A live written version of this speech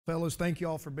Fellas, thank you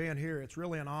all for being here. It's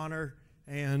really an honor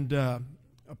and a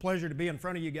pleasure to be in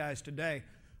front of you guys today.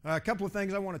 A couple of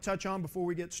things I want to touch on before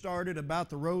we get started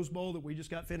about the Rose Bowl that we just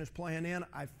got finished playing in.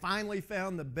 I finally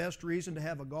found the best reason to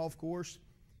have a golf course.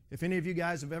 If any of you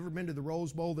guys have ever been to the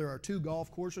Rose Bowl, there are two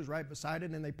golf courses right beside it,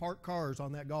 and they park cars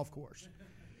on that golf course.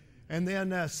 And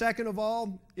then second of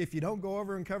all, if you don't go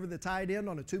over and cover the tight end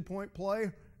on a two-point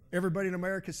play, everybody in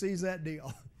America sees that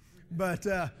deal. But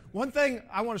one thing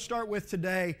I want to start with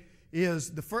today is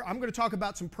I'm going to talk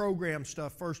about some program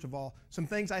stuff, first of all, some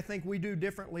things I think we do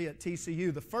differently at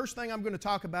TCU. The first thing I'm going to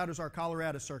talk about is our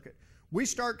Colorado circuit. We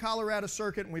start Colorado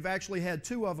circuit, and we've actually had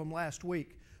two of them last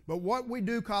week. But what we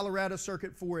do Colorado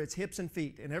circuit for, it's hips and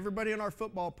feet. And everybody in our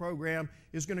football program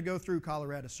is going to go through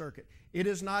Colorado circuit. It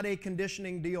is not a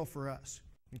conditioning deal for us.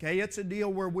 Okay, it's a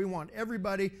deal where we want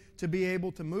everybody to be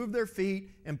able to move their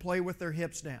feet and play with their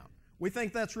hips down. We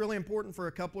think that's really important for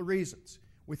a couple of reasons.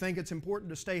 We think it's important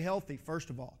to stay healthy,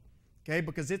 first of all, okay,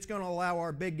 because it's going to allow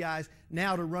our big guys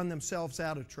now to run themselves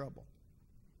out of trouble.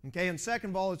 Okay, and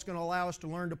second of all, it's going to allow us to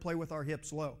learn to play with our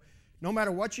hips low. No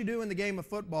matter what you do in the game of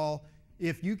football,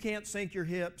 if you can't sink your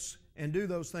hips and do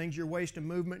those things, you're wasting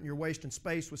movement and you're wasting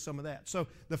space with some of that. So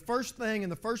the first thing in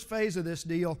the first phase of this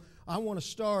deal, I want to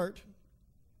start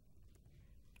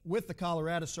with the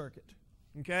Colorado circuit,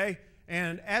 okay?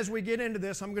 And as we get into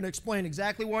this, I'm going to explain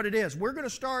exactly what it is. We're going to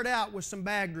start out with some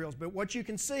bag drills, but what you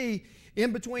can see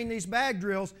in between these bag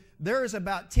drills, there is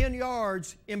about 10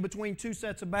 yards in between two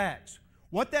sets of bags.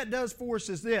 What that does for us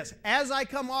is this. As I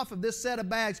come off of this set of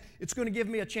bags, it's going to give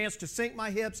me a chance to sink my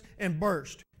hips and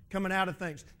burst coming out of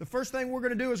things. The first thing we're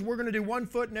going to do is we're going to do 1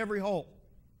 foot in every hole.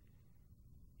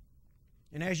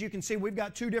 And as you can see, we've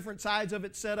got two different sides of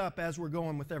it set up as we're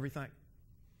going with everything.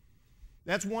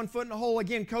 That's 1 foot in a hole.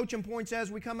 Again, coaching points as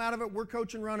we come out of it, we're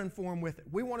coaching running form with it.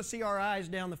 We want to see our eyes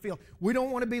down the field. We don't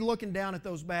want to be looking down at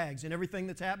those bags and everything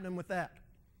that's happening with that.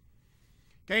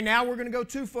 Okay, now we're going to go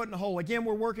 2 foot in a hole. Again,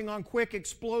 we're working on quick,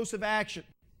 explosive action.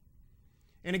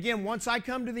 And again, once I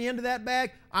come to the end of that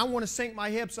bag, I want to sink my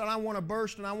hips and I want to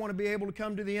burst and I want to be able to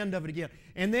come to the end of it again.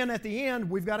 And then at the end,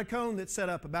 we've got a cone that's set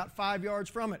up about 5 yards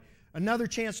from it. Another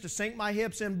chance to sink my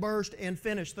hips and burst and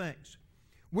finish things.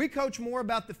 We coach more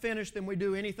about the finish than we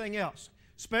do anything else.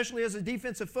 Especially as a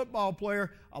defensive football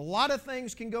player, a lot of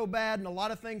things can go bad and a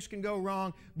lot of things can go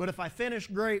wrong, but if I finish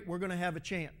great, we're going to have a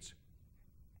chance.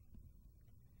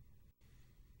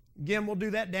 Again, we'll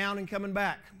do that down and coming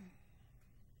back.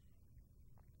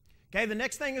 Okay, the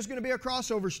next thing is going to be a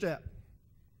crossover step.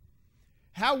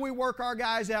 How we work our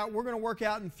guys out, we're going to work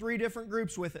out in 3 different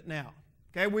groups with it now.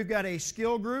 Okay, we've got a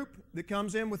skill group that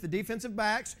comes in with the defensive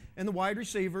backs and the wide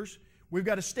receivers. We've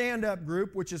got a stand-up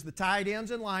group, which is the tight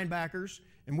ends and linebackers,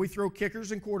 and we throw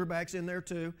kickers and quarterbacks in there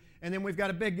too. And then we've got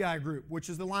a big guy group, which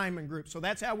is the lineman group. So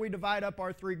that's how we divide up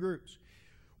our 3 groups.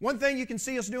 One thing you can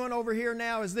see us doing over here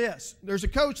now is this. There's a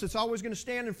coach that's always going to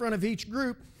stand in front of each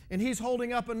group, and he's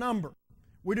holding up a number.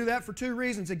 We do that for 2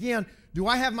 reasons. Again, do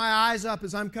I have my eyes up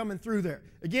as I'm coming through there?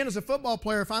 Again, as a football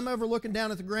player, if I'm ever looking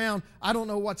down at the ground, I don't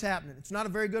know what's happening. It's not a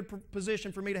very good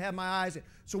position for me to have my eyes in.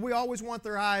 So we always want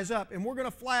their eyes up, and we're going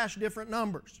to flash different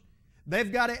numbers.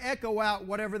 They've got to echo out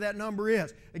whatever that number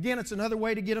is. Again, it's another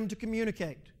way to get them to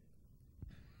communicate.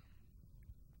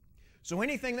 So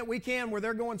anything that we can where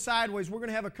they're going sideways, we're going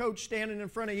to have a coach standing in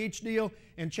front of each deal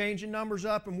and changing numbers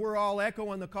up, and we're all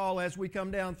echoing the call as we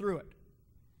come down through it.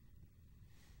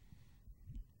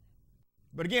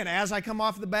 But again, as I come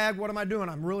off the bag, what am I doing?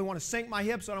 I really want to sink my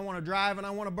hips, and I want to drive, and I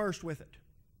want to burst with it.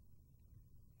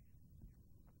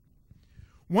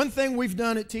 One thing we've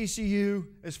done at TCU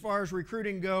as far as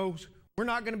recruiting goes, we're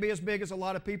not going to be as big as a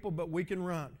lot of people, but we can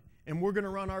run. And we're going to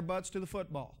run our butts to the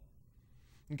football.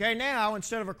 Okay, now,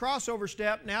 instead of a crossover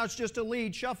step, now it's just a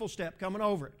lead shuffle step coming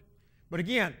over it. But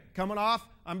again, coming off,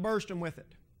 I'm bursting with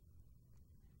it.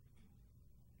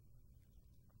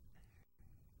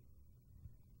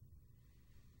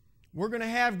 We're going to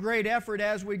have great effort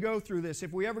as we go through this.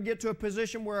 If we ever get to a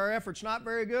position where our effort's not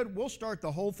very good, we'll start the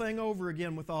whole thing over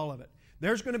again with all of it.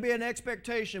 There's going to be an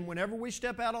expectation whenever we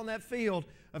step out on that field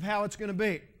of how it's going to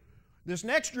be. This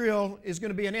next drill is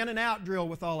going to be an in and out drill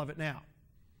with all of it now.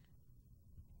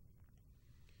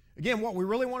 Again, what we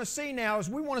really want to see now is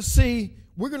we're going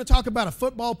to talk about a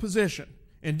football position.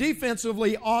 And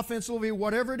defensively, offensively,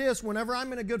 whatever it is, whenever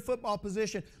I'm in a good football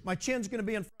position, my chin's going to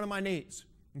be in front of my knees.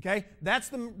 Okay? That's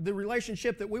the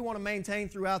relationship that we want to maintain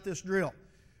throughout this drill.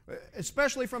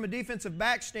 Especially from a defensive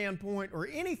back standpoint or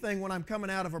anything when I'm coming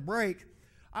out of a break,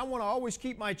 I want to always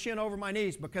keep my chin over my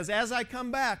knees because as I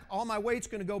come back, all my weight's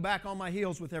going to go back on my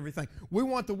heels with everything. We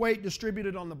want the weight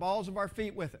distributed on the balls of our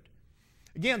feet with it.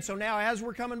 Again, so now as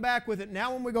we're coming back with it,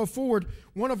 now when we go forward,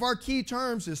 one of our key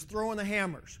terms is throwing the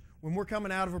hammers when we're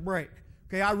coming out of a break.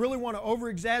 Okay, I really want to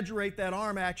over-exaggerate that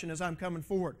arm action as I'm coming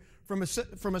forward. From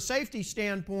a safety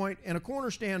standpoint and a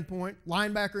corner standpoint,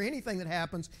 linebacker, anything that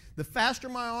happens, the faster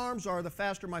my arms are, the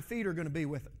faster my feet are going to be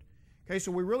with it. Okay,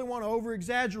 so we really want to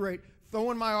over-exaggerate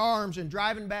throwing my arms and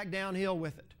driving back downhill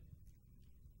with it.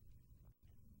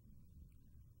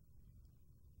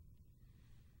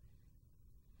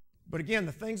 But again,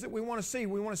 the things that we want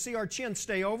to see our chin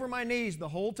stay over my knees the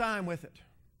whole time with it.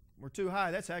 We're too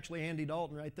high. That's actually Andy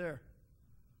Dalton right there.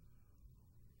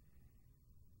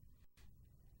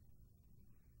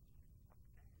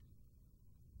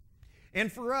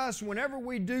 And for us, whenever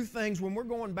we do things, when we're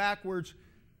going backwards,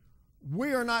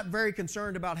 we are not very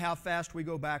concerned about how fast we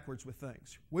go backwards with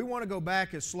things. We want to go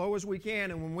back as slow as we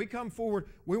can, and when we come forward,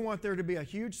 we want there to be a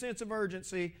huge sense of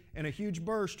urgency and a huge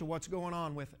burst to what's going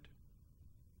on with it.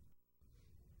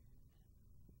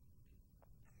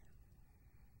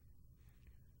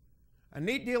 A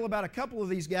neat deal about a couple of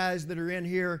these guys that are in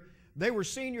here, they were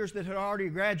seniors that had already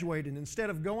graduated. Instead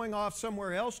of going off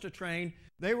somewhere else to train,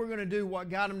 they were going to do what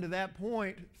got them to that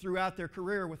point throughout their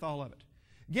career with all of it.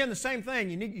 Again, the same thing.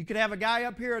 You could have a guy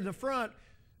up here in the front,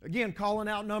 again, calling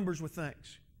out numbers with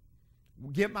things.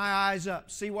 Get my eyes up,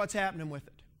 see what's happening with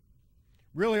it.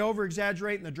 Really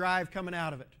over-exaggerating the drive coming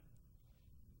out of it.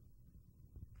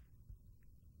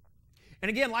 And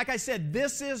again, like I said,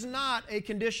 this is not a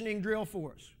conditioning drill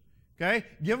for us. Okay?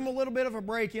 Give them a little bit of a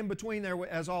break in between there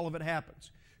as all of it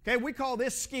happens. Okay? We call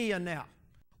this skiing now,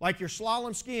 like you're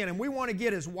slalom skiing, and we want to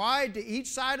get as wide to each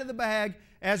side of the bag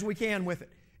as we can with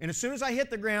it. And as soon as I hit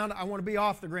the ground, I want to be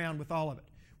off the ground with all of it.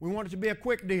 We want it to be a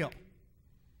quick deal.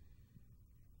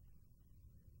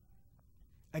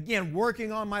 Again,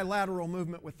 working on my lateral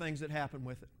movement with things that happen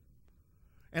with it.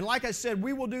 And like I said,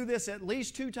 we will do this at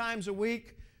least 2 times a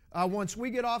week. Once we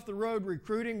get off the road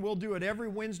recruiting, we'll do it every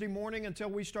Wednesday morning until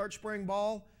we start spring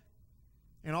ball.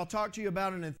 And I'll talk to you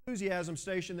about an enthusiasm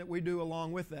station that we do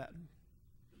along with that.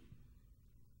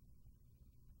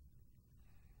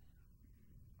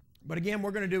 But again,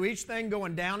 we're going to do each thing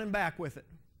going down and back with it.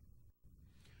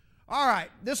 All right,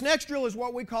 this next drill is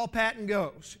what we call pat and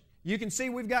goes. You can see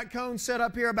we've got cones set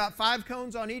up here, about 5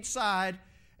 cones on each side,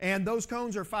 and those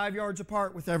cones are 5 yards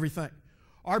apart with everything.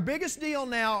 Our biggest deal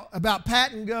now about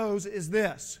pat and goes is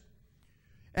this.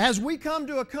 As we come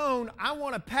to a cone, I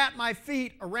want to pat my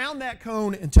feet around that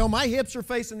cone until my hips are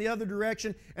facing the other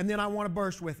direction, and then I want to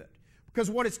burst with it. Because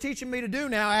what it's teaching me to do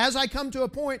now, as I come to a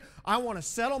point, I want to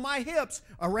settle my hips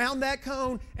around that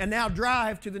cone and now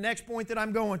drive to the next point that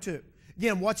I'm going to.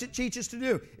 Again, what's it teach us to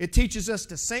do? It teaches us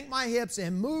to sink my hips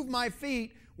and move my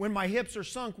feet when my hips are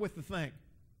sunk with the thing.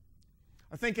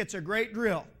 I think it's a great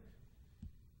drill.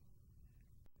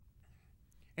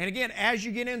 And again, as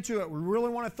you get into it, we really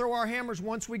want to throw our hammers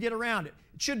once we get around it.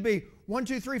 It should be 1,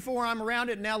 2, 3, 4, I'm around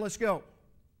it, now let's go.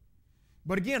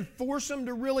 But again, force them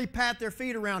to really pat their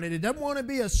feet around it. It doesn't want to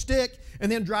be a stick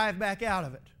and then drive back out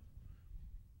of it.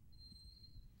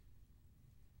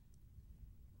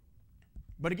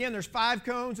 But again, there's 5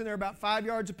 cones and they're about 5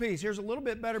 yards apiece. Here's a little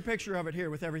bit better picture of it here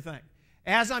with everything.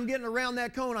 As I'm getting around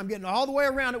that cone, I'm getting all the way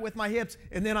around it with my hips,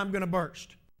 and then I'm going to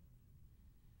burst.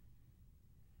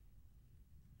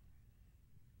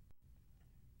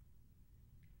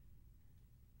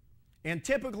 And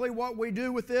typically what we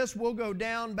do with this, we'll go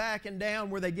down, back, and down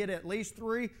where they get at least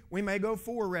 3. We may go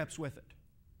 4 reps with it.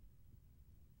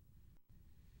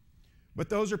 But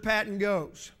those are pat and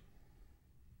goes.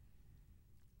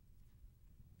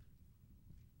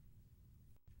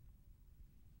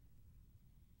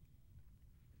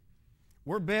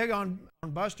 We're big on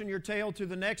busting your tail to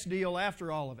the next deal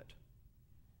after all of it.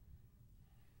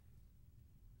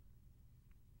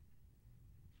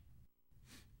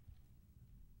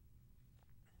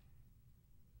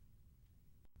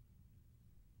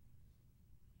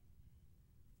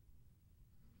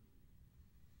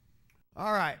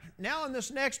 All right, now in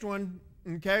this next one,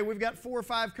 okay, we've got 4 or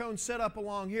 5 cones set up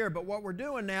along here, but what we're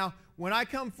doing now, when I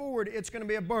come forward, it's going to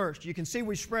be a burst. You can see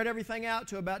we spread everything out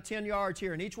to about 10 yards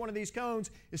here, and each one of these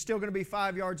cones is still going to be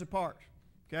 5 yards apart.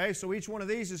 Okay, so each one of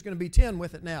these is going to be 10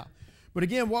 with it now. But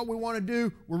again, what we want to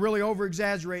do, we're really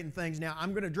over-exaggerating things now.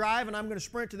 I'm going to drive and I'm going to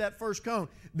sprint to that first cone.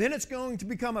 Then it's going to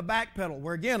become a back pedal,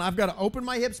 where again, I've got to open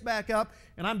my hips back up,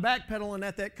 and I'm back pedaling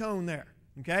at that cone there.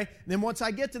 Okay? And then once I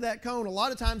get to that cone, a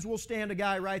lot of times we'll stand a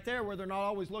guy right there where they're not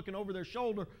always looking over their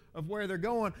shoulder of where they're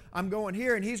going. I'm going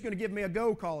here, and he's going to give me a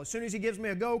go call. As soon as he gives me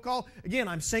a go call, again,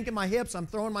 I'm sinking my hips, I'm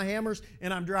throwing my hammers,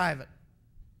 and I'm driving.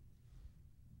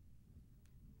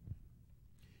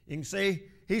 You can see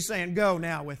he's saying go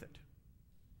now with it.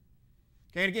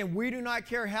 Okay, and again, we do not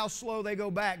care how slow they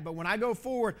go back, but when I go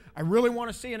forward, I really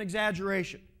want to see an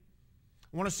exaggeration.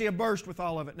 I want to see a burst with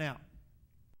all of it now.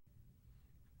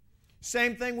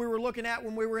 Same thing we were looking at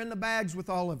when we were in the bags with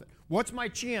all of it. What's my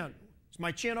chin? Is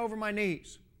my chin over my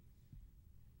knees?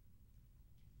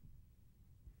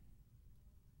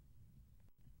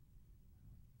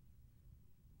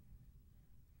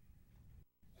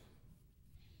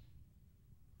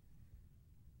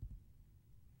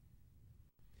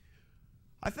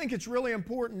 I think it's really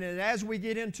important that as we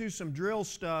get into some drill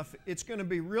stuff, it's going to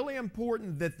be really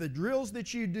important that the drills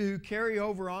that you do carry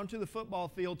over onto the football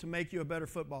field to make you a better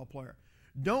football player.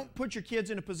 Don't put your kids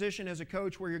in a position as a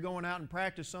coach where you're going out and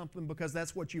practice something because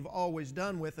that's what you've always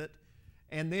done with it.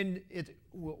 And then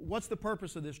what's the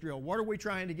purpose of this drill? What are we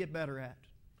trying to get better at?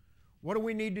 What do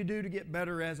we need to do to get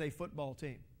better as a football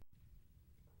team?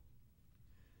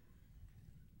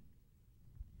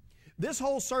 This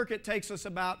whole circuit takes us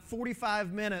about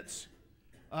 45 minutes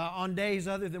on days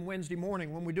other than Wednesday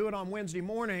morning. When we do it on Wednesday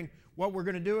morning, what we're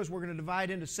going to do is we're going to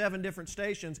divide into 7 different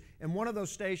stations, and one of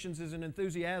those stations is an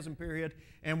enthusiasm period,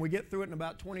 and we get through it in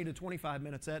about 20 to 25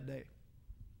 minutes that day.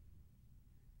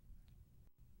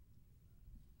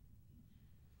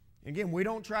 Again, we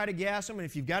don't try to gas them, and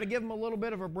if you've got to give them a little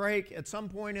bit of a break at some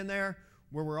point in there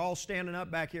where we're all standing up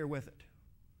back here with it.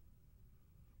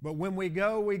 But when we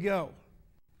go, we go.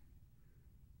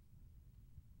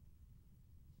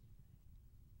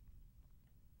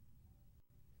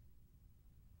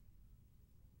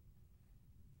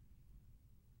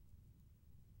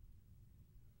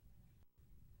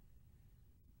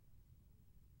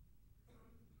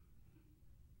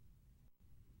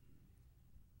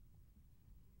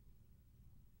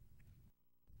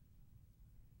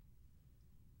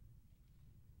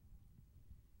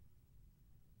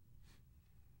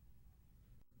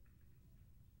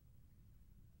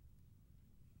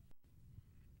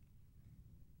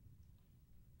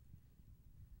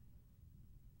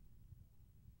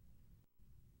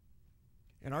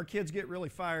 And our kids get really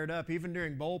fired up. Even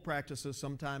during bowl practices,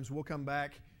 sometimes we'll come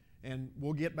back and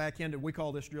we'll get back into, we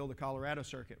call this drill the Colorado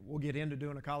circuit. We'll get into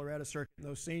doing a Colorado circuit, and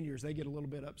those seniors, they get a little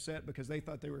bit upset because they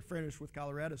thought they were finished with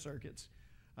Colorado circuits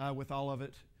with all of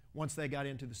it once they got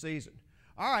into the season.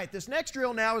 All right, this next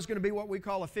drill now is going to be what we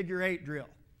call a figure 8 drill.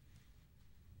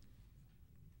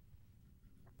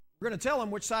 We're going to tell them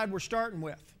which side we're starting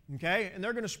with, okay? And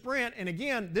they're going to sprint, and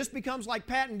again, this becomes like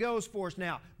pat and goes for us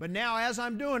now. But now as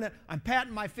I'm doing it, I'm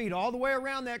patting my feet all the way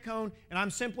around that cone, and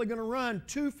I'm simply going to run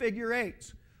 2 figure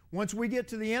 8s. Once we get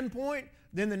to the end point,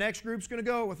 then the next group's going to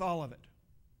go with all of it.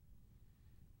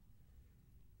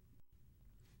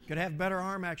 Could have better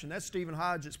arm action. That's Stephen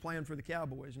Hodge that's playing for the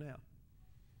Cowboys now.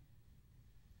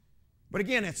 But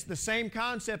again, it's the same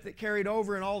concept that carried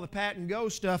over in all the pat and go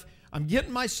stuff. I'm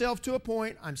getting myself to a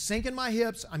point, I'm sinking my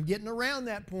hips, I'm getting around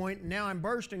that point, and now I'm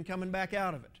bursting coming back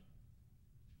out of it.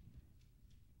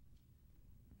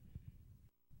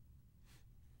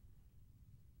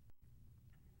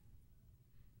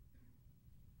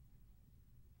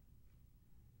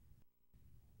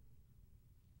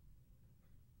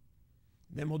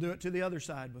 Then we'll do it to the other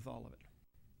side with all of it.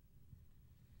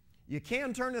 You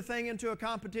can turn the thing into a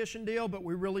competition deal, but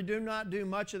we really do not do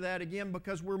much of that, again,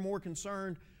 because we're more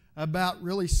concerned about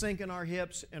really sinking our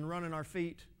hips and running our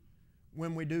feet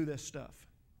when we do this stuff.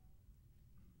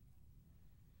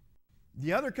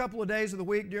 The other couple of days of the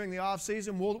week during the off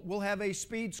season, we'll have a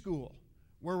speed school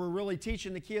where we're really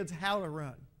teaching the kids how to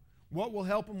run, what will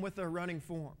help them with their running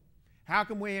form, how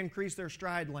can we increase their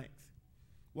stride length,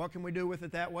 what can we do with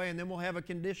it that way, and then we'll have a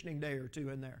conditioning day or two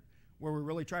in there where we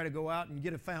really try to go out and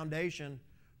get a foundation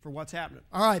for what's happening.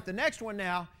 All right, the next one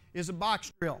now is a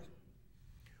box drill.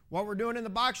 What we're doing in the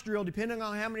box drill, depending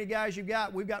on how many guys you've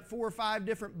got, we've got 4 or 5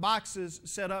 different boxes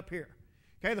set up here.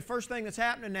 Okay, the first thing that's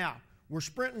happening now, we're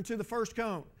sprinting to the first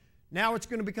cone. Now it's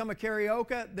going to become a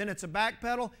karaoke, then it's a back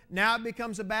pedal, now it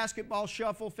becomes a basketball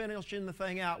shuffle, finishing the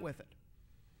thing out with it.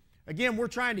 Again, we're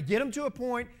trying to get them to a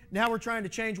point, now we're trying to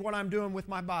change what I'm doing with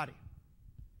my body.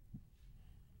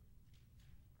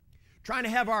 Trying to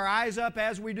have our eyes up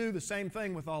as we do the same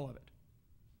thing with all of it.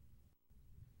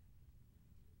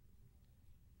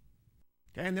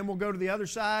 Okay, and then we'll go to the other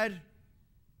side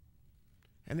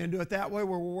and then do it that way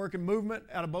where we're working movement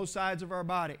out of both sides of our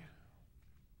body.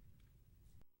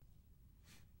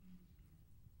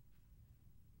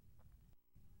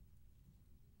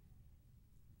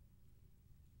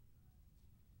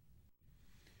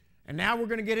 And now we're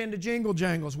going to get into jingle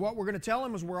jangles. What we're going to tell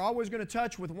them is we're always going to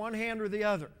touch with one hand or the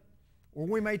other. Or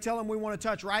we may tell them we want to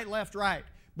touch right, left, right.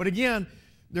 But again,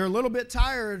 they're a little bit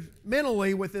tired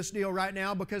mentally with this deal right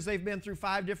now because they've been through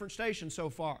 5 different stations so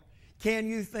far. Can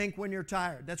you think when you're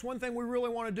tired? That's one thing we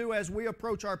really want to do as we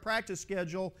approach our practice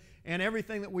schedule and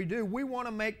everything that we do. We want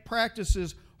to make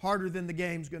practices harder than the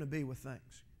game's going to be with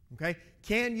things. Okay?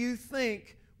 Can you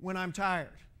think when I'm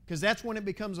tired? Because that's when it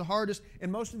becomes the hardest,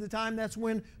 and most of the time that's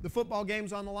when the football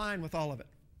game's on the line with all of it.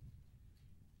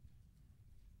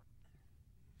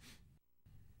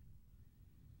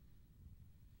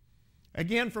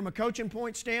 Again, from a coaching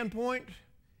point standpoint,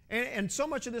 and so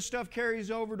much of this stuff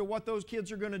carries over to what those kids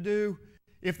are going to do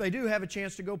if they do have a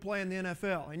chance to go play in the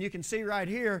NFL. And you can see right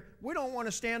here, we don't want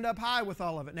to stand up high with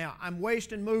all of it. Now, I'm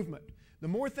wasting movement. The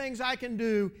more things I can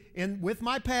do with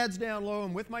my pads down low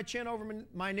and with my chin over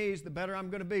my knees, the better I'm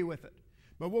going to be with it.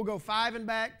 But we'll go 5 and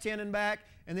back, 10 and back,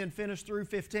 and then finish through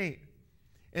 15.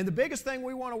 And the biggest thing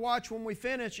we want to watch when we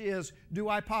finish is, do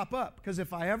I pop up? Because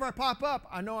if I ever pop up,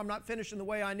 I know I'm not finishing the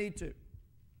way I need to.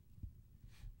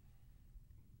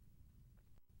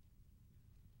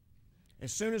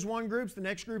 As soon as one group's, the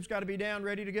next group's got to be down,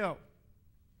 ready to go.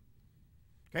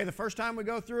 Okay, the first time we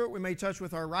go through it, we may touch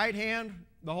with our right hand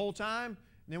the whole time,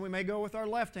 and then we may go with our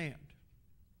left hand.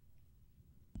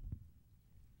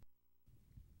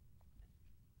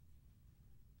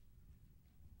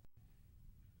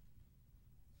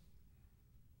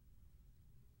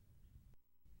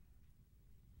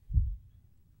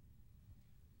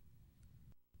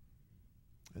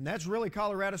 And that's really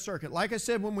Colorado Circuit. Like I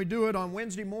said, when we do it on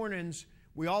Wednesday mornings,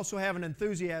 we also have an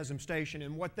enthusiasm station.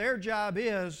 And what their job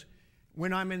is,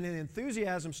 when I'm in the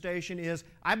enthusiasm station, is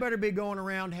I better be going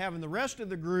around having the rest of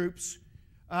the groups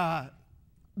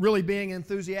really being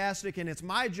enthusiastic, and it's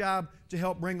my job to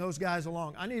help bring those guys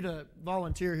along. I need a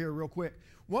volunteer here real quick.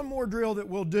 One more drill that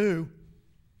we'll do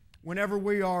whenever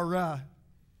we are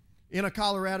in a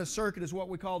Colorado Circuit is what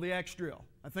we call the X drill.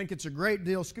 I think it's a great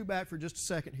deal. Scoot back for just a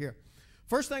second here.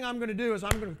 First thing I'm going to do is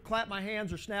I'm going to clap my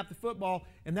hands or snap the football,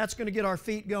 and that's going to get our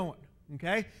feet going.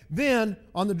 Okay? Then,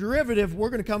 on the derivative, we're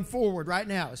going to come forward right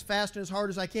now as fast and as hard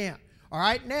as I can. All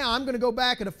right? Now, I'm going to go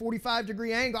back at a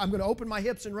 45-degree angle. I'm going to open my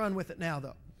hips and run with it now,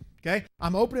 though. Okay?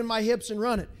 I'm opening my hips and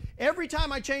running. Every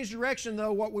time I change direction,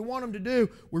 though, what we want them to do,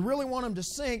 we really want them to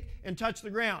sink and touch the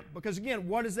ground. Because, again,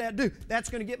 what does that do? That's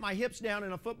going to get my hips down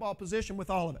in a football position with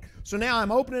all of it. So now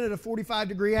I'm opening at a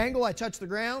 45-degree angle. I touch the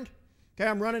ground. Okay,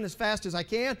 I'm running as fast as I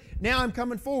can. Now I'm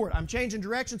coming forward. I'm changing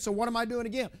direction, so what am I doing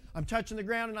again? I'm touching the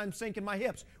ground and I'm sinking my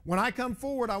hips. When I come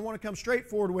forward, I want to come straight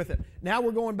forward with it. Now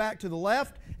we're going back to the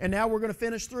left, and now we're going to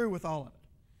finish through with all of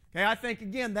it. Okay, I think,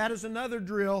 again, that is another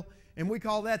drill, and we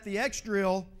call that the X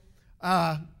drill,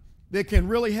 that can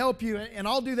really help you. And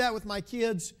I'll do that with my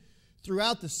kids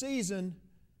throughout the season,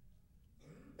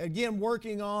 again,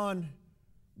 working on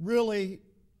really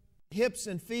hips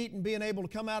and feet and being able to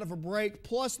come out of a break,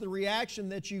 plus the reaction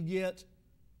that you get,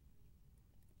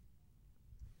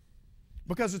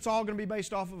 because it's all going to be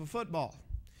based off of a football.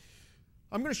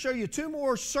 I'm going to show you 2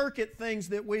 more circuit things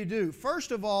that we do.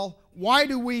 First of all, why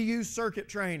do we use circuit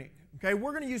training? Okay,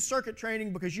 we're going to use circuit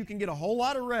training because you can get a whole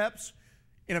lot of reps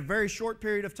in a very short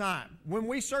period of time. When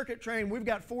we circuit train, we've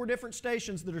got 4 different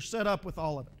stations that are set up with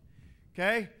all of it.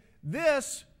 Okay,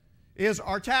 this is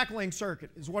our tackling circuit,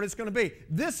 is what it's going to be.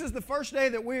 This is the first day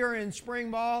that we are in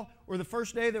spring ball or the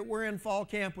first day that we're in fall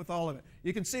camp with all of it.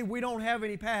 You can see we don't have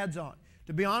any pads on.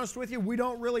 To be honest with you, we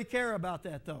don't really care about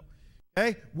that, though.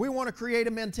 Okay? We want to create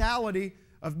a mentality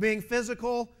of being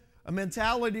physical, a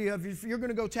mentality of if you're going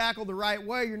to go tackle the right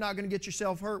way, you're not going to get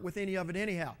yourself hurt with any of it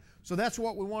anyhow. So that's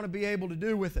what we want to be able to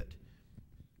do with it.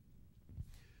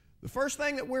 The first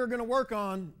thing that we're going to work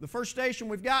on, the first station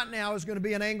we've got now, is going to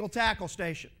be an angle tackle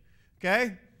station.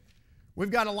 Okay? We've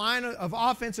got a line of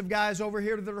offensive guys over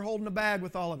here that are holding the bag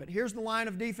with all of it. Here's the line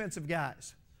of defensive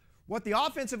guys. What the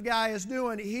offensive guy is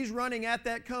doing, he's running at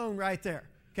that cone right there.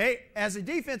 Okay? As a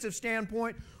defensive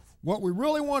standpoint, what we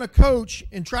really want to coach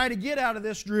and try to get out of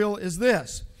this drill is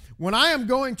this. When I am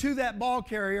going to that ball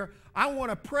carrier, I want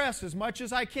to press as much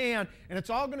as I can, and it's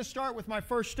all going to start with my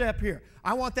first step here.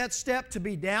 I want that step to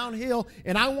be downhill,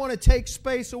 and I want to take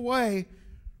space away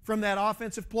from that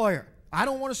offensive player. I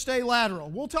don't want to stay lateral.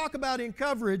 We'll talk about in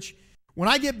coverage. When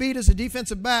I get beat as a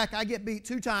defensive back, I get beat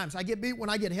 2 times. I get beat when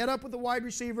I get head up with the wide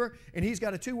receiver and he's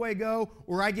got a 2-way go,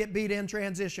 or I get beat in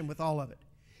transition with all of it.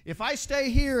 If I stay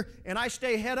here and I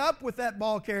stay head up with that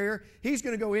ball carrier, he's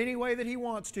going to go any way that he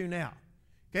wants to now.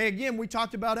 Okay, again, we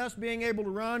talked about us being able to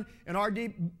run and our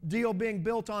deal being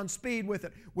built on speed with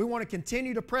it. We want to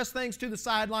continue to press things to the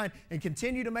sideline and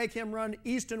continue to make him run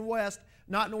east and west,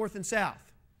 not north and south.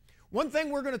 One thing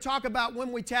we're going to talk about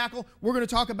when we tackle, we're going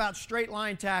to talk about straight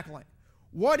line tackling.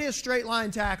 What is straight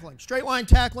line tackling? Straight line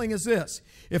tackling is this.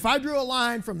 If I drew a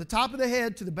line from the top of the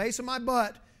head to the base of my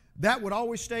butt, that would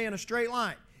always stay in a straight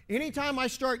line. Anytime I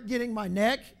start getting my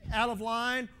neck out of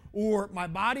line or my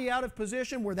body out of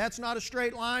position where that's not a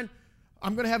straight line,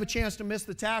 I'm going to have a chance to miss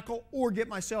the tackle or get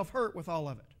myself hurt with all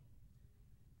of it.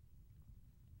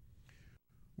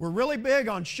 We're really big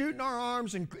on shooting our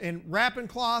arms and wrapping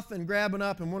cloth and grabbing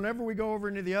up. And whenever we go over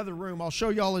into the other room, I'll show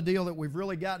you all a deal that we've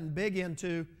really gotten big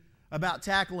into about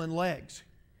tackling legs.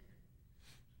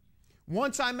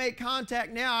 Once I make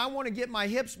contact now, I want to get my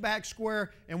hips back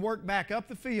square and work back up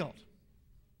the field.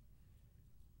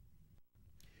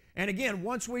 And again,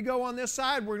 once we go on this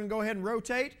side, we're going to go ahead and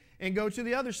rotate and go to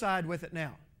the other side with it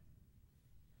now.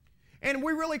 And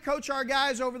we really coach our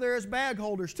guys over there as bag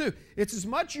holders too. It's as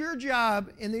much your job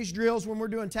in these drills when we're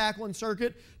doing tackling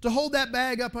circuit to hold that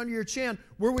bag up under your chin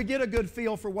where we get a good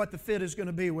feel for what the fit is going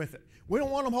to be with it. We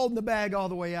don't want them holding the bag all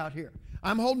the way out here.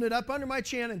 I'm holding it up under my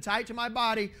chin and tight to my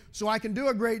body so I can do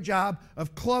a great job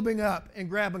of clubbing up and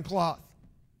grabbing cloth.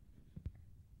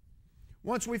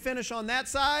 Once we finish on that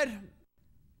side,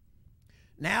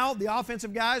 now the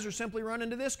offensive guys are simply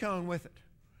running to this cone with it.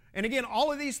 And again,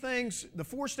 all of these things, the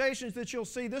 4 stations that you'll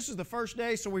see, this is the first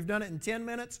day, so we've done it in 10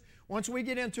 minutes. Once we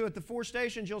get into it, the 4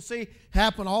 stations you'll see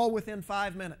happen all within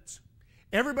 5 minutes.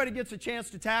 Everybody gets a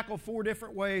chance to tackle 4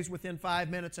 different ways within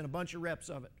 5 minutes and a bunch of reps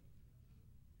of it.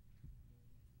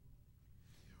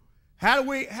 How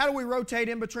do we rotate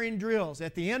in between drills?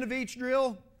 At the end of each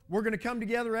drill, we're going to come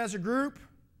together as a group.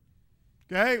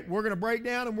 Okay? We're going to break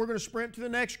down and we're going to sprint to the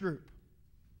next group.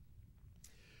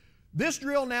 This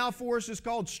drill now for us is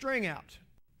called string out.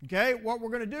 Okay? What we're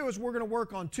going to do is we're going to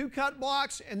work on 2 cut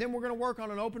blocks and then we're going to work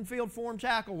on an open field form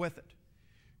tackle with it.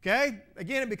 Okay?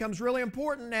 Again, it becomes really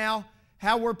important now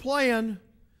how we're playing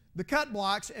the cut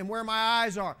blocks and where my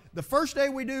eyes are. The first day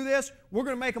we do this, we're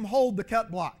going to make them hold the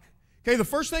cut block. Okay, the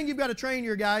first thing you've got to train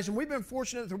your guys, and we've been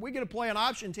fortunate that we get to play an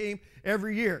option team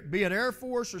every year, be it Air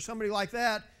Force or somebody like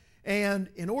that, and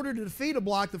in order to defeat a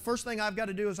block, the first thing I've got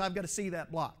to do is I've got to see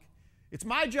that block. It's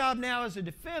my job now as a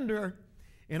defender,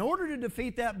 in order to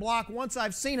defeat that block, once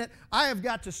I've seen it, I have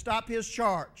got to stop his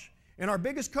charge. And our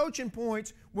biggest coaching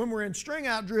points when we're in string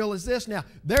out drill is this now.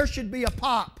 There should be a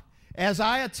pop as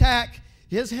I attack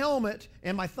his helmet,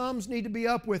 and my thumbs need to be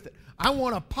up with it. I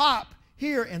want to pop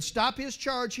here and stop his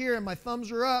charge here, and my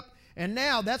thumbs are up, and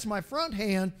now that's my front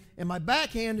hand, and my back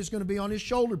hand is going to be on his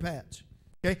shoulder pads.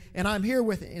 Okay, and I'm here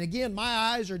with it. And again, my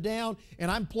eyes are down, and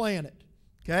I'm playing it.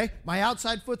 Okay, my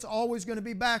outside foot's always going to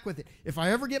be back with it. If I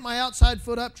ever get my outside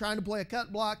foot up trying to play a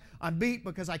cut block, I'm beat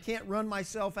because I can't run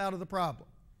myself out of the problem.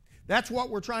 That's what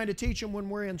we're trying to teach them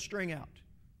when we're in string out.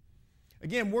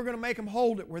 Again, we're going to make them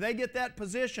hold it where they get that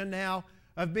position now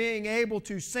of being able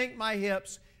to sink my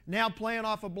hips, now playing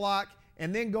off a block,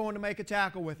 and then going to make a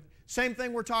tackle with it. Same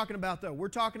thing we're talking about though. We're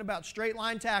talking about straight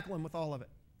line tackling with all of it.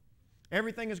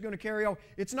 Everything is going to carry over.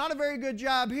 It's not a very good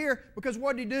job here because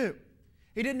what did he do?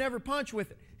 He didn't ever punch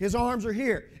with it. His arms are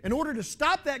here. In order to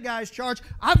stop that guy's charge,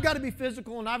 I've got to be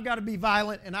physical and I've got to be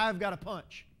violent and I've got to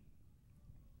punch.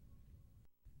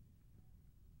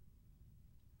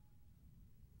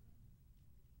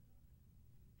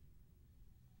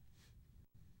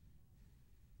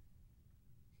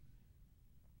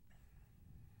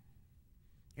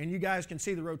 And you guys can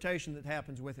see the rotation that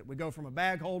happens with it. We go from a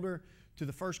bag holder to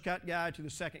the first cut guy to the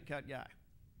second cut guy.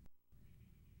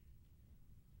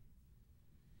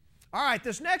 All right,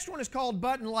 this next one is called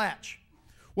button latch.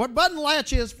 What button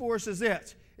latch is for us is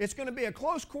this. It's going to be a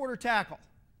close quarter tackle,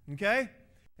 okay?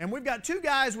 And we've got 2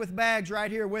 guys with bags right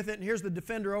here with it, and here's the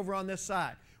defender over on this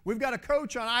side. We've got a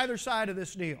coach on either side of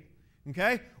this deal,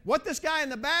 okay? What this guy in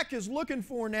the back is looking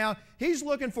for now, he's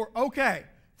looking for, okay,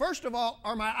 first of all,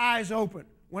 are my eyes open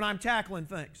when I'm tackling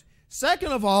things?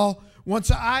 Second of all, once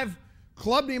I've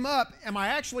clubbed him up, am I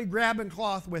actually grabbing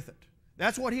cloth with it?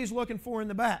 That's what he's looking for in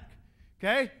the back.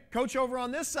 Okay? Coach over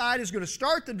on this side is going to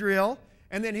start the drill,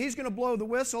 and then he's going to blow the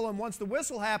whistle, and once the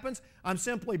whistle happens, I'm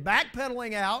simply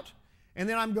backpedaling out, and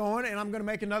then I'm going, and I'm going to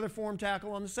make another form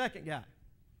tackle on the second guy.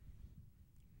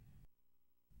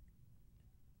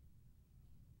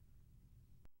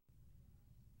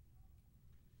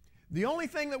 The only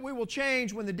thing that we will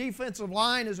change when the defensive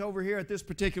line is over here at this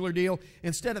particular deal,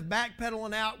 instead of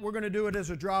backpedaling out, we're going to do it as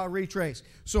a draw retrace.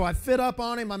 So I fit up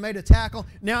on him, I made a tackle,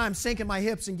 now I'm sinking my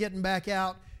hips and getting back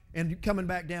out and coming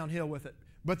back downhill with it.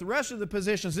 But the rest of the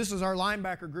positions, this is our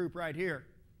linebacker group right here.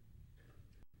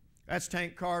 That's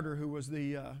Tank Carter, who was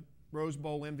the Rose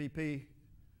Bowl MVP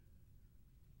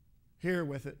here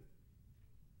with it.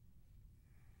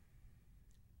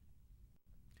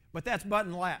 But that's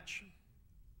button latch.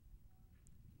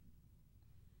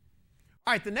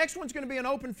 All right, the next one's going to be an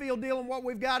open field deal, and what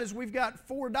we've got is we've got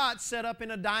 4 dots set up in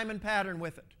a diamond pattern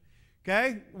with it.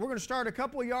 Okay? We're going to start a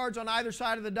couple of yards on either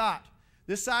side of the dot.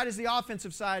 This side is the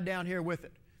offensive side down here with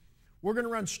it. We're going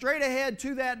to run straight ahead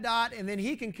to that dot, and then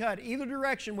he can cut either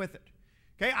direction with it.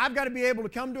 Okay, I've got to be able to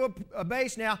come to a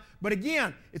base now, but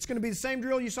again, it's going to be the same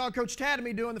drill you saw Coach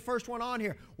Tatamy doing the first one on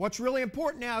here. What's really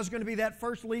important now is going to be that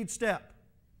first lead step.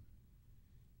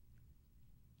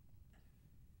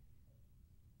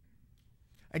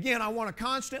 Again, I want to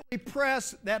constantly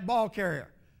press that ball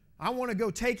carrier. I want to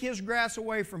go take his grass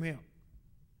away from him.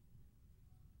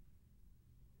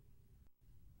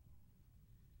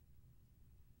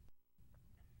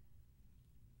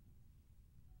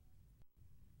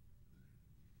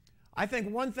 I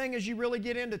think one thing as you really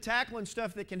get into tackling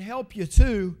stuff that can help you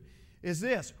too is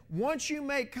this. Once you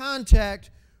make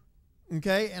contact,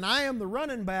 okay, and I am the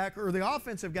running back or the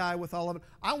offensive guy with all of it,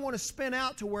 I want to spin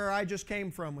out to where I just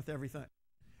came from with everything.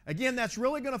 Again, that's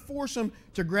really going to force them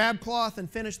to grab cloth and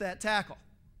finish that tackle.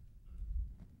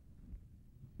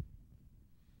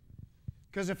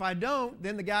 Because if I don't,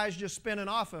 then the guy's just spinning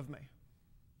off of me.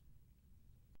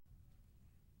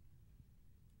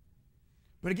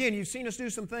 But again, you've seen us do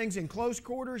some things in close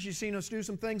quarters. You've seen us do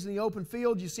some things in the open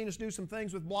field. You've seen us do some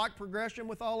things with block progression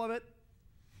with all of it.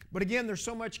 But again, there's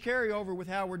so much carryover with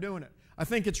how we're doing it. I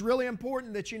think it's really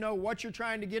important that you know what you're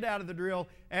trying to get out of the drill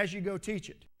as you go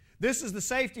teach it. This is the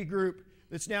safety group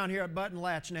that's down here at button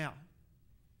latch now.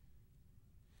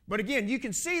 But again, you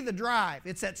can see the drive.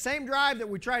 It's that same drive that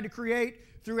we tried to create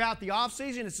throughout the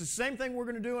offseason. It's the same thing we're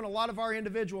going to do in a lot of our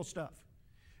individual stuff.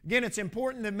 Again, it's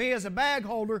important that me as a bag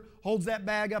holder holds that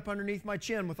bag up underneath my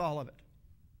chin with all of it.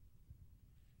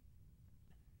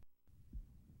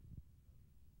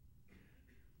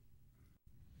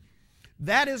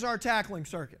 That is our tackling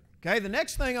circuit. Okay, the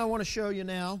next thing I want to show you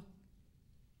now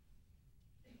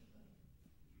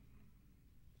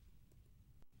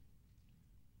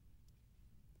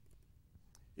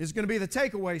is going to be the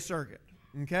takeaway circuit.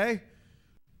 Okay?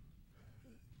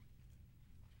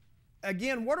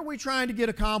 Again, what are we trying to get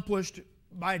accomplished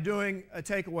by doing a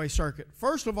takeaway circuit?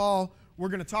 First of all, we're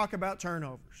going to talk about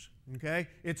turnovers. Okay?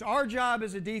 It's our job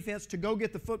as a defense to go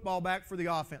get the football back for the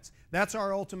offense. That's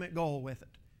our ultimate goal with it.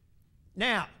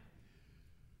 Now,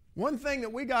 one thing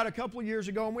that we got a couple of years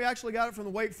ago, and we actually got it from the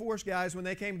Wake Forest guys when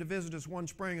they came to visit us one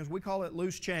spring, is we call it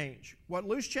loose change. What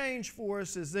loose change for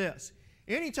us is this.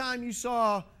 Anytime you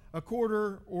saw a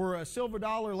quarter or a silver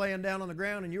dollar laying down on the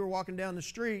ground and you were walking down the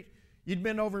street, you'd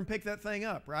bend over and pick that thing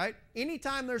up, right?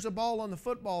 Anytime there's a ball on the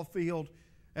football field,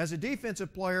 as a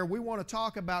defensive player, we want to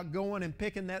talk about going and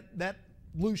picking that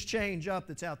loose change up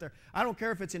that's out there. I don't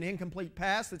care if it's an incomplete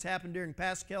pass that's happened during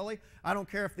Pass Kelly. I don't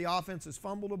care if the offense has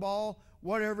fumbled a ball,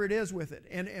 whatever it is with it.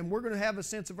 And we're going to have a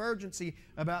sense of urgency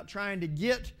about trying to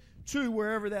get to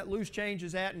wherever that loose change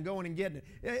is at and going and getting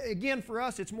it. Again, for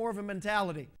us, it's more of a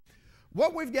mentality.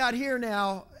 What we've got here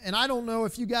now, and I don't know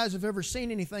if you guys have ever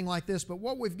seen anything like this, but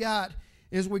what we've got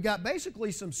is we've got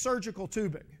basically some surgical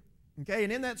tubing. Okay,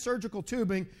 and in that surgical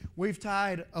tubing, we've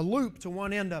tied a loop to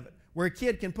one end of it where a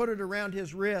kid can put it around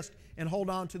his wrist and hold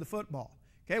on to the football.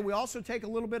 Okay, we also take a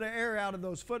little bit of air out of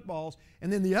those footballs,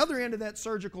 and then the other end of that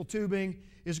surgical tubing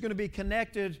is going to be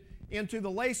connected into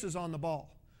the laces on the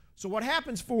ball. So what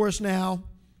happens for us now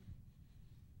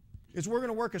is we're going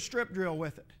to work a strip drill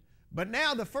with it. But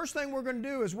now the first thing we're going to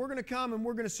do is we're going to come and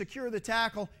we're going to secure the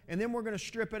tackle, and then we're going to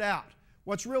strip it out.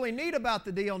 What's really neat about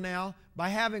the deal now, by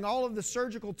having all of the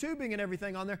surgical tubing and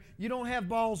everything on there, you don't have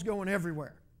balls going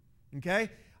everywhere. Okay?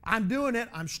 I'm doing it,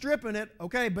 I'm stripping it,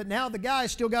 okay, but now the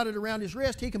guy's still got it around his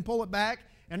wrist. He can pull it back,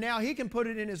 and now he can put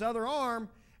it in his other arm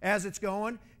as it's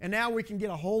going, and now we can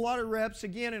get a whole lot of reps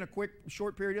again in a quick,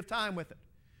 short period of time with it.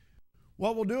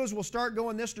 What we'll do is we'll start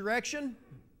going this direction.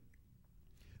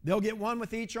 They'll get one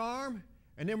with each arm,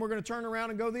 and then we're going to turn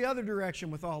around and go the other direction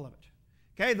with all of it.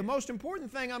 Okay, the most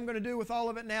important thing I'm going to do with all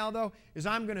of it now, though, is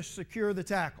I'm going to secure the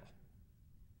tackle.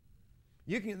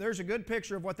 There's a good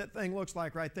picture of what that thing looks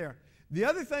like right there. The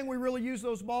other thing we really use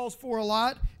those balls for a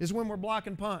lot is when we're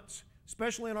blocking punts,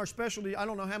 especially in our specialty. I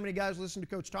don't know how many guys listened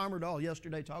to Coach Tomerdahl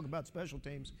yesterday talk about special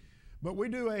teams, but we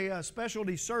do a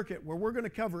specialty circuit where we're going to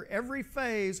cover every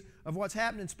phase of what's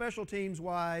happening special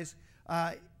teams-wise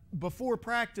before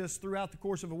practice throughout the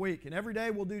course of a week. And every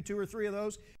day we'll do 2 or 3 of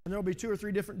those, and there'll be 2 or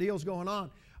 3 different deals going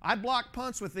on. I block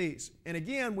punts with these. And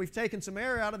again, we've taken some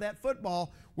air out of that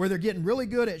football where they're getting really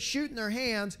good at shooting their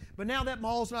hands, but now that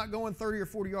ball's not going 30 or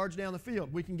 40 yards down the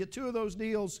field. We can get 2 of those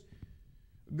deals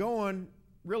going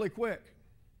really quick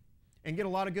and get a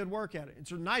lot of good work at it.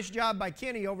 It's a nice job by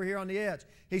Kenny over here on the edge.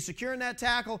 He's securing that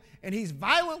tackle, and he's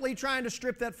violently trying to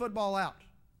strip that football out.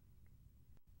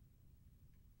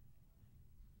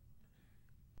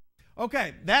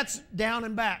 Okay, that's down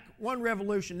and back, one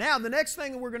revolution. Now, the next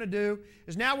thing that we're going to do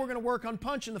is now we're going to work on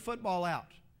punching the football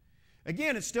out.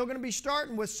 Again, it's still going to be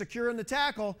starting with securing the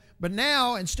tackle, but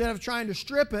now, instead of trying to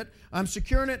strip it, I'm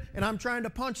securing it and I'm trying to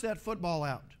punch that football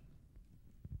out.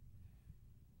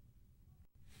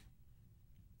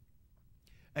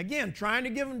 Again, trying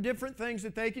to give them different things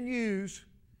that they can use.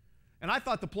 And I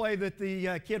thought the play that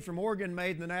the kid from Oregon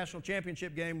made in the national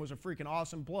championship game was a freaking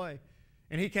awesome play.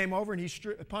 And he came over and he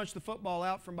punched the football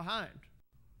out from behind.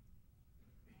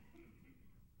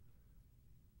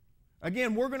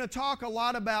 Again, we're going to talk a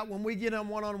lot about, when we get on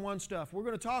one-on-one stuff, we're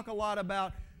going to talk a lot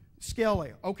about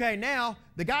Skelly. Okay, now,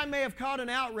 the guy may have caught an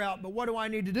out route, but what do I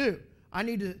need to do? I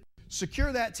need to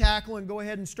secure that tackle and go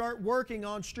ahead and start working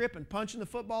on stripping, punching the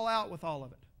football out with all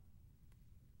of it.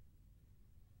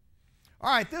 All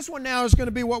right, this one now is going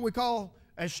to be what we call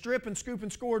a strip and scoop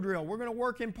and score drill. We're going to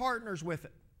work in partners with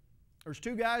it. There's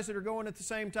two guys that are going at the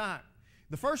same time.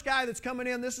 The first guy that's coming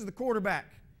in, this is the quarterback.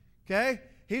 Okay?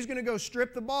 He's going to go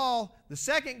strip the ball. The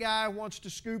second guy wants to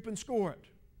scoop and score it.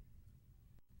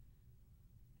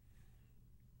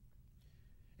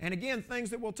 And again,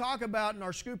 things that we'll talk about in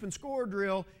our scoop and score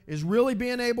drill is really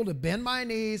being able to bend my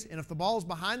knees, and if the ball's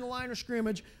behind the line of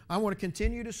scrimmage, I want to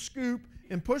continue to scoop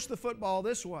and push the football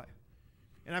this way.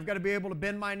 And I've got to be able to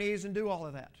bend my knees and do all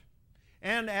of that.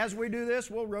 And as we do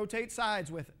this, we'll rotate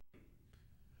sides with it.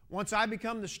 Once I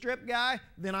become the strip guy,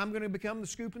 then I'm going to become the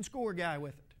scoop and score guy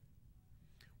with it.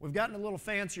 We've gotten a little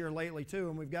fancier lately too,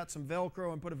 and we've got some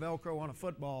Velcro and put a Velcro on a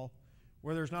football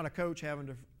where there's not a coach having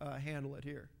to handle it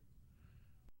here.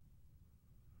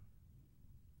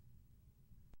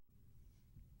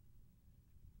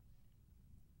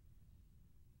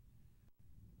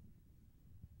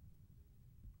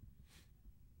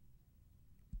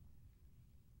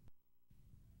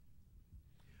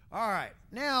 All right,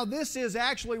 now this is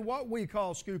actually what we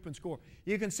call scoop and score.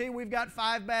 You can see we've got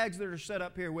 5 bags that are set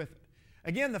up here with it.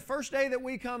 Again, the first day that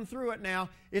we come through it now,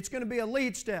 it's going to be a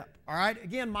lead step. All right,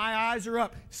 again, my eyes are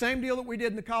up. Same deal that we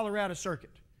did in the Colorado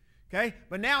circuit. Okay,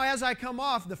 but now as I come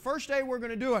off, the first day we're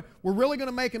going to do it, we're really going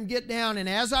to make them get down, and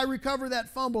as I recover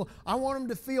that fumble, I want them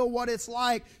to feel what it's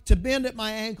like to bend at my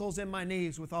ankles and my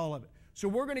knees with all of it. So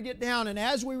we're going to get down, and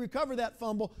as we recover that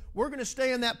fumble, we're going to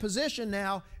stay in that position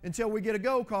now until we get a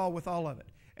go call with all of it.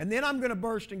 And then I'm going to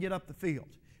burst and get up the field.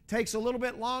 Takes a little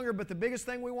bit longer, but the biggest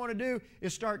thing we want to do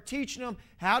is start teaching them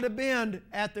how to bend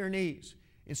at their knees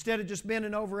instead of just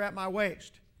bending over at my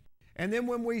waist. And then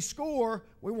when we score,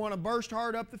 we want to burst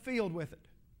hard up the field with it.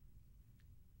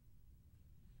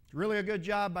 It's really a good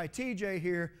job by TJ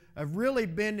here of really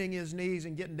bending his knees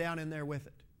and getting down in there with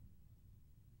it.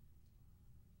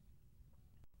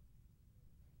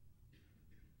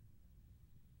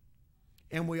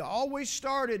 And we always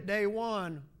start at day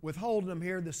one with holding them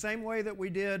here the same way that we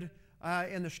did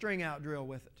in the string out drill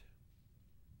with it.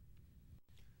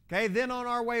 Okay, then on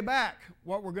our way back,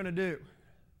 what we're going to do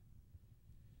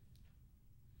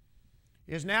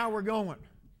is now we're going,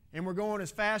 and we're going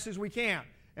as fast as we can.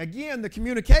 Again, the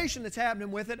communication that's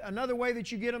happening with it, another way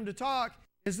that you get them to talk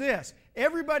is this.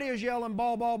 Everybody is yelling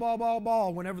ball, ball, ball, ball,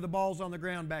 ball whenever the ball's on the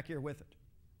ground back here with it.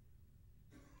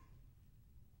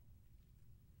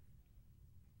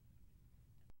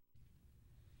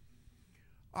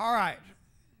 All right,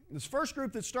 this first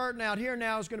group that's starting out here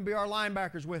now is going to be our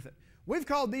linebackers with it. We've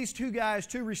called these two guys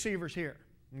two receivers here,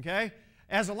 okay?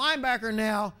 As a linebacker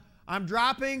now, I'm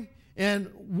dropping,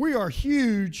 and we are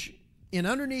huge in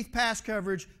underneath pass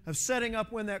coverage of setting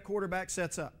up when that quarterback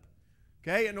sets up,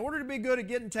 okay? In order to be good at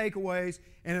getting takeaways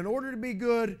and in order to be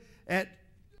good at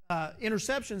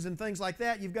interceptions and things like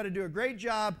that, you've got to do a great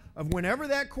job of whenever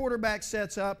that quarterback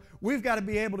sets up, we've got to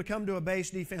be able to come to a base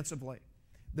defensively.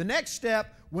 The next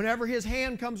step, whenever his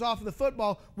hand comes off of the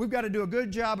football, we've got to do a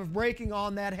good job of breaking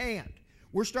on that hand.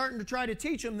 We're starting to try to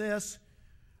teach them this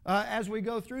as we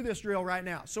go through this drill right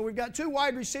now. So we've got two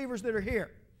wide receivers that are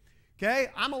here. Okay,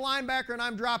 I'm a linebacker and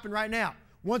I'm dropping right now.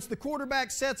 Once the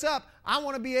quarterback sets up, I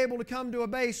want to be able to come to a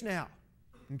base now.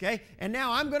 Okay, and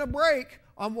now I'm going to break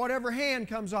on whatever hand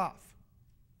comes off.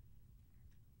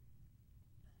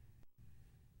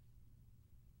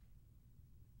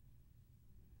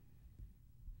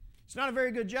 It's not a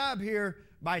very good job here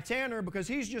by Tanner because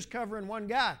he's just covering one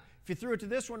guy. If you threw it to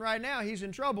this one right now, he's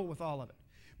in trouble with all of it.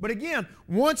 But again,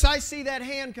 once I see that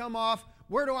hand come off,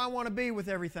 where do I want to be with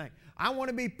everything? I want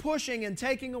to be pushing and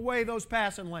taking away those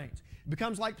passing lanes. It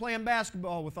becomes like playing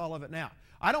basketball with all of it now.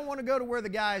 I don't want to go to where the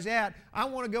guy's at. I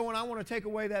want to go and I want to take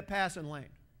away that passing lane.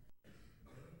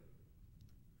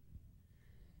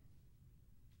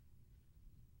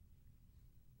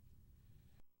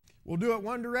 We'll do it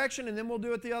one direction and then we'll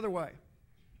do it the other way.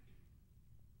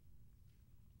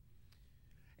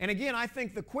 And again, I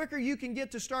think the quicker you can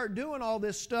get to start doing all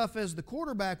this stuff as the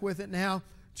quarterback with it now,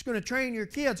 it's going to train your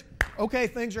kids. Okay,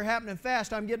 things are happening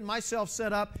fast. I'm getting myself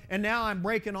set up, and now I'm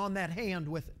breaking on that hand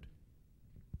with it.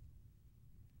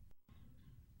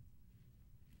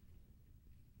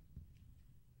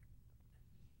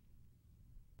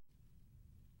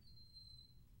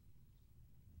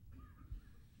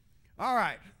 All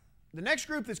right. The next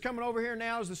group that's coming over here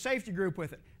now is the safety group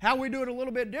with it. How we do it a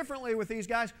little bit differently with these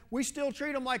guys, we still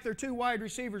treat them like they're two wide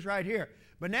receivers right here.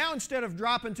 But now instead of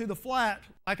dropping to the flat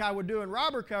like I would do in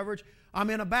robber coverage, I'm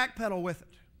in a back pedal with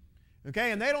it.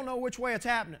 Okay, and they don't know which way it's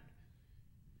happening.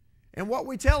 And what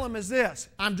we tell them is this: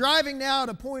 I'm driving now at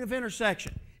a point of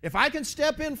intersection. If I can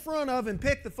step in front of and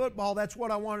pick the football, that's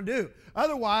what I want to do.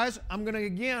 Otherwise, I'm going to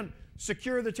again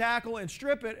secure the tackle and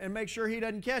strip it and make sure he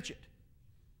doesn't catch it.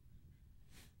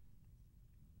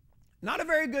 Not a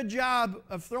very good job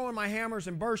of throwing my hammers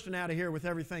and bursting out of here with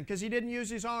everything because he didn't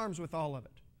use his arms with all of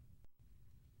it.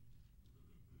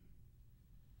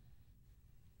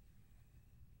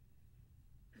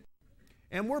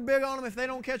 And we're big on them. If they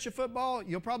don't catch a football,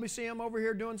 you'll probably see them over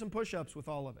here doing some push-ups with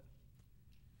all of it.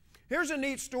 Here's a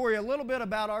neat story, a little bit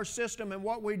about our system and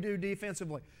what we do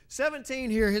defensively.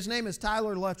 17 here, his name is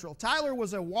Tyler Luttrell. Tyler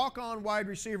was a walk-on wide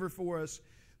receiver for us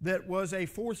that was a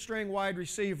fourth-string wide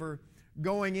receiver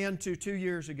going into 2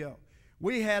 years ago.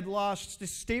 We had lost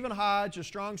Stephen Hodge, a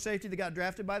strong safety that got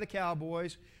drafted by the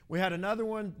Cowboys. We had another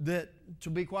one that, to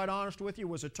be quite honest with you,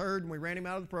 was a turd, and we ran him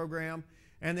out of the program.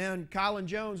 And then Kylan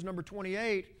Jones, number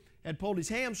 28, had pulled his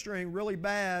hamstring really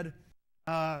bad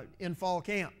in fall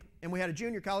camp. And we had a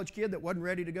junior college kid that wasn't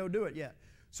ready to go do it yet.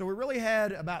 So we really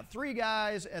had about 3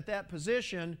 guys at that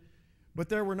position, but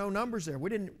there were no numbers there.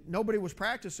 Nobody was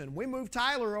practicing. We moved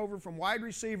Tyler over from wide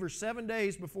receiver 7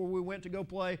 days before we went to go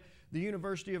play the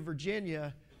University of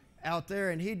Virginia out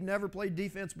there, and he'd never played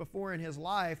defense before in his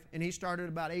life, and he started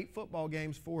about 8 football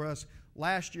games for us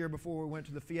last year before we went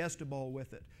to the Fiesta Bowl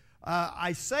with it.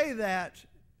 I say that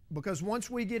because once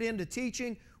we get into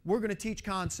teaching, we're going to teach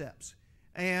concepts,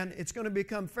 and it's going to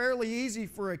become fairly easy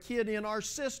for a kid in our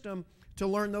system to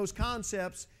learn those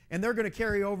concepts, and they're going to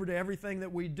carry over to everything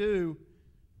that we do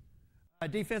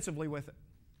defensively with it.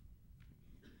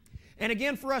 And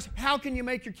again, for us, how can you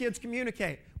make your kids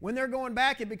communicate? When they're going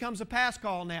back, it becomes a pass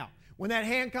call now. When that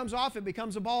hand comes off, it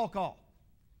becomes a ball call.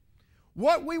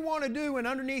 What we want to do in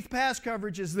underneath pass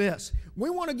coverage is this. We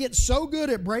want to get so good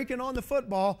at breaking on the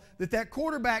football that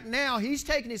quarterback now, he's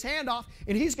taking his hand off,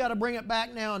 and he's got to bring it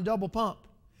back now and double pump.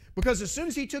 Because as soon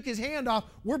as he took his hand off,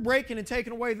 we're breaking and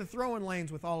taking away the throwing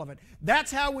lanes with all of it.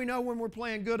 That's how we know when we're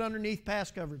playing good underneath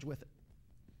pass coverage with it.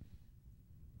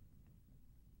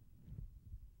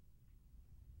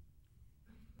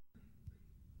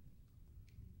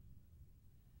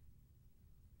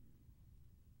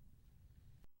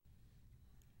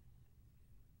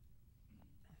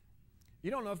 You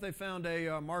don't know if they found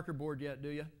a marker board yet, do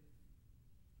you?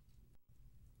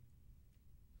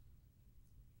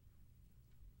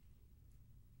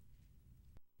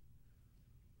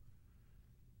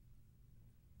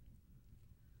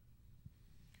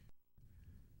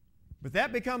 But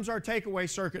that becomes our takeaway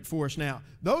circuit for us now.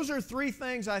 Those are 3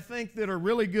 things I think that are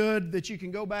really good that you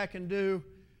can go back and do.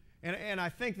 And I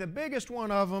think the biggest one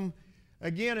of them,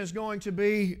 again, is going to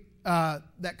be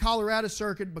that Colorado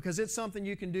circuit, because it's something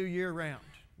you can do year-round.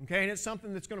 Okay? And it's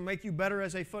something that's going to make you better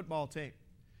as a football team.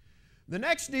 The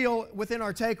next deal within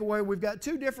our takeaway, we've got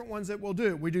 2 different ones that we'll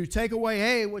do. We do takeaway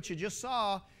A, which you just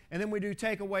saw, and then we do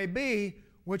takeaway B,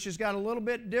 which has got a little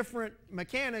bit different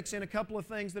mechanics and a couple of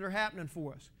things that are happening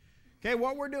for us. Okay,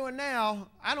 what we're doing now,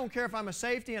 I don't care if I'm a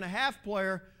safety and a half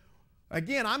player.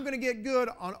 Again, I'm going to get good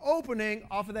on opening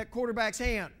off of that quarterback's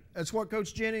hand. That's what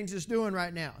Coach Jennings is doing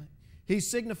right now. He's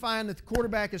signifying that the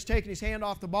quarterback is taking his hand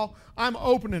off the ball. I'm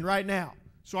opening right now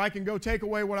so I can go take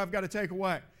away what I've got to take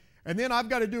away. And then I've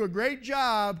got to do a great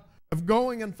job of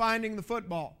going and finding the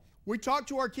football. We talk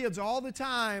to our kids all the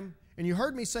time, and you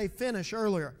heard me say finish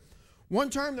earlier. One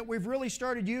term that we've really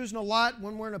started using a lot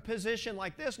when we're in a position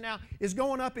like this now is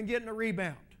going up and getting a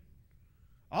rebound.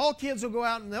 All kids will go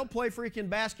out and they'll play freaking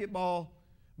basketball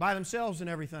by themselves and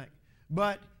everything.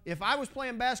 But if I was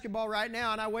playing basketball right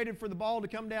now and I waited for the ball to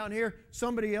come down here,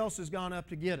 somebody else has gone up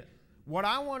to get it. What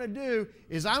I want to do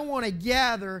is I want to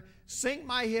gather, sink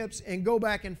my hips, and go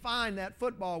back and find that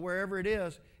football wherever it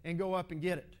is and go up and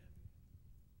get it.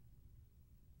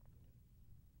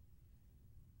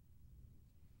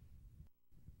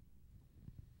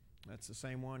 That's the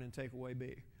same one in takeaway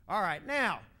B. All right,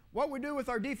 now, what we do with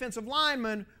our defensive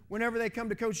linemen whenever they come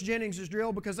to Coach Jennings'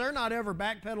 drill, because they're not ever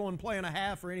backpedaling playing a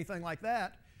half or anything like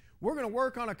that, we're going to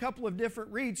work on a couple of different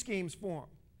read schemes for them.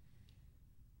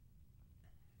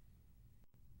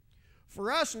 For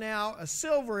us now, a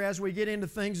silver as we get into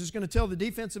things is going to tell the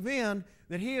defensive end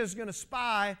that he is going to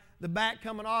spy the back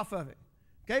coming off of it.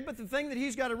 Okay, but the thing that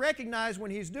he's got to recognize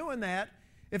when he's doing that,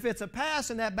 if it's a pass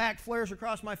and that back flares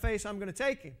across my face, I'm going to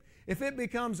take him. If it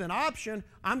becomes an option,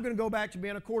 I'm going to go back to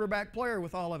being a quarterback player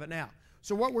with all of it now.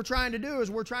 So what we're trying to do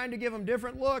is we're trying to give them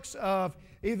different looks of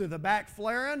either the back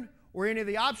flaring or any of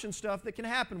the option stuff that can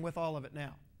happen with all of it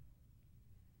now.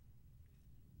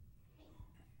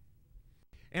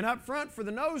 And up front for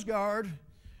the nose guard,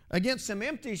 against some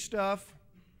empty stuff,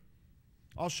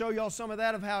 I'll show y'all some of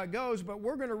that of how it goes, but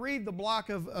we're going to read the block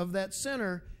of that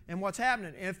center and what's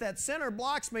happening. And if that center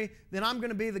blocks me, then I'm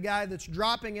going to be the guy that's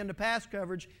dropping into pass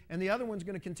coverage, and the other one's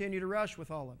going to continue to rush with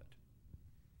all of it.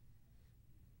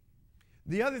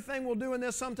 The other thing we'll do in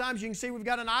this, sometimes you can see we've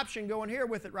got an option going here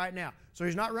with it right now. So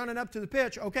he's not running up to the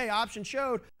pitch. Okay, option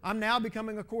showed. I'm now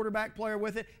becoming a quarterback player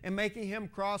with it and making him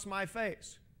cross my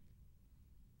face.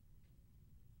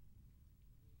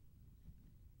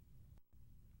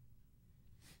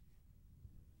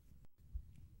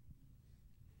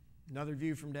 Another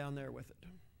view from down there with it.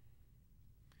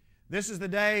 This is the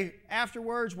day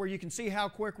afterwards where you can see how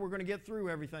quick we're going to get through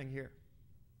everything here.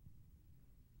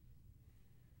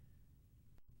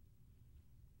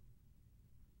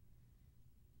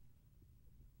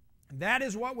 That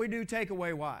is what we do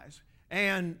takeaway-wise.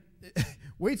 And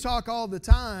we talk all the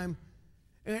time,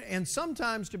 and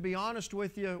sometimes, to be honest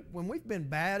with you, when we've been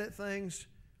bad at things,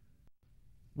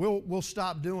 we'll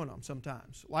stop doing them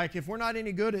sometimes. Like if we're not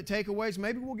any good at takeaways,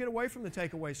 maybe we'll get away from the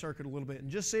takeaway circuit a little bit and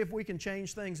just see if we can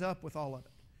change things up with all of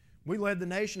it. We led the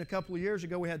nation a couple of years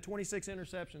ago. We had 26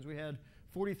 interceptions. We had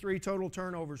 43 total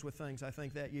turnovers with things, I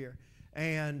think, that year.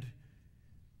 And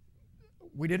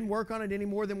we didn't work on it any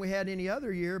more than we had any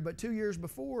other year, but 2 years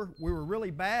before, we were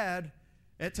really bad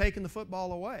at taking the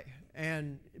football away.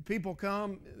 And people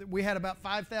come, we had about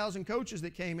 5,000 coaches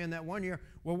that came in that one year.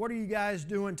 Well, what are you guys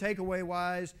doing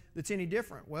takeaway-wise that's any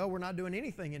different? Well, we're not doing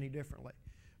anything any differently.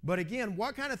 But again,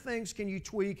 what kind of things can you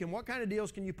tweak and what kind of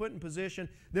deals can you put in position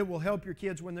that will help your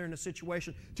kids when they're in a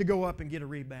situation to go up and get a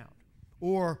rebound?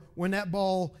 Or when that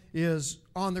ball is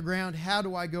on the ground, how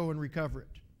do I go and recover it?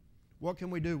 What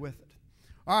can we do with it?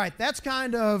 All right, that's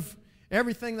kind of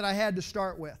everything that I had to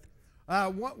start with.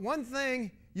 One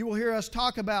thing you will hear us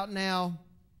talk about now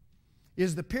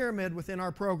is the pyramid within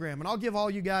our program. And I'll give all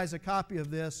you guys a copy of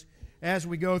this as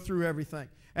we go through everything.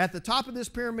 At the top of this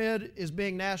pyramid is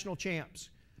being national champs.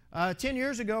 10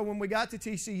 years ago when we got to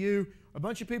TCU, a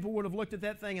bunch of people would have looked at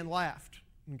that thing and laughed.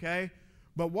 Okay?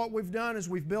 But what we've done is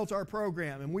we've built our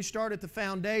program, and we start at the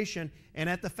foundation, and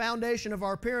at the foundation of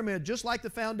our pyramid, just like the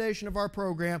foundation of our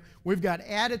program, we've got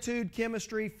attitude,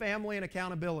 chemistry, family, and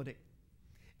accountability.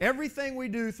 Everything we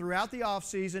do throughout the off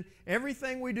season,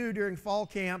 everything we do during fall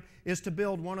camp is to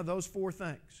build one of those four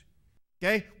things.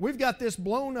 Okay? We've got this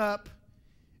blown up,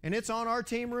 and it's on our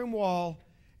team room wall,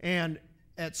 and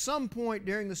at some point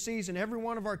during the season, every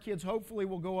one of our kids hopefully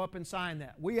will go up and sign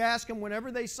that. We ask them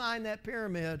whenever they sign that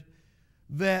pyramid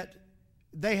that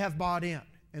they have bought in,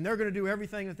 and they're going to do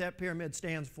everything that that pyramid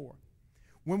stands for.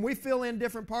 When we fill in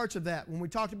different parts of that, when we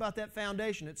talked about that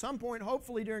foundation, at some point,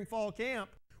 hopefully during fall camp,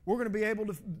 we're going to be able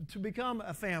to become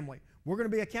a family. We're going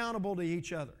to be accountable to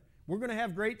each other. We're going to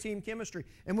have great team chemistry.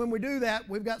 And when we do that,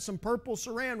 we've got some purple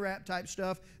saran wrap type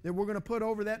stuff that we're going to put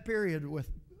over that period with,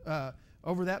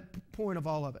 over that point of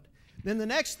all of it. Then the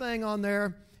next thing on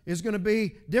there is going to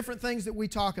be different things that we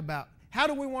talk about. How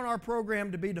do we want our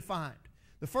program to be defined?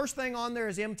 The first thing on there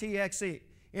is MTXE.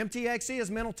 MTXE is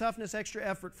mental toughness, extra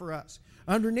effort for us.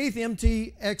 Underneath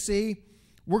MTXE,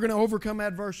 we're going to overcome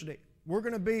adversity. We're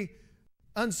going to be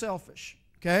unselfish.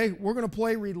 Okay? We're going to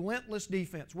play relentless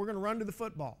defense. We're going to run to the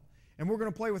football. And we're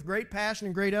going to play with great passion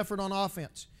and great effort on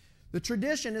offense. The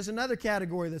tradition is another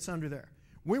category that's under there.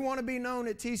 We want to be known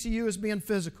at TCU as being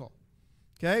physical.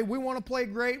 Okay? We want to play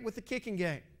great with the kicking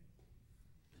game.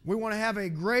 We want to have a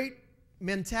great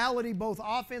mentality both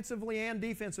offensively and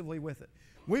defensively with it.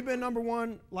 We've been number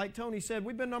one, like Tony said,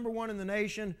 we've been number one in the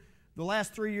nation the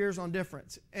last 3 years on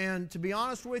difference. And to be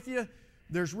honest with you,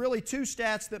 there's really two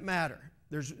stats that matter.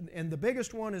 And the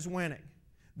biggest one is winning.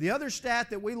 The other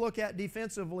stat that we look at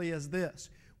defensively is this.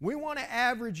 We want to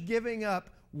average giving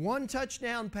up 1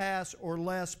 touchdown pass or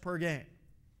less per game.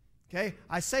 Okay?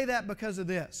 I say that because of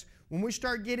this. When we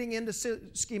start getting into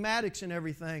schematics and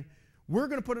everything, we're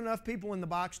going to put enough people in the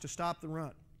box to stop the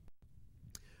run.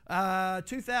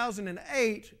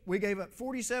 2008, we gave up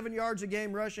 47 yards a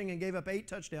game rushing and gave up 8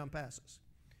 touchdown passes.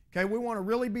 Okay, we want to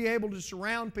really be able to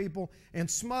surround people and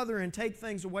smother and take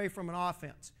things away from an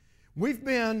offense. We've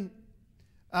been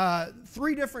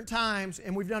 3 different times,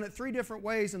 and we've done it 3 different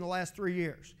ways in the last 3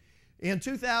 years. In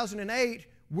 2008,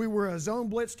 we were a zone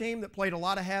blitz team that played a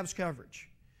lot of halves coverage.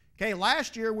 Okay,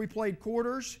 last year we played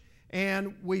quarters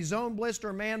and we zone blitzed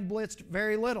or man blitzed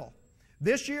very little.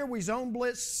 This year we zone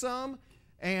blitzed some,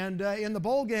 and in the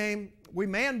bowl game we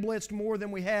man blitzed more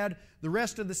than we had the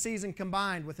rest of the season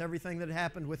combined with everything that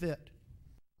happened with it.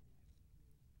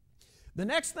 The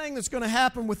next thing that's going to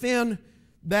happen within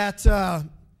that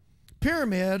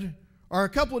pyramid are a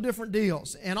couple of different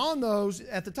deals. And on those,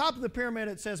 at the top of the pyramid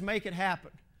it says make it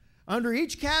happen. Under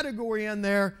each category in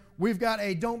there, we've got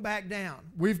a don't back down.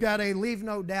 We've got a leave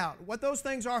no doubt. What those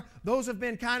things are, those have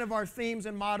been kind of our themes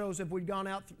and mottos as we've gone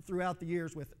out throughout the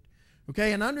years with it.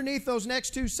 Okay, and underneath those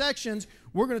next two sections,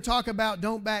 we're going to talk about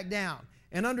don't back down.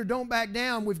 And under don't back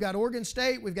down, we've got Oregon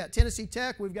State, we've got Tennessee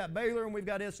Tech, we've got Baylor, and we've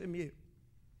got SMU.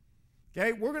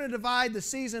 Okay, we're going to divide the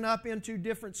season up into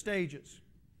different stages.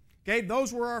 Okay,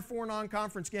 those were our 4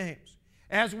 non-conference games.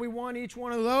 As we won each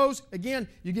one of those, again,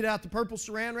 you get out the purple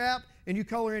saran wrap and you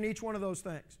color in each one of those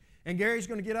things. And Gary's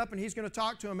going to get up and he's going to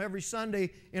talk to them every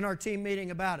Sunday in our team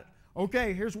meeting about it.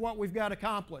 Okay, here's what we've got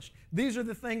accomplished. These are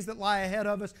the things that lie ahead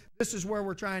of us. This is where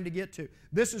we're trying to get to.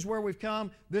 This is where we've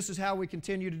come. This is how we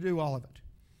continue to do all of it.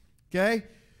 Okay?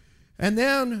 And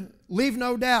then leave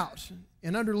no doubt.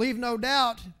 And under leave no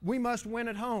doubt, we must win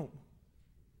at home.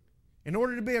 In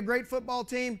order to be a great football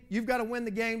team, you've got to win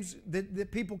the games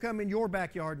that people come in your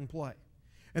backyard and play.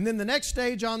 And then the next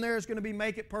stage on there is going to be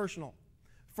make it personal.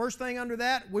 First thing under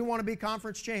that, we want to be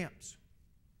conference champs.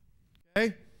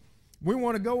 Okay? We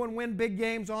want to go and win big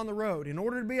games on the road. In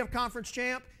order to be a conference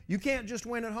champ, you can't just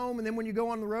win at home and then when you go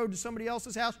on the road to somebody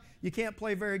else's house, you can't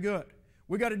play very good.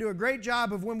 We've got to do a great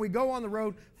job of when we go on the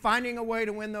road, finding a way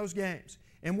to win those games.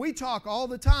 And we talk all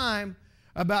the time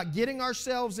about getting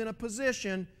ourselves in a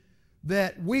position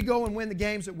that we go and win the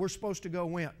games that we're supposed to go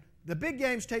win. The big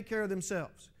games take care of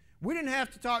themselves. We didn't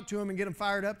have to talk to them and get them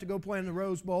fired up to go play in the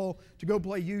Rose Bowl, to go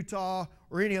play Utah,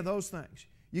 or any of those things.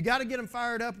 You got to get them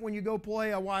fired up when you go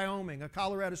play a Wyoming, a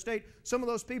Colorado State, some of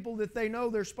those people that they know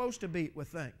they're supposed to beat with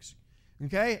things.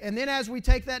 Okay? And then as we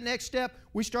take that next step,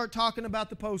 we start talking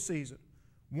about the postseason.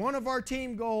 One of our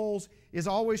team goals is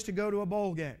always to go to a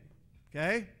bowl game.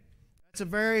 Okay? That's a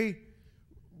very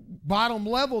bottom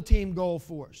level team goal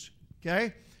for us.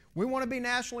 Okay? We want to be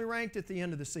nationally ranked at the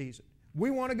end of the season. We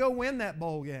want to go win that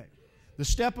bowl game. The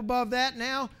step above that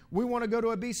now, we want to go to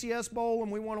a BCS bowl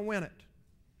and we want to win it.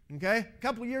 Okay? A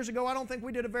couple of years ago, I don't think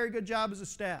we did a very good job as a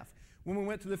staff when we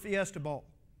went to the Fiesta Bowl.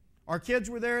 Our kids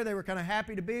were there. They were kind of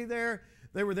happy to be there.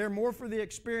 They were there more for the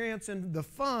experience and the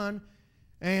fun,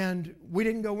 and we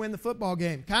didn't go win the football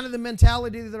game. Kind of the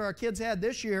mentality that our kids had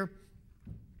this year.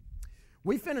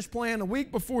 We finished playing a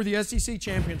week before the SEC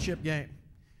championship game.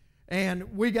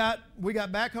 And we got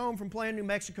back home from playing New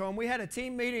Mexico, and we had a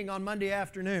team meeting on Monday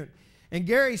afternoon. And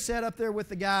Gary sat up there with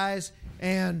the guys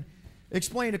and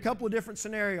explained a couple of different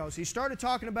scenarios. He started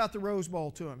talking about the Rose Bowl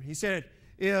to them. He said,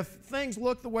 if things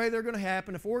look the way they're going to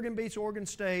happen, if Oregon beats Oregon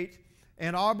State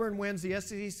and Auburn wins the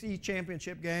SEC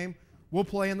championship game, we'll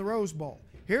play in the Rose Bowl.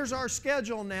 Here's our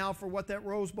schedule now for what that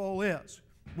Rose Bowl is.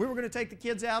 We were going to take the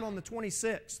kids out on the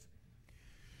 26th.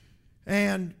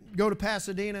 And go to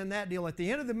Pasadena and that deal. At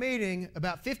the end of the meeting,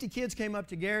 about 50 kids came up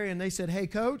to Gary and they said, hey,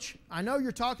 Coach, I know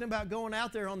you're talking about going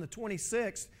out there on the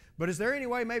 26th, but is there any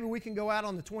way maybe we can go out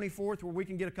on the 24th where we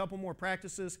can get a couple more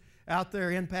practices out there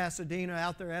in Pasadena,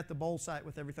 out there at the bowl site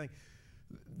with everything?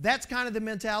 That's kind of the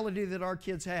mentality that our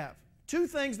kids have. Two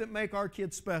things that make our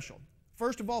kids special.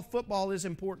 First of all, football is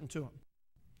important to them.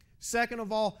 Second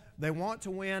of all, they want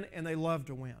to win and they love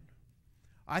to win.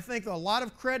 I think a lot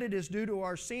of credit is due to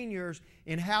our seniors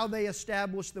in how they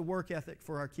establish the work ethic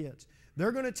for our kids.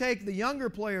 They're going to take the younger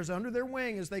players under their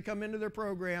wing as they come into their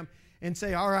program and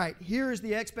say, all right, here is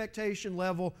the expectation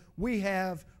level we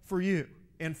have for you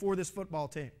and for this football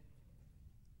team.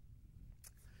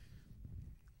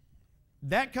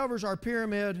 That covers our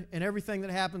pyramid and everything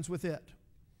that happens with it.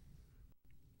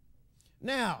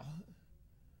 Now,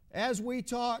 as we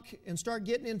talk and start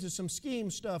getting into some scheme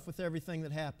stuff with everything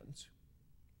that happens,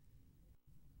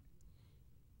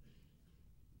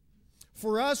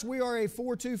 for us, we are a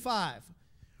 4-2-5.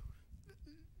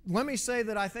 Let me say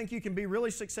that I think you can be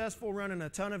really successful running a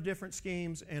ton of different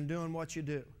schemes and doing what you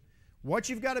do. What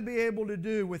you've got to be able to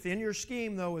do within your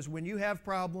scheme, though, is when you have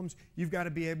problems, you've got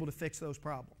to be able to fix those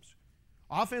problems.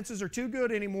 Offenses are too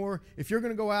good anymore if you're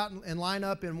going to go out and line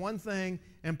up in one thing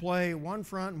and play one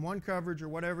front and one coverage or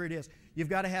whatever it is. You've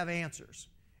got to have answers.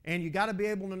 And you've got to be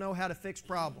able to know how to fix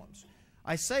problems.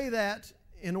 I say that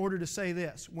in order to say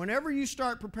this. Whenever you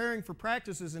start preparing for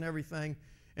practices and everything,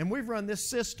 and we've run this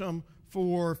system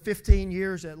for 15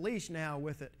 years at least now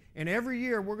with it, and every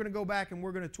year we're going to go back and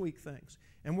we're going to tweak things.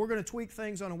 And we're going to tweak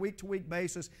things on a week-to-week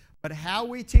basis, but how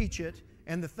we teach it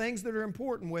and the things that are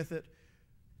important with it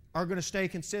are going to stay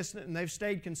consistent, and they've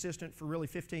stayed consistent for really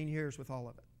 15 years with all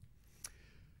of it.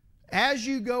 As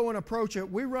you go and approach it,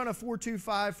 we run a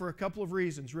 4-2-5 for a couple of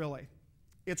reasons, really.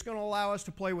 It's going to allow us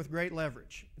to play with great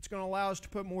leverage. It's going to allow us to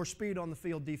put more speed on the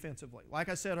field defensively. Like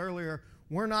I said earlier,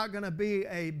 we're not going to be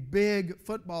a big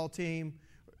football team.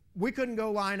 We couldn't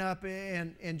go line up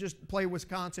and just play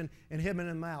Wisconsin and hit them in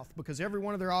the mouth, because every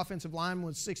one of their offensive linemen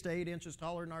was 6 to 8 inches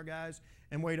taller than our guys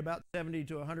and weighed about 70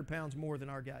 to 100 pounds more than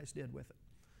our guys did with it.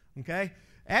 Okay?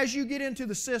 As you get into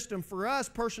the system, for us,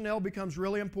 personnel becomes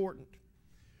really important.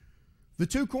 The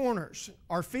two corners,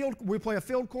 we play a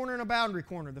field corner and a boundary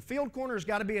corner. The field corner has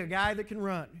got to be a guy that can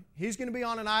run. He's going to be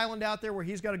on an island out there where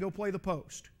he's got to go play the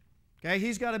post. Okay?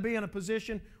 He's got to be in a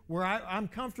position where I'm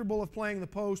comfortable of playing the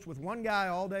post with one guy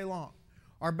all day long.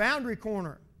 Our boundary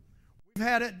corner, we've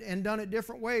had it and done it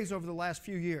different ways over the last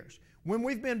few years. When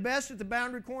we've been best at the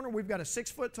boundary corner, we've got a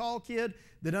 6-foot-tall kid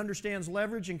that understands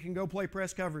leverage and can go play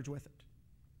press coverage with it.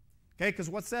 Okay, because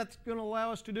what's that going to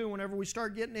allow us to do whenever we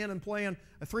start getting in and playing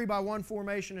a 3-by-1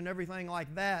 formation and everything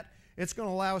like that? It's going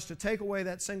to allow us to take away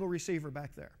that single receiver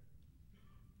back there.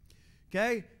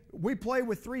 Okay, we play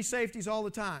with 3 safeties all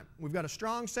the time. We've got a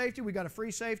strong safety, we've got a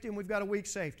free safety, and we've got a weak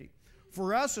safety.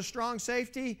 For us, a strong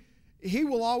safety, he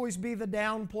will always be the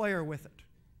down player with it.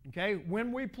 Okay,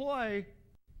 when we play,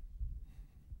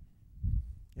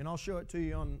 and I'll show it to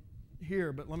you on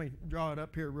here, but let me draw it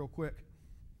up here real quick.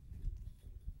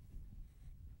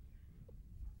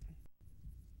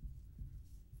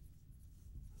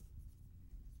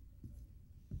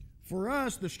 For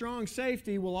us, the strong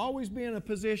safety will always be in a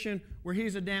position where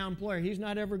he's a down player. He's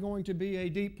not ever going to be a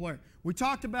deep player. We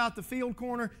talked about the field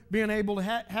corner being able to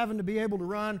having to be able to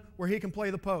run where he can play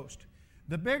the post.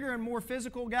 The bigger and more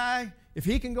physical guy, if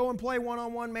he can go and play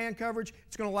one-on-one man coverage,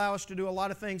 it's going to allow us to do a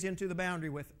lot of things into the boundary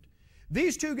with it.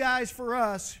 These two guys for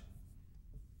us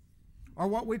are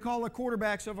what we call the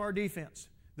quarterbacks of our defense.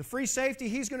 The free safety,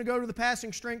 he's going to go to the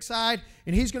passing strength side,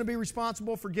 and he's going to be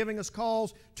responsible for giving us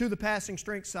calls to the passing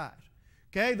strength side.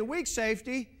 Okay, the weak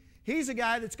safety, he's a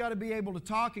guy that's got to be able to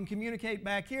talk and communicate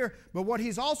back here, but what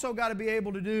he's also got to be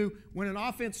able to do when an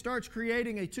offense starts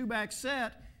creating a 2-back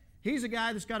set, he's a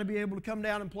guy that's got to be able to come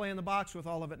down and play in the box with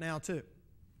all of it now too.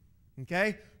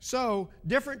 Okay, so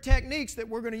different techniques that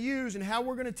we're going to use and how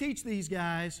we're going to teach these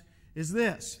guys is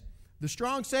this. The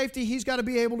strong safety, he's got to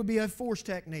be able to be a force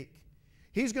technique.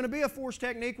 He's going to be a force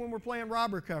technique when we're playing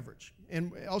robber coverage.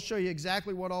 And I'll show you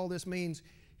exactly what all this means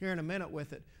here in a minute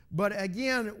with it. But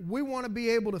again, we want to be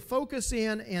able to focus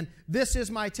in, and this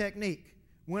is my technique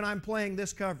when I'm playing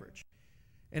this coverage.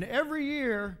 And every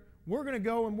year, we're going to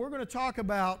go and we're going to talk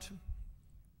about,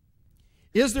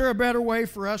 is there a better way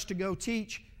for us to go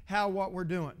teach what we're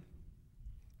doing?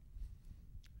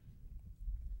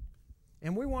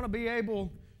 And we want to be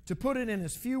able to put it in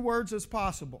as few words as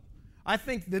possible. I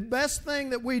think the best thing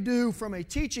that we do from a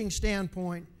teaching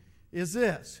standpoint is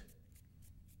this.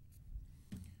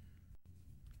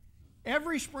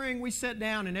 Every spring we sit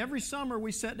down and every summer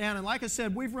we sit down, and like I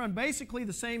said, we've run basically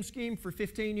the same scheme for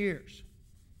 15 years.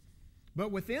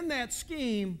 But within that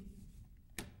scheme,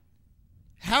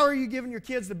 how are you giving your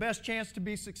kids the best chance to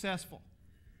be successful?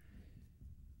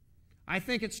 I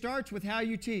think it starts with how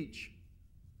you teach.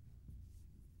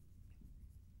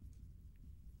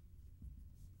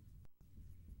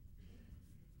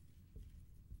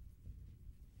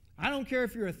 I don't care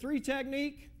if you're a 3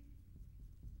 technique,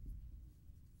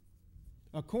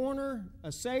 a corner,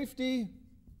 a safety,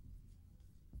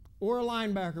 or a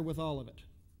linebacker with all of it.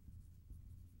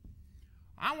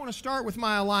 I want to start with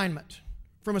my alignment.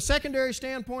 From a secondary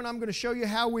standpoint, I'm going to show you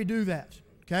how we do that.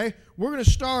 Okay? We're going to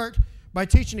start by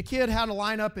teaching a kid how to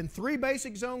line up in 3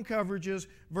 basic zone coverages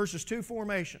versus 2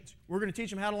 formations. We're going to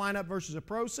teach them how to line up versus a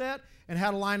pro set and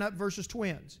how to line up versus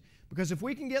twins. Because if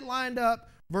we can get lined up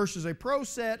versus a pro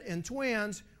set and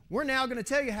twins, we're now going to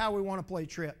tell you how we want to play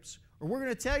trips. Or we're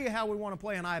going to tell you how we want to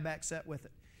play an I-back set with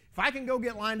it. If I can go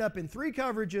get lined up in 3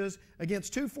 coverages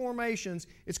against 2 formations,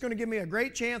 it's going to give me a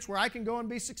great chance where I can go and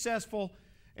be successful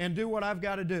and do what I've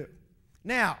got to do.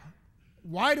 Now,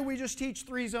 why do we just teach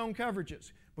 3 zone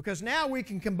coverages? Because now we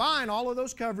can combine all of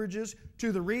those coverages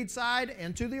to the read side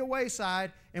and to the away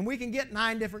side, and we can get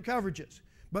 9 different coverages.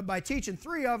 But by teaching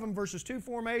 3 of them versus 2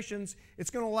 formations, it's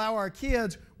going to allow our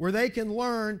kids where they can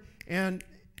learn and,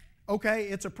 okay,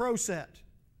 it's a pro set.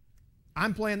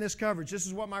 I'm playing this coverage. This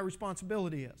is what my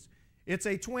responsibility is. It's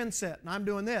a twin set, and I'm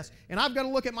doing this. And I've got to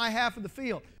look at my half of the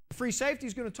field. The free safety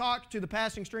is going to talk to the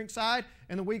passing strength side,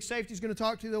 and the weak safety is going to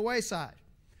talk to the away side.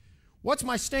 What's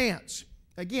my stance?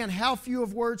 Again, how few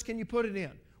of words can you put it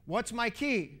in? what's my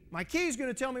key? My key is going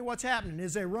to tell me what's happening.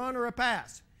 Is it a run or a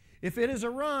pass? If it is a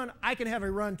run, I can have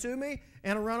a run to me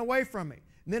and a run away from me.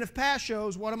 And then if pass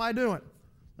shows, what am I doing?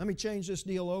 Let me change this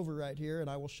deal over right here, and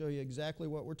I will show you exactly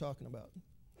what we're talking about.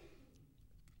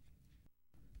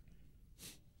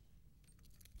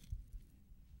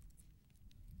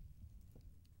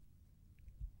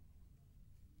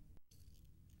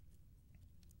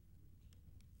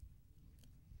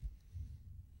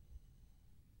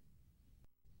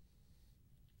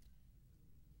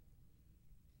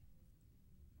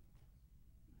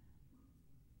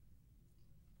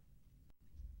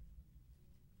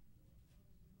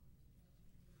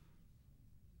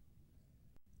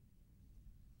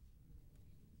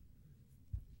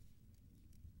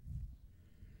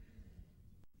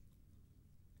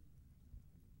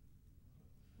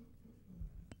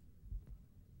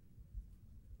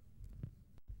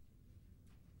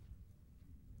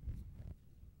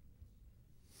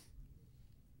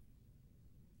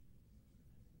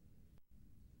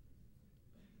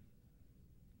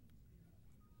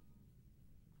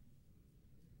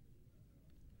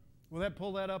 Will that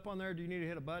pull that up on there? Do you need to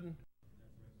hit a button?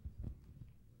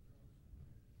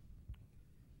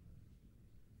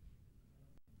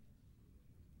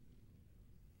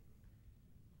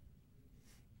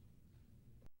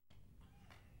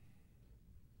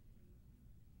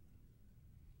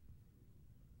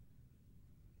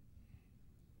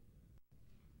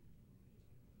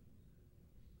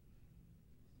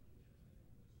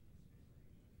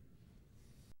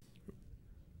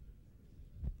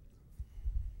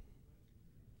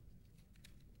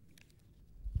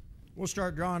 We'll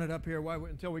start drawing it up here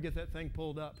until we get that thing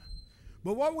pulled up.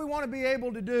 But what we want to be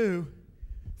able to do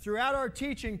throughout our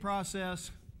teaching process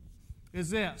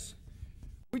is this.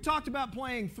 We talked about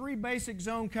playing 3 basic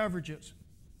zone coverages.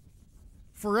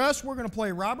 For us, we're going to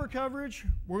play robber coverage,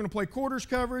 we're going to play quarters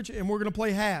coverage, and we're going to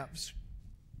play halves.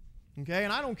 Okay,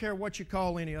 and I don't care what you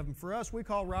call any of them. For us, we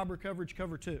call robber coverage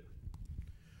cover 2.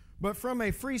 But from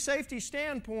a free safety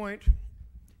standpoint,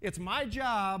 it's my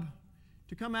job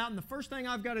to come out, and the first thing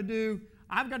I've got to do,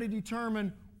 I've got to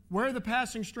determine where the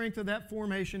passing strength of that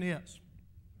formation is.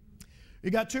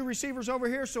 You got 2 receivers over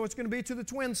here, so it's going to be to the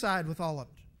twin side with all of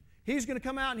it. He's going to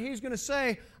come out and he's going to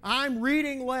say, I'm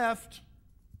reading left,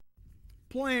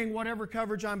 playing whatever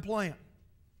coverage I'm playing.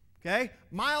 Okay?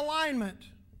 My alignment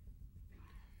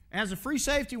as a free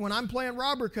safety when I'm playing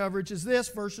robber coverage is this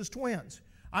versus twins.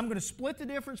 I'm going to split the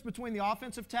difference between the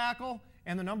offensive tackle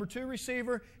and the number 2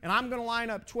 receiver, and I'm going to line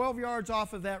up 12 yards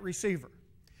off of that receiver.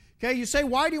 Okay, you say,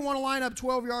 why do you want to line up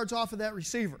 12 yards off of that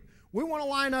receiver? We want to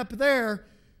line up there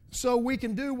so we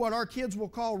can do what our kids will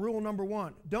call rule number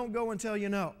 1. Don't go until you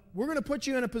know. We're going to put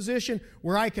you in a position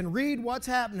where I can read what's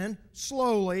happening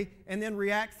slowly and then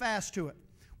react fast to it.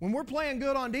 When we're playing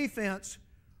good on defense,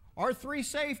 our 3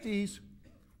 safeties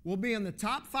will be in the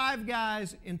top 5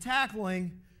 guys in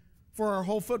tackling for our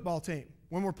whole football team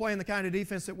when we're playing the kind of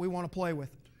defense that we want to play with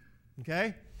it.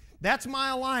 Okay? That's my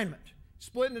alignment.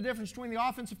 Splitting the difference between the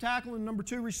offensive tackle and number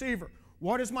 2 receiver.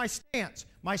 What is my stance?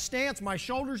 My stance, my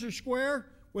shoulders are square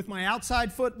with my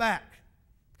outside foot back.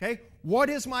 Okay? What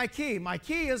is my key? My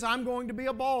key is I'm going to be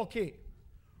a ball key.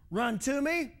 Run to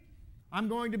me, I'm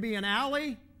going to be an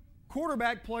alley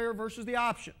quarterback player versus the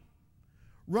option.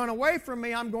 Run away from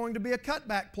me, I'm going to be a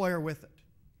cutback player with it.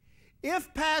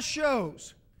 If pass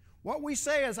shows, what we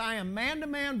say is I am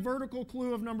man-to-man vertical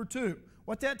clue of number 2.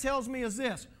 What that tells me is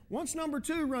this. Once number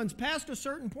 2 runs past a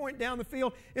certain point down the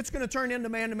field, it's going to turn into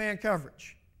man-to-man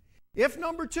coverage. If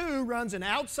number 2 runs an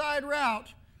outside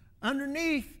route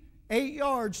underneath 8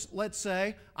 yards, let's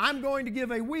say, I'm going to give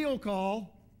a wheel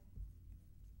call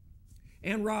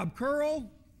and rob curl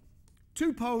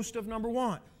to post of number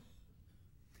 1.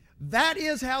 That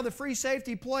is how the free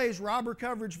safety plays robber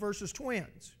coverage versus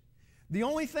twins. The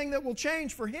only thing that will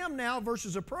change for him now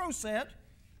versus a pro set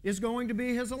is going to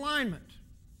be his alignment.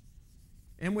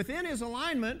 And within his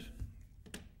alignment,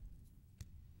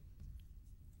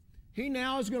 he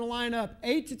now is going to line up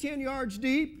 8 to 10 yards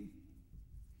deep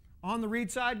on the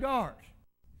read side guard.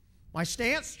 My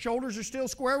stance, shoulders are still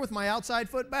square with my outside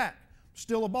foot back.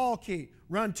 Still a ball key.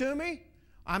 Run to me,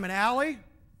 I'm an alley,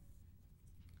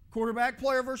 quarterback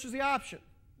player versus the option.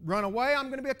 Run away, I'm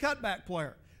going to be a cutback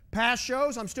player. Pass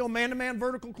shows, I'm still man-to-man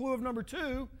vertical clue of number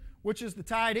 2, which is the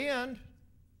tight end.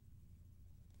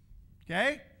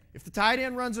 Okay? If the tight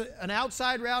end runs an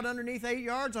outside route underneath 8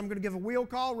 yards, I'm going to give a wheel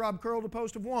call, rob curl to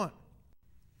post of 1.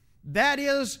 That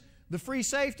is the free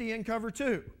safety in cover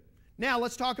 2. Now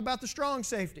let's talk about the strong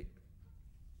safety.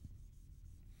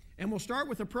 And we'll start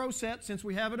with a pro set since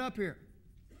we have it up here.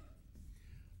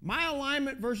 My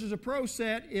alignment versus a pro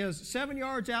set is 7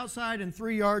 yards outside and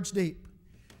 3 yards deep.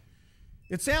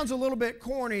 It sounds a little bit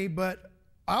corny, but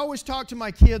I always talk to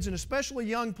my kids, and especially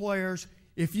young players,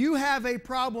 if you have a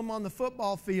problem on the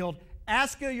football field,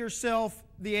 ask yourself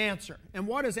the answer. And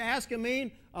what does ask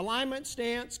mean? Alignment,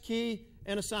 stance, key,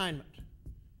 and assignment.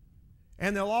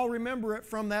 And they'll all remember it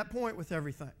from that point with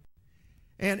everything.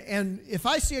 And if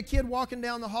I see a kid walking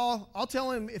down the hall, I'll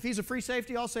tell him, if he's a free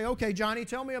safety, I'll say, okay, Johnny,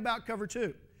 tell me about cover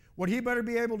 2. What he better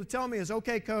be able to tell me is,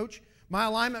 okay, coach, my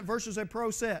alignment versus a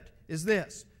pro set is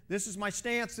this. This is my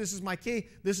stance, this is my key,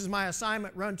 this is my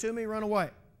assignment, run to me, run away.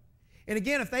 And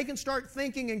again, if they can start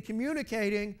thinking and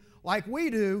communicating like we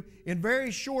do in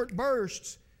very short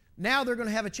bursts, now they're going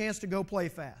to have a chance to go play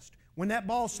fast. When that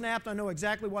ball snapped, I know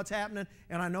exactly what's happening,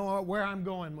 and I know where I'm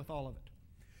going with all of it.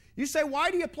 You say, why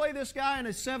do you play this guy in a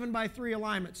 7x3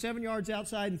 alignment, 7 yards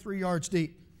outside and 3 yards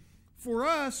deep? For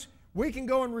us, we can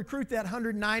go and recruit that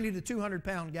 190 to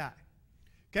 200-pound guy.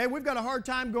 Okay, we've got a hard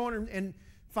time going and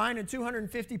finding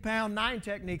 250-pound 9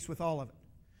 techniques with all of it.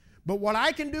 But what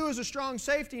I can do as a strong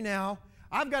safety now,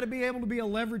 I've got to be able to be a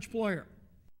leverage player.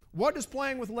 What does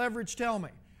playing with leverage tell me?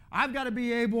 I've got to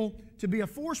be able to be a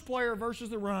force player versus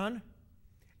the run,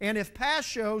 and if pass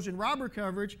shows in robber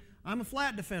coverage, I'm a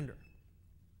flat defender.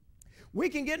 We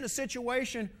can get in a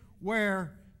situation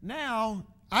where now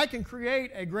I can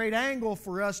create a great angle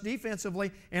for us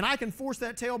defensively, and I can force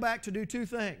that tailback to do 2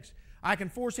 things. I can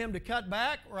force him to cut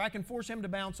back, or I can force him to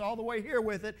bounce all the way here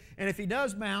with it, and if he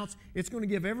does bounce, it's going to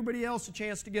give everybody else a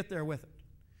chance to get there with it.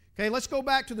 Okay, let's go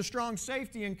back to the strong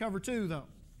safety in cover 2, though.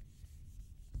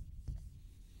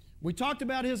 We talked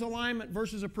about his alignment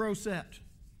versus a pro set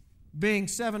being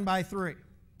 7x3.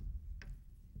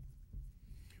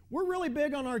 We're really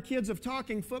big on our kids of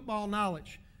talking football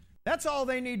knowledge. That's all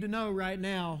they need to know right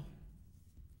now,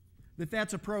 that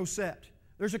that's a pro set.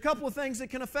 There's a couple of things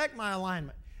that can affect my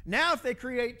alignment. Now if they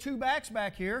create 2 backs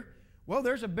back here, well,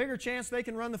 there's a bigger chance they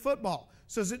can run the football.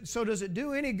 So does it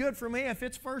do any good for me if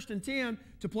it's 1st and 10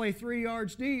 to play 3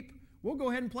 yards deep? We'll go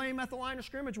ahead and play him at the line of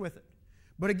scrimmage with it.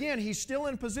 But again, he's still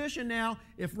in position now,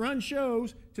 if run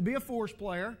shows, to be a force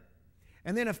player.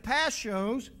 And then if pass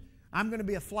shows, I'm going to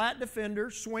be a flat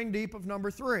defender, swing deep of number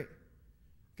 3.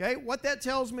 Okay, what that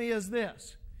tells me is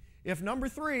this. If number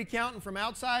 3, counting from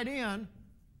outside in,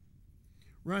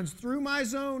 runs through my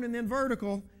zone and then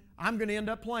vertical, I'm going to end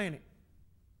up playing him.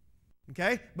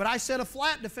 Okay, but I set a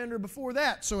flat defender before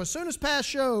that. So as soon as pass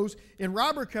shows in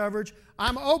robber coverage,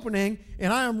 I'm opening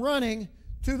and I am running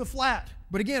to the flat.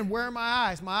 But again, where are my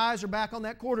eyes? My eyes are back on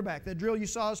that quarterback, that drill you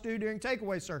saw us do during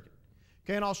takeaway circuit.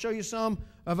 Okay, and I'll show you some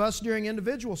of us during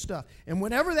individual stuff. And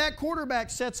whenever that quarterback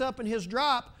sets up in his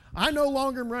drop, I no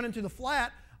longer am running to the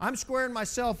flat. I'm squaring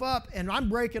myself up, and I'm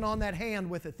breaking on that hand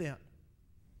with it then.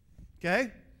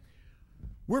 Okay?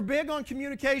 We're big on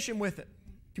communication with it.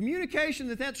 Communication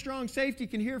that strong safety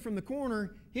can hear from the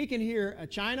corner. He can hear a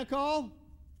China call,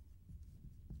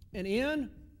 an in,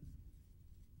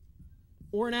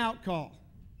 or an out call.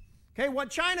 Okay, what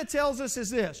China tells us is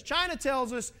this. China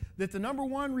tells us that the number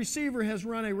 1 receiver has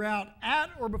run a route at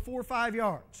or before 5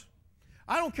 yards.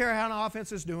 I don't care how an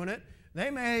offense is doing it. They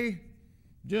may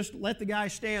just let the guy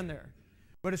stand there.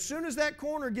 But as soon as that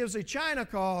corner gives a China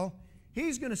call,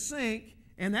 he's going to sink,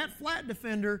 and that flat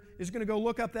defender is going to go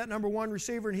look up that number 1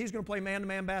 receiver, and he's going to play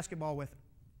man-to-man basketball with him.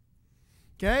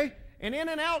 Okay? An in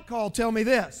and out call tell me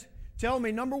this. Tell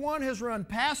me number 1 has run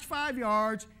past 5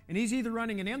 yards, and he's either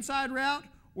running an inside route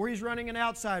or he's running an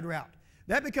outside route.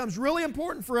 That becomes really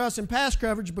important for us in pass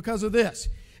coverage because of this.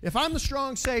 If I'm the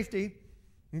strong safety,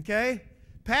 okay,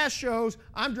 pass shows,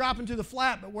 I'm dropping to the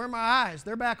flat, but where are my eyes?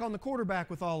 They're back on the quarterback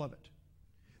with all of it.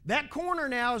 That corner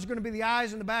now is going to be the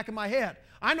eyes in the back of my head.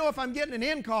 I know if I'm getting an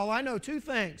in call, I know 2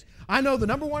 things. I know the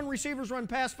number 1 receiver's run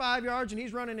past 5 yards and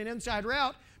he's running an inside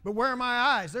route, but where are my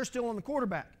eyes? They're still on the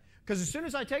quarterback. Because as soon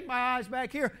as I take my eyes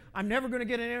back here, I'm never going to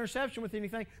get an interception with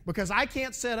anything because I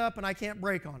can't set up and I can't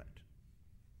break on it.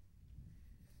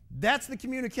 That's the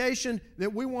communication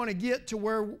that we want to get to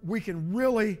where we can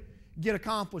really get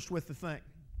accomplished with the thing.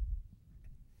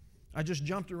 I just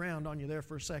jumped around on you there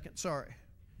for a second. Sorry.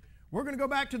 We're going to go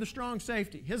back to the strong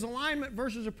safety. His alignment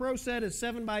versus a pro set is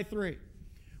 7x3.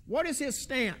 What is his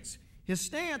stance? His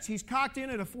stance, he's cocked in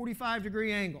at a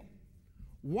 45-degree angle.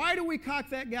 Why do we cock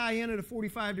that guy in at a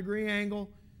 45-degree angle?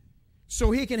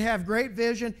 So he can have great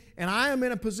vision, and I am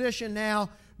in a position now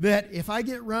that if I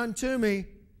get run to me,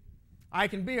 I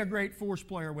can be a great force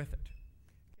player with it.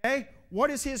 Okay? What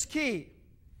is his key?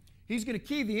 He's going to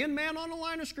key the in man on the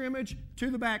line of scrimmage to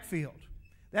the backfield.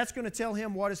 That's going to tell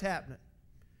him what is happening.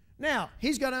 Now,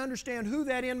 he's got to understand who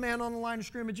that in man on the line of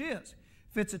scrimmage is.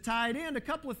 If it's a tight end, a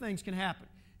couple of things can happen.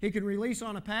 He can release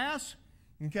on a pass,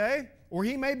 okay? Or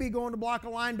he may be going to block a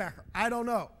linebacker. I don't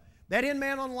know. That end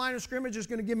man on the line of scrimmage is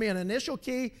going to give me an initial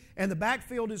key, and the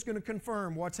backfield is going to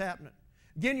confirm what's happening.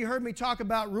 Again, you heard me talk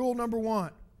about rule number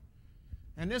 1.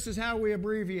 And this is how we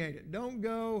abbreviate it. Don't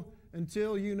go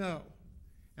until you know.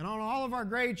 And on all of our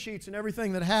grade sheets and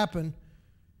everything that happened,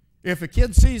 if a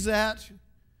kid sees that,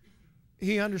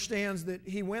 he understands that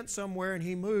he went somewhere and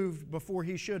he moved before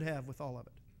he should have with all of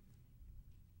it.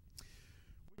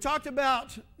 We talked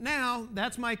about now,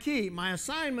 that's my key. My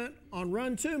assignment on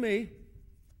run to me,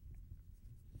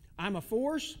 I'm a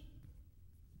force,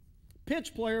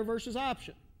 pitch player versus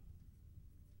option.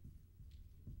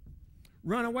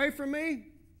 Run away from me,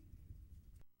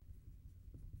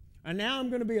 and now I'm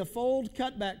going to be a fold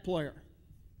cutback player.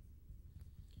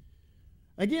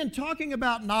 Again, talking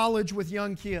about knowledge with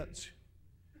young kids.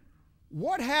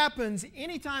 What happens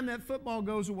anytime that football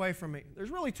goes away from me?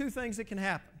 There's really 2 things that can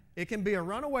happen. It can be a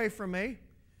run away from me,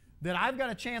 that I've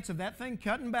got a chance of that thing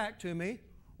cutting back to me,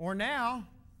 or now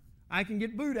I can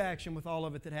get boot action with all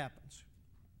of it that happens.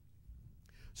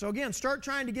 So again, start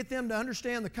trying to get them to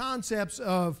understand the concepts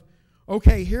of,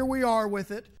 okay, here we are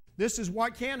with it. This is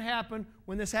what can happen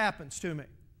when this happens to me.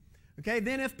 Okay,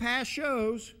 then if pass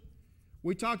shows,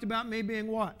 we talked about me being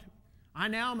what? I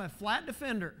now am a flat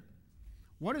defender.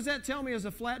 What does that tell me as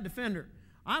a flat defender?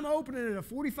 I'm opening at a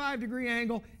 45-degree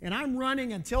angle, and I'm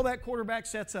running until that quarterback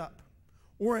sets up,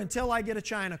 or until I get a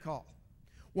China call.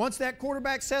 Once that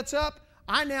quarterback sets up,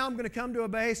 I now am going to come to a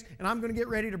base, and I'm going to get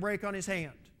ready to break on his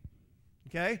hand.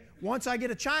 Okay? Once I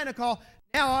get a China call,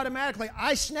 now automatically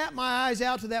I snap my eyes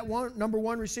out to that number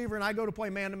 1 receiver, and I go to play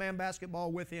man-to-man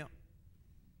basketball with him.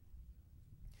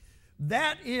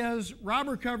 That is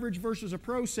robber coverage versus a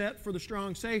pro set for the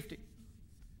strong safety.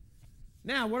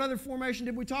 Now, what other formation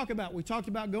did we talk about? We talked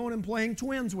about going and playing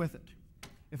twins with it.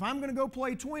 If I'm going to go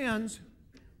play twins,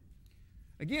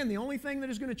 again, the only thing that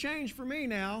is going to change for me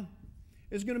now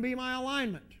is going to be my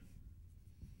alignment.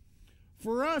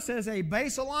 For us, as a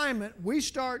base alignment, we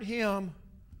start him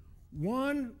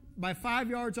 1 by 5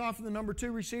 yards off of the number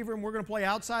 2 receiver, and we're going to play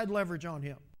outside leverage on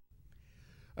him.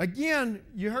 Again,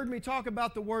 you heard me talk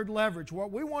about the word leverage.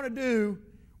 What we want to do,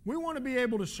 we want to be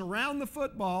able to surround the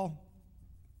football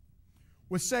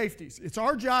with safeties. It's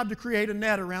our job to create a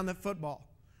net around that football.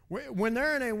 When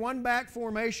they're in a one-back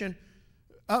formation,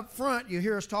 up front, you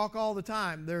hear us talk all the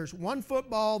time. There's one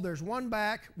football, there's one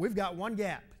back, we've got one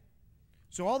gap.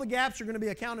 So all the gaps are going to be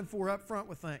accounted for up front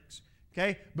with things.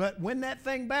 Okay? But when that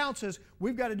thing bounces,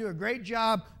 we've got to do a great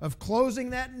job of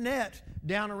closing that net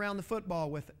down around the football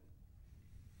with it.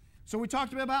 So we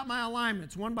talked about my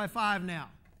alignments, 1 by 5 now.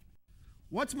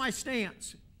 What's my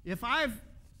stance? If I've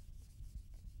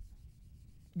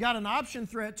got an option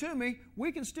threat to me,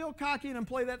 we can still cock in and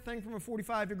play that thing from a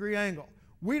 45-degree angle.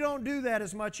 We don't do that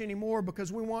as much anymore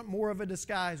because we want more of a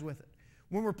disguise with it.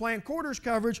 When we're playing quarters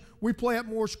coverage, we play up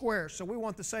more squares, so we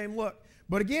want the same look.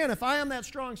 But again, if I am that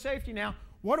strong safety now,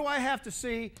 what do I have to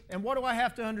see and what do I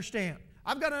have to understand?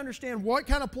 I've got to understand what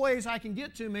kind of plays I can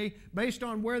get to me based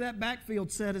on where that backfield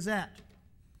set is at.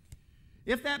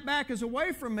 If that back is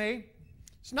away from me,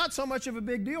 it's not so much of a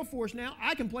big deal for us now.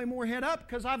 I can play more head up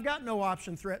because I've got no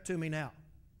option threat to me now.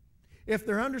 If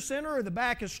they're under center or the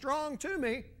back is strong to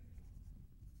me,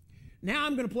 now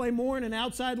I'm going to play more in an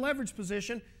outside leverage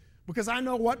position because I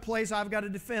know what plays I've got to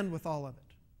defend with all of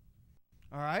it.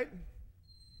 All right?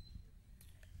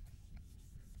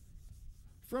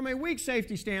 From a weak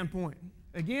safety standpoint,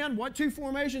 again, what 2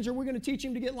 formations are we going to teach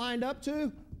him to get lined up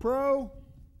to? Pro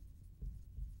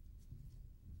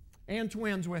and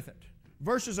twins with it.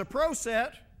 Versus a pro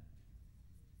set,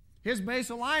 his base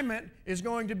alignment is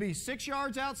going to be 6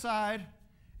 yards outside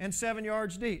and 7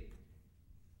 yards deep.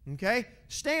 Okay?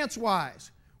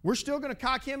 Stance-wise, we're still going to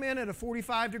cock him in at a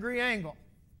 45-degree angle.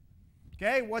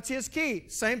 Okay? What's his key?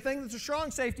 Same thing that the strong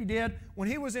safety did when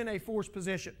he was in a force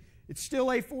position. It's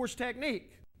still a force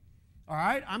technique. All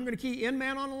right? I'm going to key in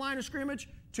man on the line of scrimmage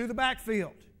to the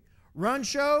backfield. Run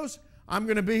shows, I'm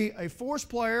going to be a force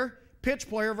player, pitch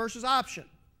player versus option.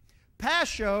 Pass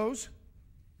shows,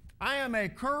 I am a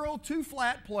curl 2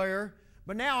 flat player,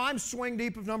 but now I'm swing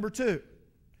deep of number 2.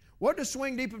 What does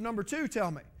swing deep of number 2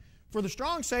 tell me? For the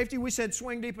strong safety, we said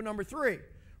swing deep of number 3.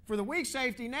 For the weak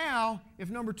safety now, if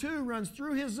number 2 runs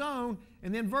through his zone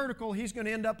and then vertical, he's going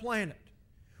to end up playing it.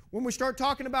 When we start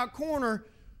talking about corner,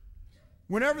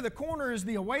 whenever the corner is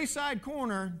the away side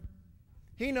corner,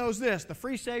 he knows this, the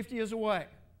free safety is away.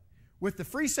 With the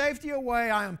free safety away,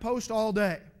 I am post all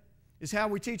day, is how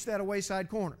we teach that away side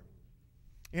corner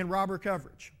in robber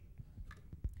coverage.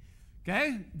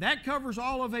 Okay, that covers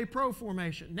all of a pro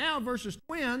formation. Now versus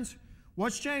twins,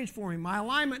 what's changed for me? My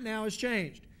alignment now has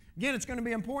changed. Again, it's going to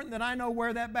be important that I know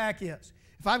where that back is.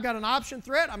 If I've got an option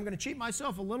threat, I'm going to cheat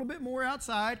myself a little bit more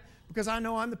outside because I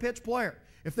know I'm the pitch player.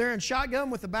 If they're in shotgun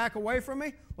with the back away from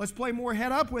me, let's play more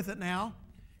head up with it now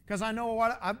because I know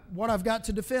what I've got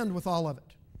to defend with all of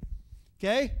it.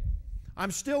 Okay? I'm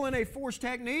still in a force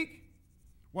technique.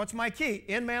 What's my key?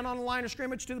 In man on the line of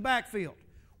scrimmage to the backfield.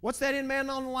 What's that in man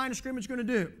on the line of scrimmage going to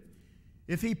do?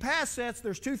 If he pass sets,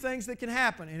 there's two things that can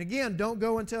happen. And again, don't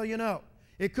go until you know.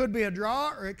 It could be a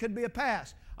draw or it could be a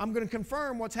pass. I'm going to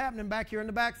confirm what's happening back here in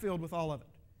the backfield with all of it.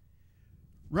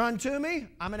 Run to me.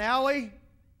 I'm an alley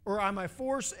or I'm a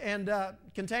force and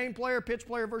contain player, pitch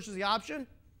player versus the option.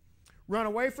 Run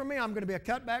away from me. I'm going to be a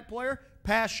cutback player.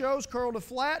 Pass shows, curl to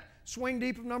flat, swing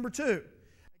deep of number 2.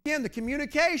 Again, the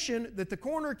communication that the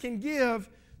corner can give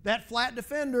that flat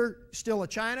defender, still a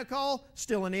China call,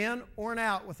 still an in or an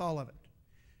out with all of it.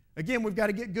 Again, we've got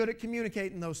to get good at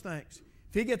communicating those things.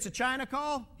 If he gets a China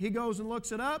call, he goes and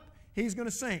looks it up, he's going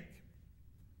to sink.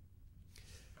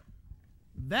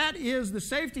 That is the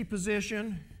safety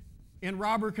position in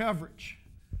robber coverage.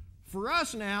 For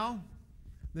us now,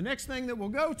 the next thing that we'll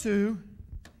go to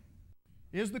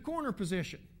is the corner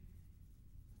position.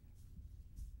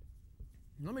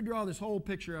 Let me draw this whole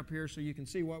picture up here so you can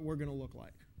see what we're going to look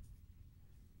like.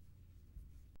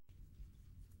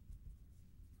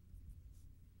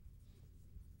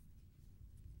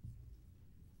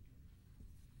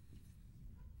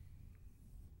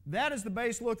 That is the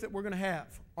base look that we're going to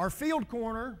have. Our field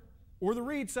corner, or the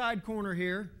read side corner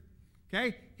here,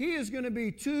 okay, he is going to be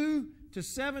 2 to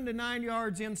 7 to 9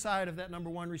 yards inside of that number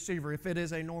 1 receiver if it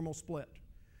is a normal split.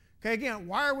 Okay, again,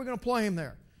 why are we going to play him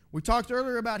there? We talked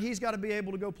earlier about he's got to be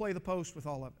able to go play the post with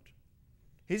all of it.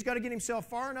 He's got to get himself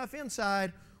far enough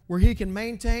inside where he can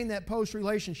maintain that post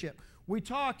relationship. We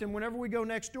talked, and whenever we go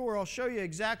next door, I'll show you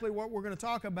exactly what we're going to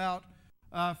talk about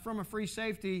from a free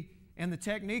safety and the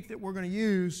technique that we're going to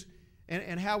use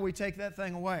and how we take that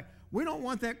thing away. We don't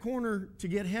want that corner to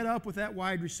get head up with that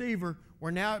wide receiver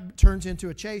where now it turns into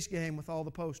a chase game with all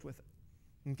the post with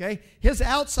it. Okay? His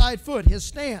outside foot, his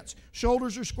stance,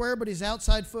 shoulders are square, but his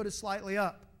outside foot is slightly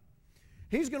up.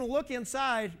 He's going to look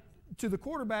inside to the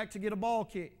quarterback to get a ball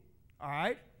kick. All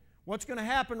right? What's going to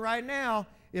happen right now,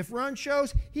 if run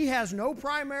shows, he has no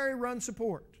primary run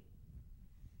support.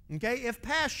 Okay? If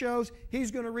pass shows,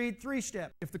 he's going to read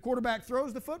 3-step. If the quarterback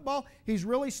throws the football, he's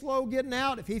really slow getting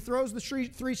out. If he throws the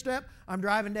 3-step, I'm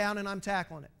driving down and I'm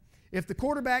tackling it. If the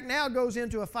quarterback now goes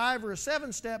into a 5 or a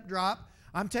 7-step drop,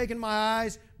 I'm taking my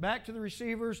eyes back to the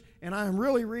receivers and I'm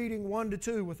really reading 1 to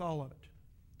 2 with all of it.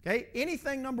 Okay?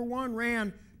 Anything number 1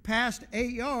 ran past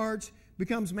 8 yards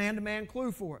becomes man-to-man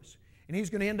clue for us. And he's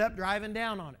going to end up driving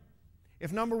down on it.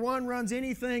 If number 1 runs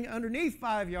anything underneath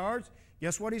 5 yards,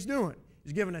 guess what he's doing?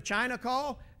 He's given a China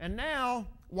call, and now,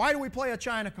 why do we play a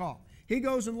China call? He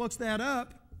goes and looks that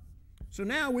up, so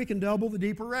now we can double the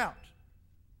deeper route.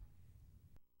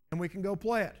 And we can go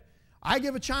play it. I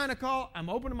give a China call, I'm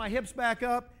opening my hips back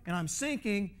up, and I'm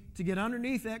sinking to get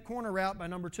underneath that corner route by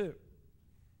number 2.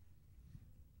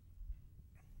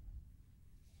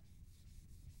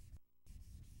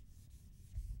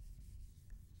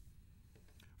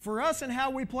 For us and how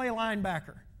we play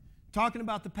linebacker, talking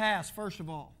about the pass first of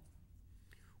all,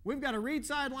 we've got a read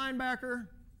side linebacker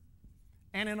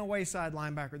and an away side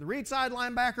linebacker. The read side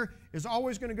linebacker is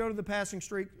always going to go to the passing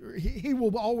streak. He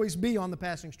will always be on the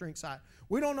passing streak side.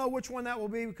 We don't know which one that will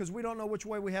be because we don't know which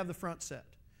way we have the front set.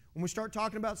 When we start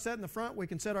talking about setting the front, we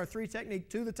can set our 3 technique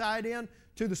to the tight end,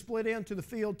 to the split end, to the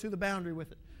field, to the boundary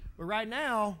with it. But right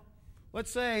now,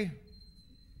 let's say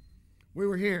we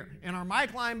were here, and our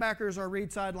Mike linebacker is our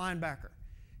read side linebacker.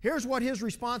 Here's what his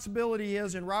responsibility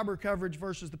is in robber coverage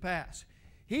versus the pass.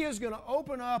 He is going to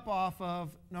open up off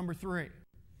of number 3.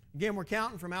 Again, we're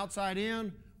counting from outside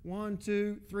in, 1,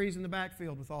 2, 3's in the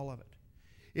backfield with all of it.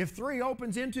 If 3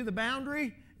 opens into the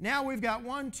boundary, now we've got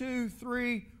 1, 2,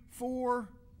 3, 4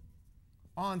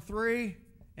 on 3,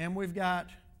 and we've got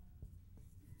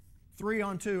 3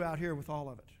 on 2 out here with all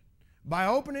of it. By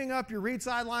opening up your read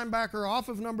side linebacker off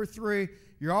of number 3,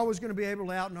 you're always going to be able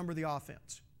to outnumber the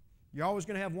offense. You're always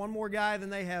going to have one more guy than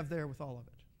they have there with all of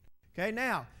it. Okay,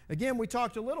 now, again, we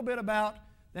talked a little bit about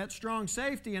that strong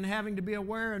safety and having to be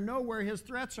aware and know where his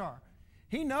threats are.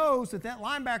 He knows that that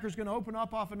linebacker is going to open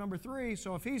up off of number 3,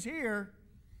 so if he's here,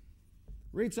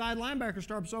 read side linebacker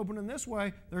starts opening this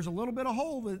way, there's a little bit of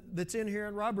hole that's in here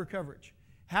in robber coverage.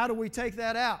 How do we take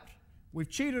that out? We've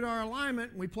cheated our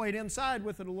alignment, and we played inside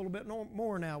with it a little bit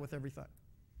more now with everything.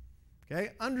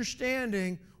 Okay,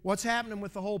 understanding what's happening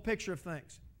with the whole picture of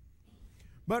things.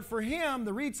 But for him,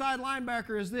 the read side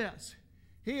linebacker is this.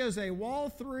 He is a wall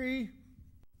 3,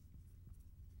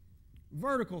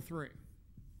 vertical 3.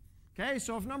 Okay,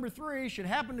 so if number 3 should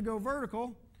happen to go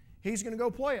vertical, he's going to go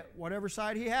play it, whatever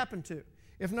side he happened to.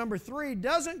 If number 3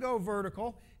 doesn't go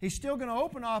vertical, he's still going to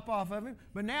open up off of him,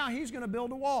 but now he's going to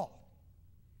build a wall.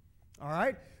 All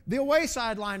right? The away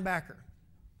side linebacker.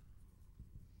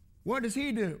 What does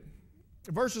he do?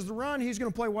 Versus the run, he's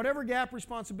going to play whatever gap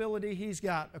responsibility he's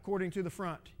got according to the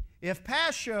front. If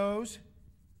pass shows,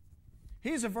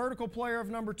 he's a vertical player of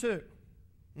number 2.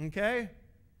 Okay?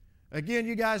 Again,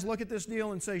 you guys look at this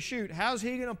deal and say, shoot, how's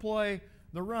he going to play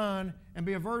the run and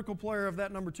be a vertical player of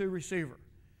that number 2 receiver?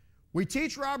 We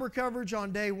teach robber coverage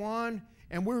on day 1,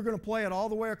 and we're going to play it all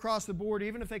the way across the board,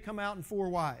 even if they come out in 4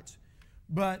 wides.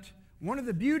 But one of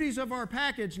the beauties of our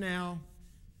package now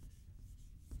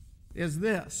is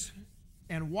this.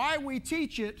 And why we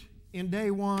teach it in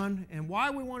day 1 and why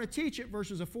we want to teach it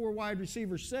versus a 4 wide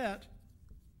receiver set,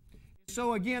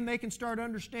 so again, they can start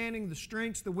understanding the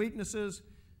strengths, the weaknesses,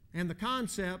 and the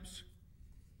concepts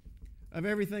of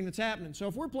everything that's happening. So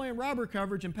if we're playing robber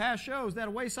coverage and pass shows, that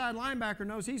away side linebacker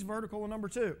knows he's vertical in number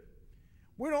 2.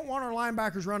 We don't want our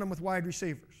linebackers running with wide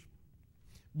receivers.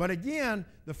 But again,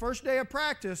 the first day of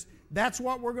practice, that's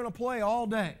what we're going to play all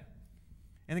day.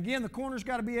 And again, the corner's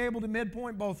got to be able to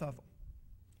midpoint both of them.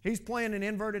 He's playing an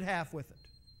inverted half with it.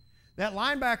 That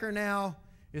linebacker now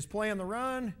is playing the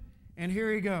run, and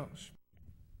here he goes.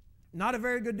 Not a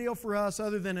very good deal for us,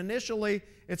 other than initially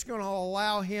it's going to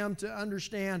allow him to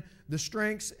understand the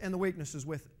strengths and the weaknesses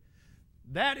with it.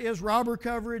 That is robber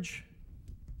coverage.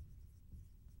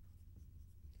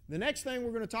 The next thing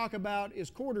we're going to talk about is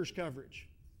quarters coverage.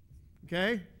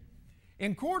 Okay?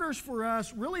 In quarters for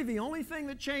us, really the only thing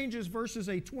that changes versus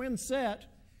a twin set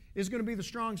is going to be the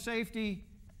strong safety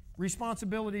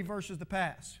responsibility versus the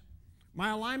pass. My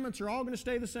alignments are all going to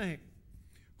stay the same.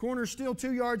 Corner's still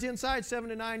 2 yards inside, 7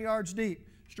 to 9 yards deep.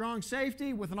 Strong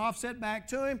safety with an offset back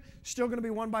to him, still going to be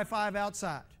 1 by 5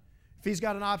 outside. If he's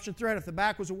got an option threat, if the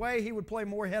back was away, he would play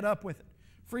more head up with it.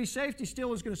 Free safety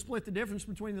still is going to split the difference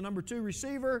between the number 2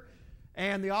 receiver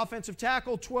and the offensive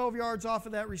tackle, 12 yards off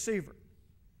of that receiver.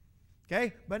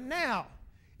 Okay? But now,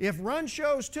 if run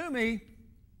shows to me,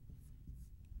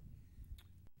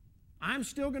 I'm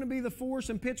still going to be the force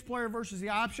and pitch player versus the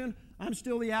option. I'm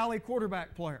still the alley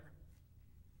quarterback player.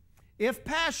 If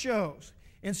pass shows,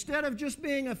 instead of just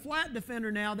being a flat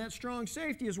defender now, that strong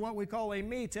safety is what we call a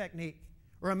me technique,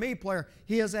 or a me player.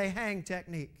 He is a hang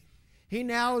technique. He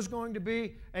now is going to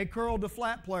be a curl to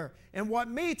flat player. And what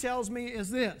me tells me is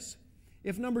this.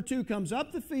 If number 2 comes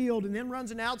up the field and then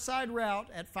runs an outside route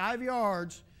at 5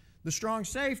 yards, the strong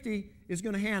safety is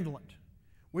going to handle it.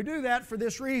 We do that for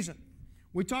this reason.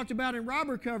 We talked about in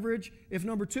robber coverage, if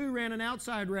number 2 ran an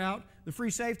outside route, the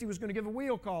free safety was going to give a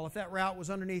wheel call if that route was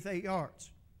underneath 8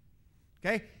 yards.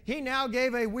 Okay? He now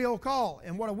gave a wheel call.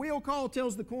 And what a wheel call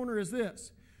tells the corner is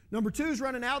this. Number 2's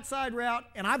running an outside route,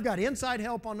 and I've got inside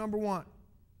help on number 1.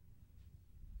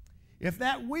 If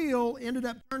that wheel ended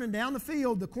up turning down the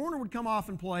field, the corner would come off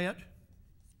and play it.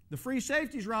 The free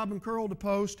safety's robbing curl to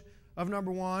post of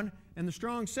number 1, and the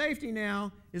strong safety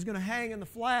now is going to hang in the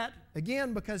flat,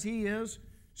 again, because he is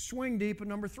swing deep at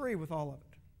number 3 with all of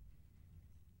it.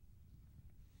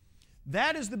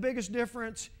 That is the biggest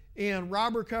difference in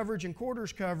robber coverage and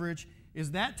quarters coverage,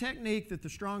 is that technique that the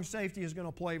strong safety is going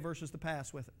to play versus the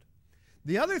pass with it.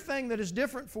 The other thing that is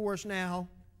different for us now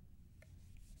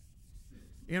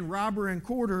in robber and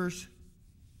quarters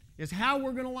is how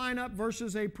we're going to line up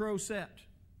versus a pro set.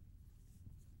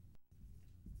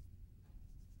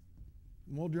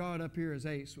 And we'll draw it up here as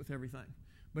ace with everything.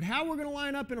 But how we're going to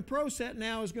line up in a pro set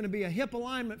now is going to be a hip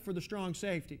alignment for the strong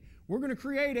safety. We're going to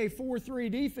create a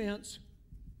 4-3 defense.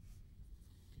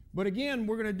 But again,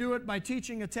 we're going to do it by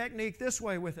teaching a technique this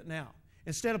way with it now.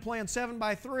 Instead of playing 7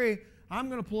 by 3, I'm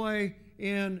going to play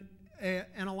in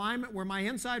an alignment where my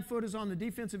inside foot is on the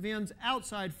defensive end's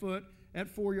outside foot at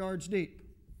 4 yards deep.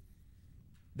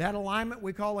 That alignment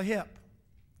we call a hip.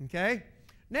 Okay?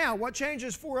 Now, what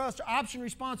changes for us option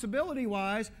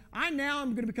responsibility-wise, I now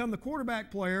am going to become the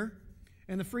quarterback player,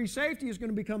 and the free safety is going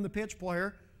to become the pitch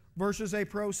player versus a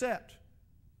pro set.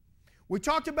 We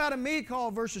talked about a me call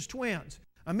versus twins.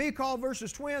 A me call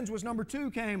versus twins was number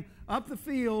 2 came up the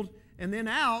field and then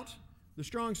out. The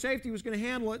strong safety was going to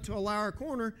handle it to allow our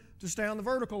corner to stay on the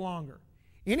vertical longer.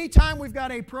 Anytime we've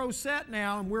got a pro set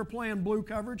now and we're playing blue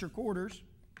coverage or quarters,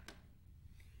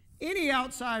 any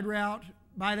outside route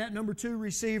by that number 2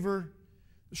 receiver,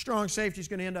 the strong safety is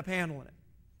going to end up handling it.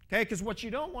 Okay, because what you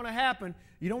don't want to happen,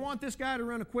 you don't want this guy to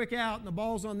run a quick out and the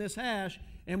ball's on this hash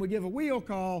and we give a wheel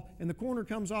call and the corner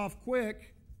comes off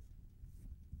quick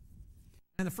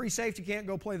and the free safety can't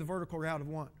go play the vertical route of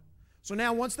 1. So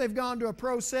now once they've gone to a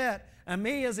pro set, a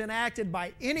me is enacted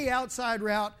by any outside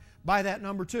route by that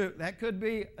number 2. That could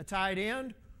be a tight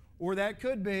end, or that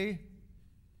could be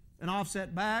an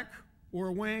offset back or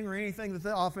a wing or anything that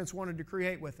the offense wanted to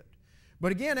create with it.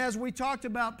 But again, as we talked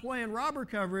about playing robber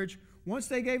coverage, once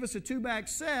they gave us a 2-back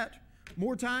set,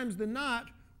 more times than not,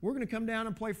 we're going to come down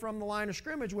and play from the line of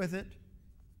scrimmage with it,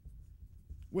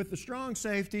 with the strong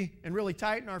safety, and really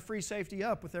tighten our free safety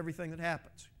up with everything that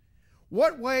happens.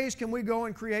 What ways can we go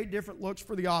and create different looks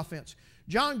for the offense?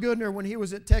 John Goodner, when he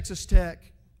was at Texas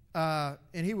Tech, and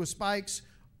he was Spike's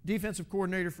defensive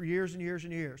coordinator for years and years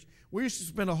and years, we used to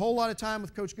spend a whole lot of time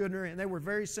with Coach Goodner, and they were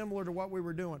very similar to what we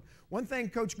were doing. One thing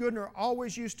Coach Goodner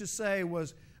always used to say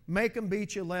was, make them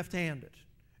beat you left-handed.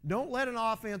 Don't let an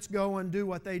offense go and do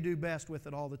what they do best with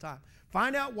it all the time.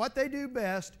 Find out what they do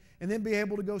best and then be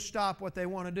able to go stop what they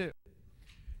want to do.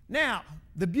 Now,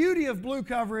 the beauty of blue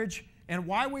coverage and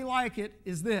why we like it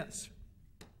is this.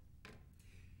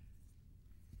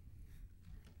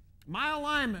 My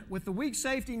alignment with the weak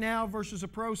safety now versus a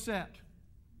pro set.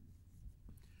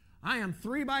 I am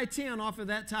 3 by 10 off of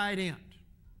that tight end.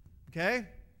 Okay?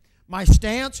 My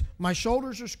stance, my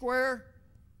shoulders are square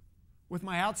with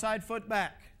my outside foot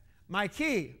back. My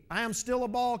key, I am still a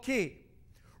ball key.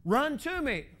 Run to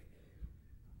me.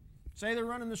 Say they're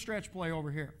running the stretch play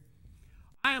over here.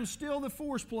 I am still the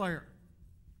force player.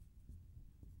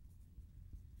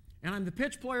 And I'm the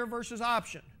pitch player versus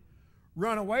option.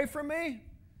 Run away from me,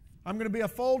 I'm going to be a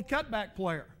fold cutback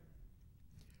player.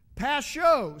 Pass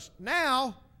shows.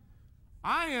 Now,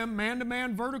 I am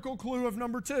man-to-man vertical clue of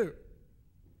number 2.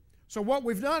 So what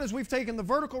we've done is we've taken the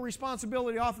vertical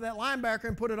responsibility off of that linebacker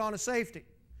and put it on a safety.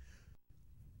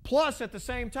 Plus, at the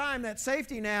same time, that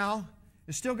safety now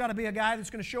has still got to be a guy that's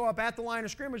going to show up at the line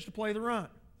of scrimmage to play the run.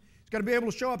 He's got to be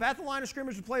able to show up at the line of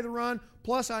scrimmage to play the run,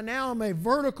 plus I now am a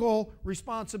vertical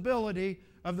responsibility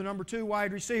of the number 2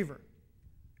 wide receiver.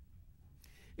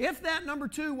 If that number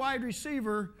 2 wide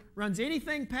receiver runs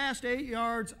anything past 8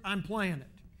 yards, I'm playing it.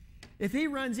 If he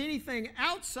runs anything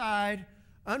outside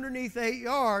underneath 8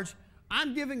 yards,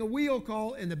 I'm giving a wheel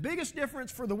call, and the biggest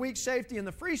difference for the weak safety and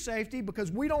the free safety, because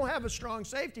we don't have a strong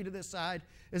safety to this side,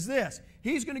 is this.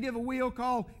 He's going to give a wheel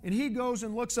call, and he goes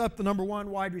and looks up the number 1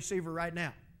 wide receiver right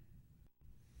now.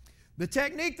 The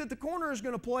technique that the corner is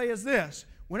going to play is this.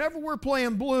 Whenever we're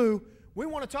playing blue, we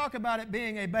want to talk about it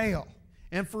being a bail.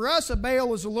 And for us, a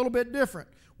bail is a little bit different.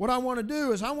 What I want to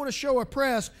do is I want to show a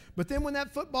press, but then when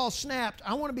that football snapped,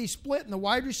 I want to be split in the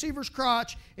wide receiver's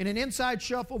crotch in an inside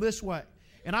shuffle this way.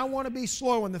 And I want to be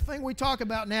slow. And the thing we talk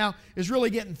about now is really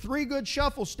getting 3 good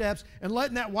shuffle steps and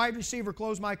letting that wide receiver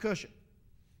close my cushion.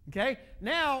 Okay?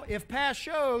 Now, if pass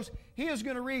shows, he is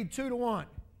going to read 2 to 1.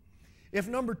 If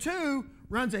number 2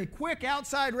 runs a quick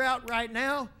outside route right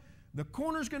now, the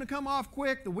corner's going to come off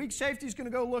quick, the weak safety's going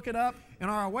to go look it up, and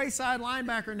our away side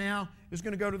linebacker now is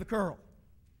going to go to the curl.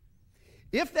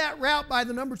 If that route by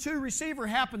the number 2 receiver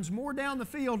happens more down the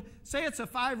field, say it's a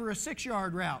 5 or a 6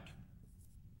 yard route,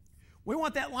 we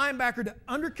want that linebacker to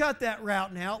undercut that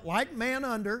route now, like man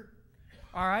under.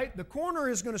 All right, the corner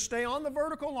is going to stay on the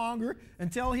vertical longer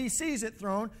until he sees it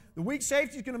thrown. The weak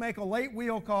safety is going to make a late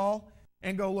wheel call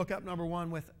and go look up number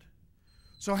 1 with it.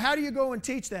 So how do you go and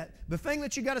teach that? The thing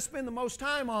that you got to spend the most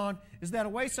time on is that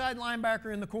away side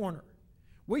linebacker in the corner.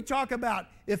 We talk about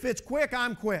if it's quick,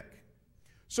 I'm quick.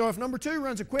 So if number 2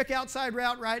 runs a quick outside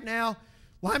route right now,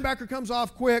 linebacker comes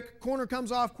off quick, corner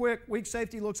comes off quick, weak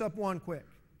safety looks up 1 quick.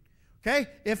 Okay?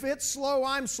 If it's slow,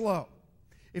 I'm slow.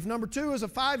 If number 2 is a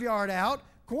 5 yard out,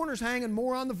 corner's hanging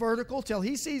more on the vertical till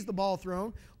he sees the ball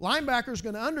thrown. Linebacker's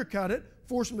going to undercut it,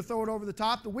 force him to throw it over the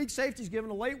top. The weak safety's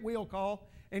giving a late wheel call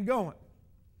and going.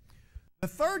 The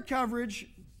third coverage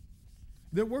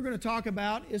that we're going to talk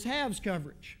about is halves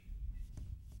coverage.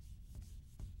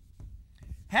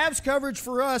 Halves coverage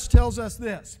for us tells us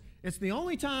this. It's the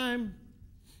only time,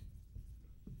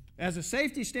 as a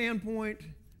safety standpoint,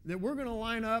 that we're going to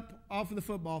line up off of the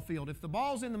football field. If the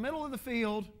ball's in the middle of the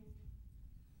field,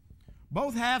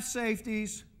 both half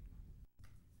safeties,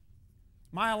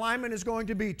 my alignment is going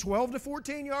to be 12 to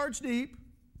 14 yards deep,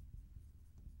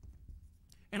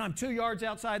 and I'm 2 yards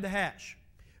outside the hash.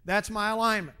 That's my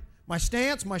alignment. My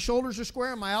stance, my shoulders are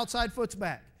square, and my outside foot's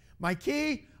back. My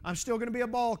key, I'm still going to be a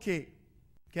ball key.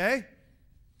 Okay?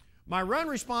 My run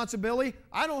responsibility,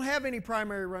 I don't have any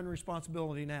primary run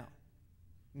responsibility now.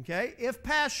 Okay? If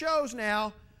pass shows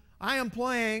now, I am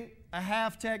playing a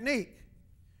half technique.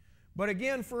 But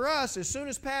again, for us, as soon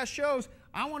as pass shows,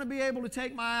 I want to be able to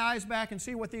take my eyes back and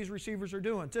see what these receivers are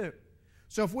doing too.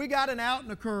 So if we got an out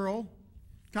and a curl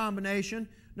combination,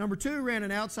 number 2 ran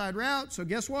an outside route, so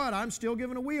guess what? I'm still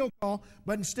giving a wheel call,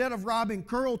 but instead of robbing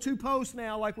curl to post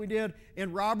now like we did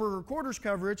in robber or quarters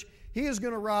coverage, he is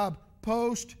going to rob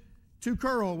post to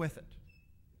curl with it.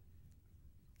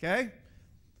 Okay?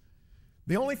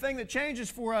 The only thing that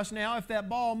changes for us now, if that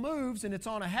ball moves and it's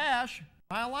on a hash,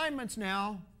 my alignment's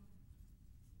now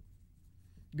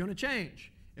going to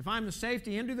change. If I'm the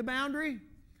safety into the boundary,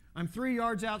 I'm 3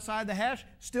 yards outside the hash,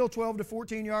 still 12 to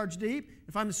 14 yards deep.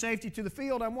 If I'm the safety to the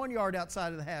field, I'm 1 yard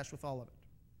outside of the hash with all of it.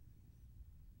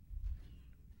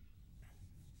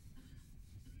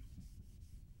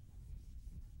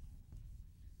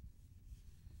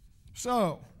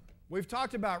 So, we've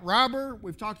talked about robber,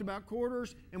 we've talked about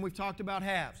quarters, and we've talked about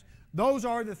halves. Those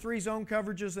are the 3 zone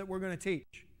coverages that we're going to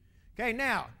teach. Okay,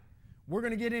 now, we're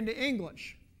going to get into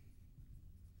English.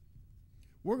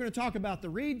 We're going to talk about the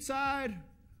read side.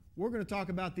 We're going to talk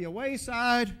about the away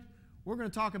side. We're going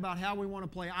to talk about how we want to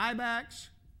play I-backs.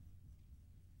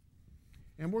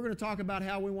 And we're going to talk about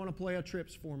how we want to play a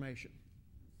trips formation.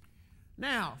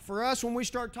 Now, for us, when we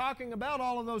start talking about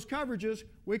all of those coverages,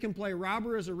 we can play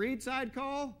robber as a read side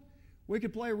call. We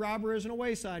could play robber as an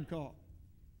away side call.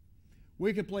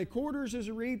 We could play quarters as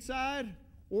a read side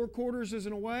or quarters as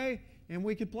an away, and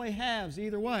we could play halves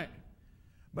either way.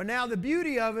 But now the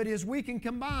beauty of it is we can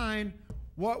combine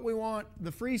what we want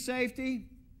the free safety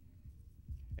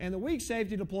and the weak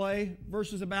safety to play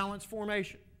versus a balanced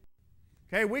formation.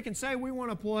 Okay, we can say we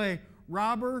want to play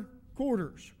robber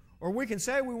quarters, or we can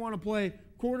say we want to play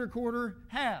quarter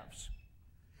halves.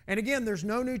 And again, there's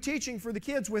no new teaching for the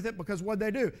kids with it because what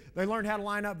they do, they learned how to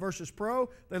line up versus pro,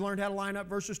 they learned how to line up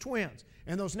versus twins.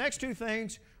 And those next 2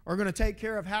 things are going to take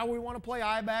care of how we want to play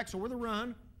I-backs or the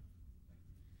run,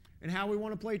 and how we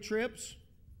want to play trips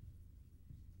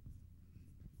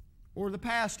or the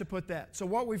pass, to put that. So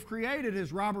what we've created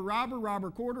is robber,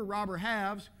 quarter,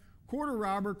 halves,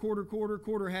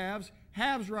 quarter, halves,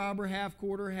 halves robber, half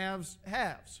quarter, halves,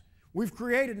 halves. We've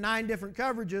created 9 different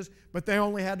coverages, but they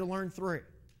only had to learn 3.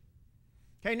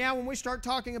 Okay, now when we start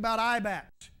talking about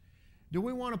I-backs, do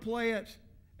we want to play it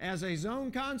as a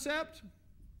zone concept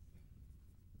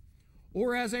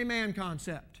or as a man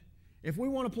concept? If we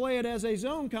want to play it as a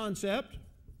zone concept,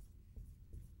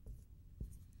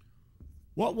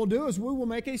 what we'll do is we will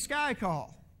make a sky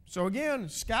call. So again,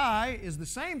 sky is the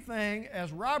same thing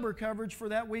as robber coverage for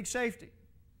that weak safety.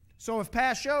 So if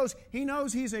pass shows, he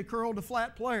knows he's a curl to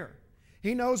flat player.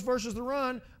 He knows versus the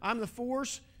run, I'm the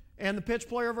force and the pitch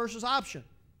player versus option.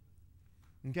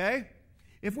 Okay?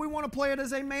 If we want to play it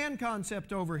as a man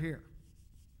concept over here,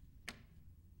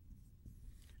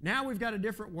 now we've got a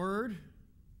different word.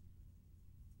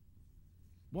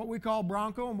 What we call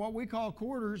bronco and what we call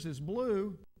quarters is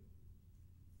blue.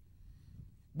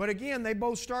 But again, they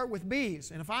both start with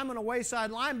B's. And if I'm an away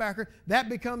side linebacker, that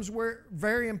becomes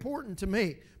very important to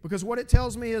me. Because what it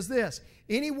tells me is this.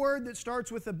 Any word that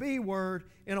starts with a B word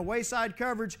in away side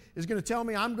coverage is going to tell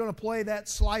me I'm going to play that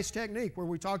slice technique where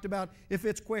we talked about if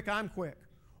it's quick, I'm quick.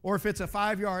 Or if it's a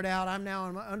 5-yard out, I'm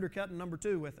now undercutting number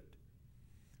 2 with it.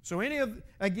 So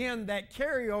again, that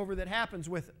carryover that happens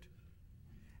with it.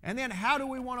 And then how do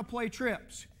we want to play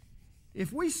trips?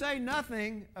 If we say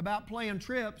nothing about playing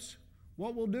trips,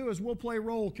 what we'll do is we'll play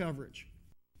roll coverage.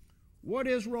 What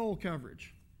is roll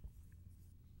coverage?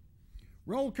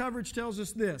 Roll coverage tells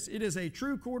us this. It is a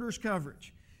true quarters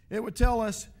coverage. It would tell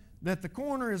us that the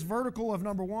corner is vertical of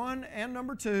number 1 and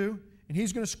number 2, and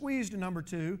he's going to squeeze to number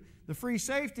 2. The free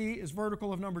safety is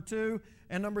vertical of number 2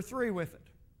 and number 3 with it.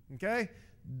 Okay?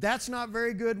 That's not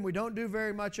very good, and we don't do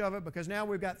very much of it because now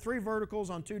we've got 3 verticals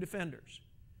on 2 defenders.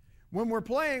 When we're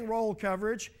playing roll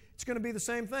coverage, it's going to be the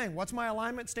same thing. What's my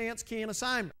alignment, stance, key, and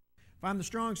assignment? If I'm the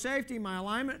strong safety, my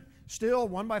alignment, still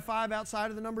 1x5 outside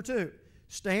of the number 2.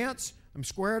 Stance, I'm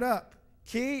squared up.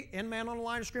 Key, in man on the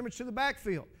line of scrimmage to the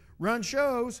backfield. Run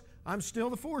shows, I'm still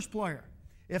the force player.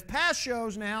 If pass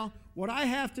shows now, what I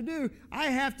have to do, I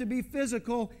have to be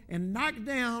physical and knock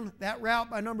down that route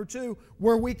by number 2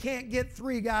 where we can't get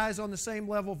 3 guys on the same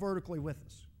level vertically with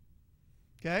us.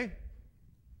 Okay?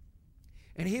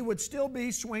 And he would still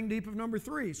be swing deep of number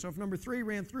 3. So if number 3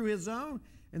 ran through his zone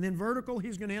and then vertical,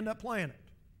 he's going to end up playing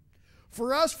it.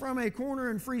 For us, from a corner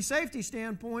and free safety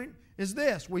standpoint, is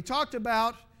this. We talked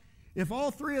about if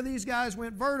all 3 of these guys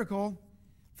went vertical,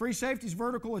 free safety's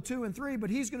vertical at 2 and 3, but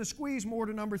he's going to squeeze more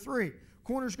to number 3.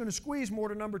 Corner's going to squeeze more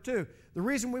to number 2. The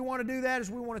reason we want to do that is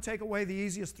we want to take away the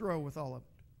easiest throw with all of it.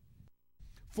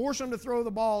 Force them to throw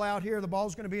the ball out here. The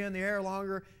ball's going to be in the air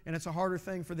longer, and it's a harder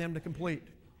thing for them to complete.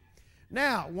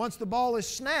 Now, once the ball is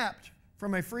snapped,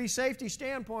 from a free safety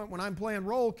standpoint, when I'm playing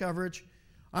roll coverage,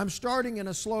 I'm starting in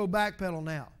a slow back pedal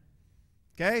now.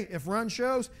 Okay? If run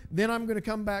shows, then I'm going to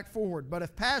come back forward. But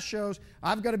if pass shows,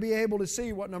 I've got to be able to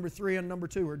see what number 3 and number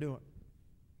 2 are doing.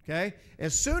 Okay?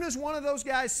 As soon as one of those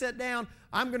guys sit down,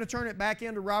 I'm going to turn it back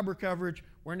into robber coverage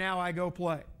where now I go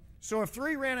play. So if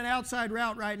 3 ran an outside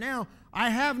route right now, I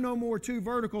have no more 2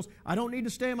 verticals. I don't need to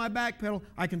stay in my back pedal.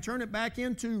 I can turn it back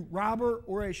into robber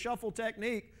or a shuffle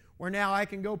technique where now I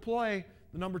can go play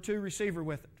the number 2 receiver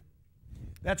with it.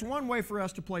 That's one way for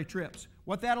us to play trips.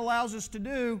 What that allows us to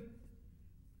do,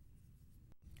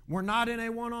 we're not in a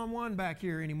one-on-one back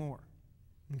here anymore.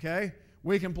 Okay?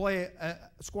 We can play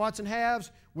squats and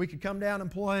halves. We could come down and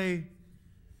play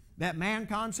that man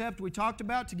concept we talked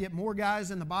about to get more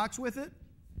guys in the box with it.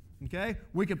 Okay?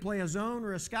 We could play a zone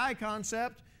or a sky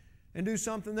concept and do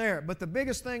something there. But the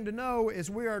biggest thing to know is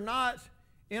we are not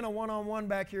in a one-on-one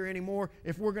back here anymore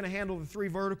if we're going to handle the 3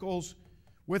 verticals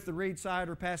with the read side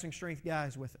or passing strength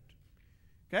guys with it.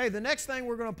 Okay? The next thing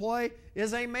we're going to play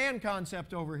is a man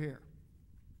concept over here,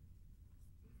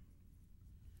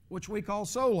 which we call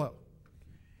solo.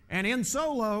 And in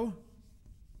solo,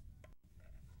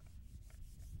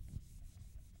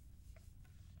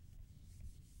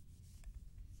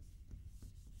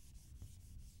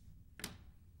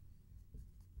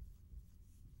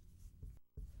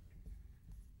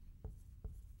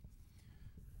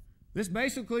 this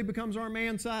basically becomes our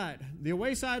man side. The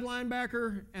away side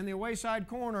linebacker and the away side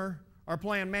corner are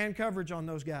playing man coverage on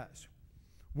those guys.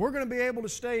 We're going to be able to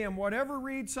stay in whatever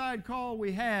read side call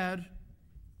we had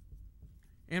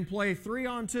and play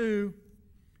 3-on-2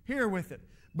 here with it.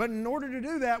 But in order to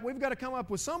do that, we've got to come up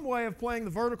with some way of playing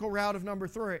the vertical route of number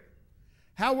 3.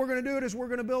 How we're going to do it is we're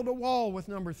going to build a wall with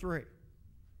number 3.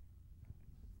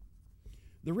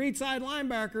 The read side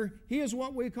linebacker, he is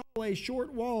what we call a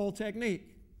short wall technique.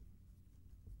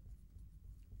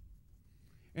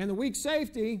 And the weak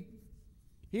safety,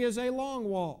 he is a long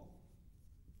wall.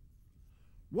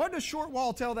 What does short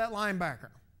wall tell that linebacker?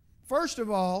 First of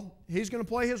all, he's going to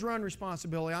play his run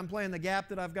responsibility. I'm playing the gap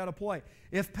that I've got to play.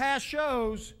 If pass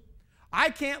shows, I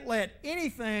can't let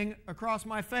anything across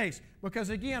my face because,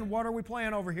 again, what are we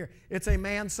playing over here? It's a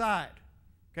man side.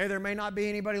 Okay, there may not be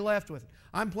anybody left with it.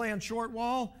 I'm playing short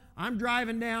wall, I'm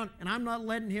driving down, and I'm not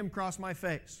letting him cross my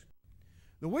face.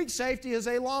 The weak safety is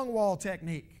a long wall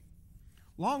technique.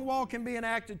 Long wall can be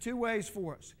enacted 2 ways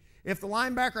for us. If the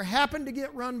linebacker happened to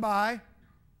get run by,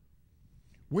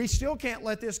 we still can't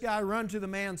let this guy run to the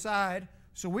man side,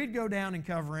 so we'd go down and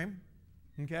cover him.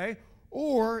 Okay?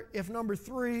 Or if number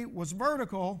 3 was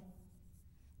vertical,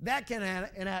 that can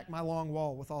enact my long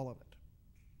wall with all of it.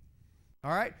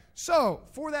 All right? So,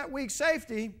 for that weak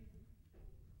safety,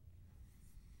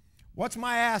 what's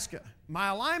my ASCA? My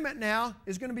alignment now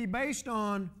is going to be based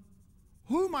on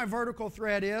who my vertical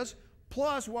threat is,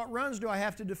 plus what runs do I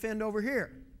have to defend over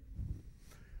here.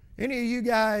 Any of you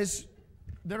guys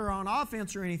that are on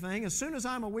offense or anything, as soon as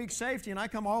I'm a weak safety and I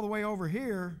come all the way over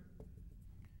here,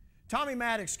 Tommy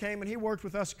Maddox came and he worked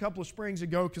with us a couple of springs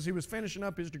ago because he was finishing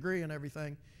up his degree and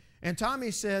everything. And Tommy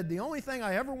said, the only thing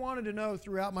I ever wanted to know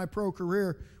throughout my pro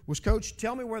career was, Coach,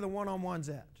 tell me where the one-on-one's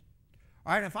at.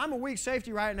 All right, if I'm a weak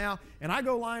safety right now and I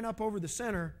go line up over the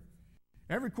center,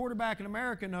 every quarterback in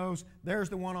America knows there's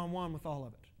the one-on-one with all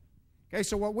of it. Okay,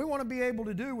 so what we want to be able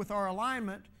to do with our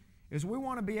alignment is we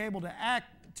want to be able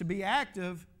to be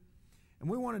active, and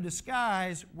we want to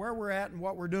disguise where we're at and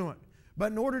what we're doing.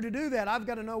 But in order to do that, I've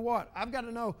got to know what? I've got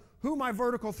to know who my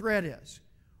vertical threat is.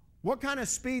 What kind of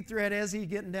speed threat is he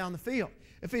getting down the field?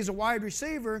 If he's a wide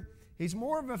receiver, he's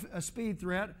more of a speed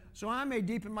threat, so I may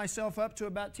deepen myself up to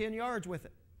about 10 yards with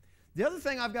it. The other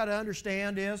thing I've got to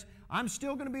understand is I'm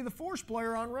still going to be the force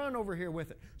player on run over here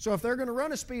with it. So if they're going to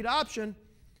run a speed option,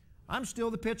 I'm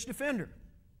still the pitch defender.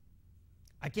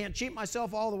 I can't cheat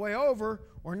myself all the way over,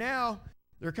 or now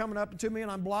they're coming up to me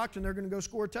and I'm blocked and they're going to go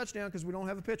score a touchdown because we don't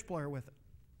have a pitch player with it.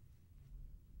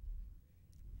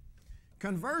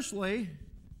 Conversely,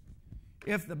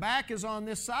 if the back is on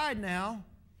this side now,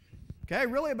 okay,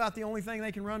 really about the only thing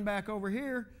they can run back over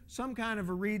here, some kind of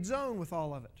a read zone with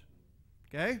all of it.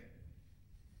 Okay?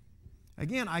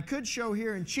 Again, I could show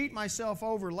here and cheat myself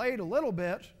over late a little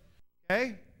bit,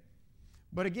 okay?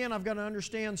 But again, I've got to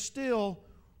understand still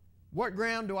what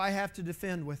ground do I have to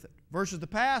defend with it. Versus the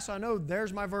pass, I know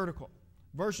there's my vertical.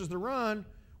 Versus the run,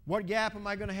 what gap am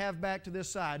I going to have back to this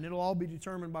side? And it'll all be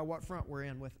determined by what front we're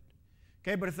in with it.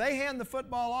 Okay, but if they hand the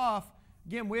football off,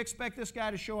 again, we expect this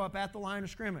guy to show up at the line of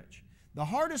scrimmage. The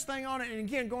hardest thing on it, and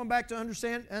again, going back to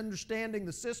understanding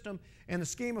the system and the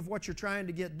scheme of what you're trying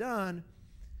to get done,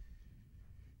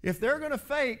 if they're going to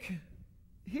fake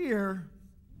here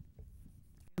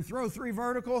and throw 3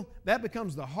 vertical, that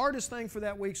becomes the hardest thing for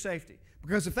that weak safety.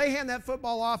 Because if they hand that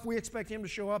football off, we expect him to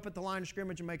show up at the line of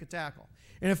scrimmage and make a tackle.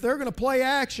 And if they're going to play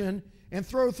action and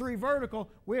throw 3 vertical,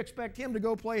 we expect him to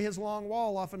go play his long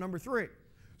wall off of number 3.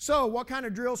 So what kind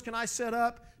of drills can I set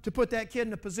up to put that kid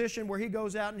in a position where he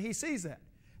goes out and he sees that?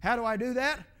 How do I do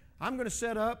that? I'm going to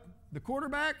set up the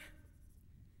quarterback,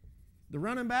 the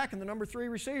running back, and the number 3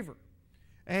 receiver.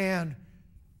 And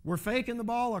we're faking the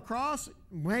ball across,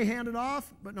 may hand it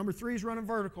off, but number 3 is running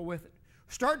vertical with it.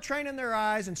 Start training their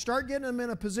eyes and start getting them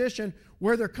in a position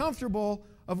where they're comfortable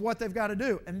of what they've got to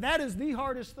do. And that is the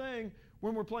hardest thing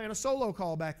when we're playing a solo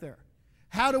call back there.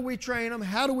 How do we train them?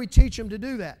 How do we teach them to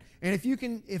do that? And if you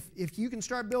can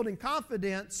start building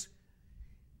confidence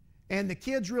and the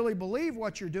kids really believe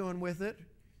what you're doing with it,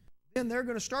 then they're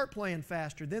going to start playing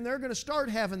faster. Then they're going to start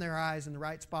having their eyes in the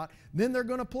right spot. Then they're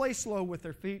going to play slow with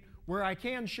their feet where I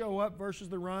can show up versus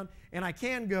the run, and I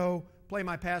can go play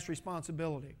my pass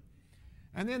responsibility.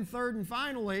 And then third and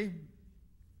finally,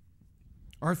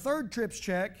 our third trips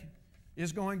check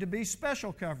is going to be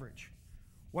special coverage.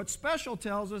 What special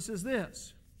tells us is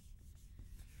this.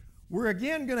 We're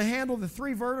again going to handle the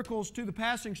 3 verticals to the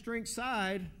passing strength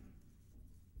side.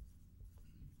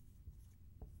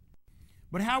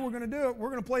 But how we're going to do it, we're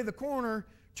going to play the corner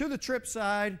to the trip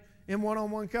side in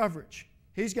one-on-one coverage.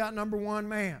 He's got number 1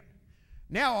 man.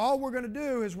 Now all we're going to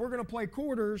do is we're going to play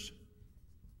quarters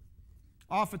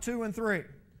off of 2 and 3.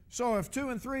 So if 2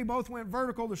 and 3 both went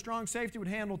vertical, the strong safety would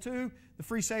handle 2, the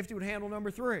free safety would handle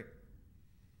number 3.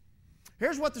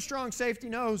 Here's what the strong safety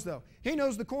knows though. He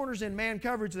knows the corner's in man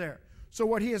coverage there. So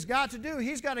what he has got to do,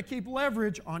 he's got to keep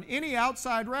leverage on any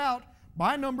outside route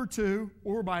by number 2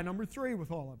 or by number 3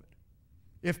 with all of it,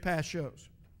 if pass shows.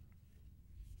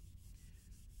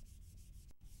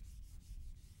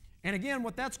 And again,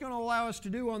 what that's going to allow us to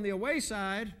do on the away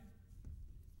side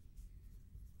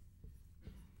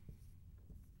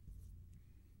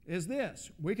is this.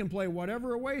 We can play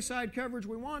whatever away side coverage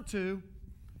we want to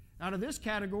out of this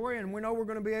category, and we know we're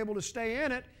going to be able to stay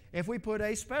in it if we put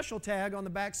a special tag on the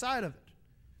back side of it,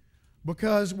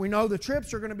 because we know the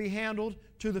trips are going to be handled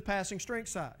to the passing strength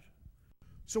side.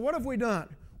 So what have we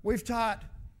done? We've taught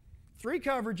 3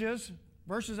 coverages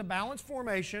versus a balanced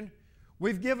formation.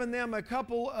 We've given them a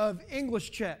couple of English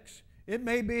checks. It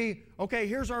may be, okay,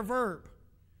 here's our verb.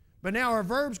 But now our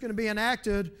verb's going to be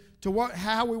enacted to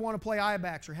how we want to play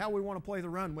I-backs or how we want to play the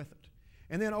run with it.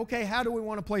 And then, okay, how do we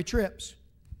want to play trips?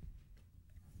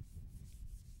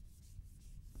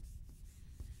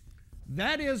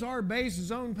 That is our base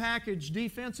zone package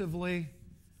defensively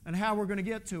and how we're going to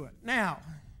get to it. Now,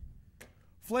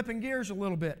 flipping gears a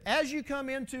little bit. As you come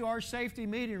into our safety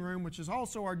meeting room, which is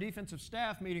also our defensive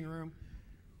staff meeting room,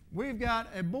 we've got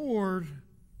a board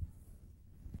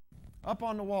up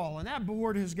on the wall, and that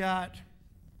board has got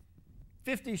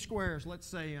 50 squares, let's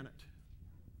say, in it.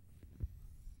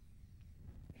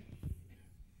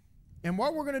 And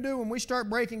what we're going to do when we start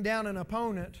breaking down an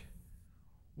opponent,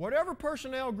 whatever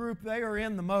personnel group they are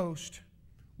in the most,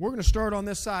 we're going to start on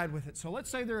this side with it. So let's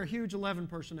say they're a huge 11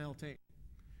 personnel team.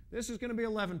 This is going to be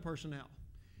 11 personnel.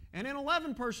 And in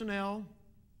 11 personnel,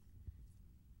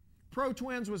 Pro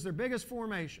Twins was their biggest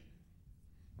formation.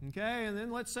 Okay, and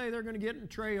then let's say they're going to get in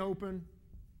tray open.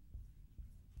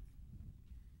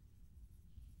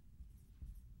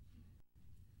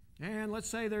 And let's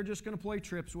say they're just going to play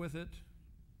trips with it.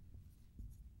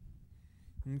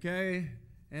 Okay,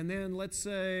 and then let's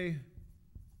say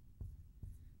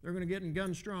they're going to get in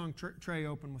gun strong tray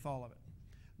open with all of it.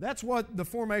 That's what the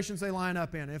formations they line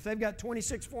up in. If they've got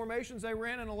 26 formations they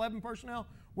ran in 11 personnel,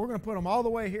 we're going to put them all the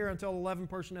way here until 11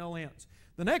 personnel ends.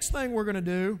 The next thing we're going to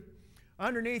do,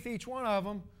 underneath each one of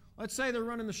them, let's say they're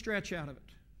running the stretch out of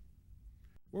it.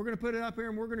 We're going to put it up here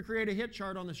and we're going to create a hit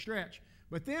chart on the stretch.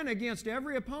 But then against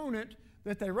every opponent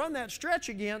that they run that stretch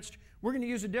against, we're going to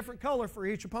use a different color for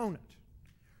each opponent.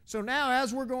 So now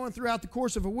as we're going throughout the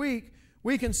course of a week,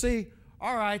 we can see,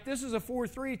 all right, this is a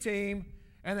 4-3 team,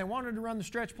 and they wanted to run the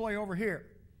stretch play over here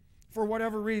for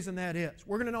whatever reason that is.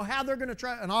 We're going to know how they're going to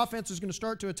try. An offense is going to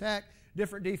start to attack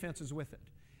different defenses with it.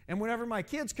 And whenever my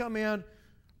kids come in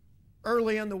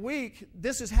early in the week,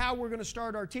 this is how we're going to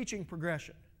start our teaching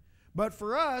progression. But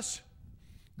for us,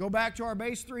 go back to our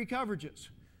base 3 coverages.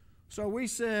 So we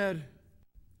said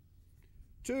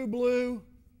 2 blue,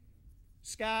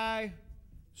 sky,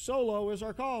 solo is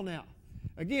our call now.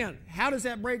 Again, how does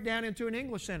that break down into an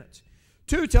English sentence?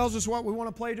 2 tells us what we want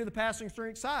to play to the passing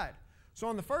strength side. So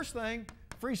on the first thing,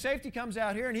 free safety comes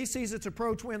out here and he sees it's a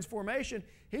Pro Twins formation.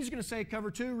 He's going to say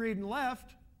cover 2, reading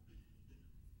left,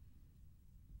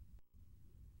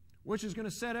 which is going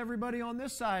to set everybody on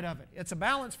this side of it. It's a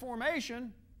balanced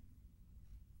formation.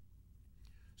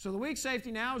 So the weak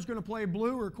safety now is going to play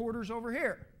blue or quarters over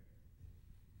here.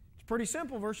 It's pretty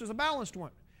simple versus a balanced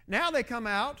one. Now they come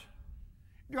out,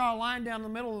 draw a line down the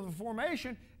middle of the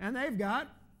formation, and they've got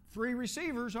 3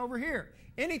 receivers over here.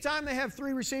 Anytime they have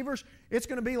 3 receivers, it's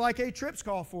going to be like a trips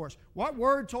call for us. What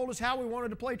word told us how we wanted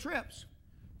to play trips?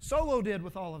 Solo did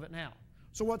with all of it now.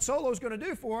 So what Solo is going to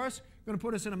do for us, going to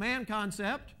put us in a man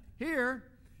concept here.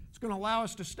 It's going to allow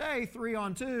us to stay 3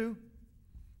 on 2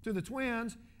 to the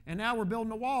twins, and now we're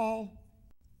building a wall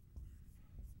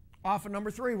off of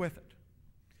number 3 with it.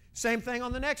 Same thing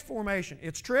on the next formation.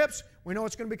 It's trips. We know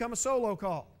it's going to become a solo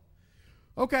call.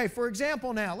 Okay, for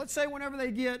example now, let's say whenever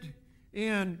they get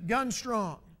in gun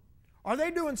strong, are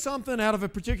they doing something out of a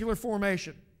particular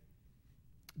formation?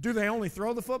 Do they only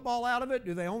throw the football out of it?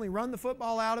 Do they only run the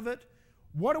football out of it?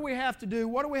 What do we have to do?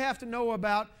 What do we have to know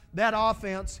about that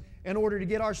offense in order to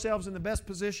get ourselves in the best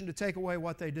position to take away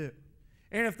what they do?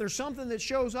 And if there's something that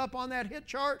shows up on that hit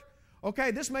chart,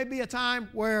 okay, this may be a time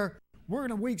where we're going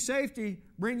to weak safety,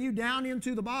 bring you down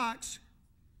into the box,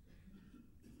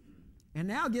 and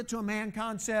now get to a man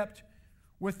concept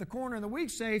with the corner and the weak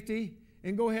safety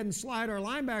and go ahead and slide our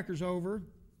linebackers over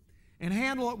and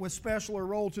handle it with special or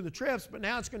roll to the trips, but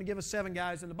now it's going to give us 7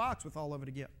 guys in the box with all of it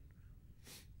again.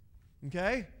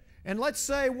 Okay? And let's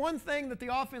say one thing that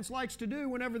the offense likes to do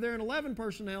whenever they're in 11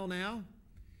 personnel now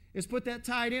is put that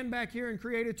tight end back here and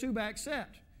create a 2-back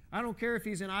set. I don't care if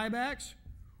he's in I-backs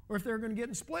or if they're going to get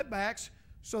in split backs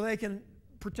so they can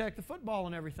protect the football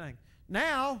and everything.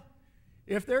 Now,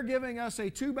 if they're giving us a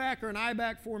 2-back or an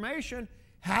I-back formation,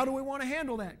 how do we want to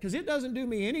handle that? Because it doesn't do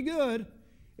me any good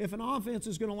if an offense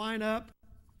is going to line up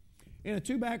in a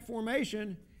 2-back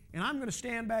formation and I'm going to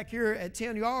stand back here at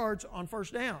 10 yards on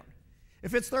first down.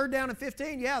 If it's 3rd down and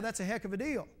 15, yeah, that's a heck of a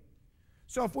deal.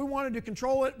 So if we wanted to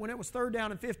control it when it was 3rd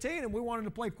down and 15 and we wanted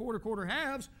to play quarter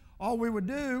halves, all we would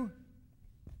do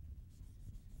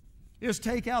is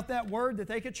take out that word that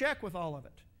they could check with all of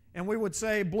it. And we would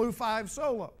say blue 5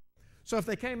 solo. So if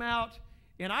they came out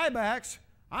in I-backs,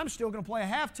 I'm still going to play a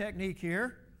half technique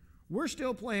here. We're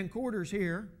still playing quarters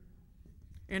here.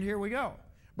 And here we go.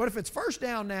 But if it's first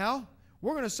down now,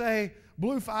 we're going to say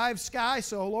blue 5 sky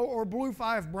solo or blue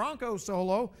 5 bronco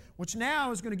solo, which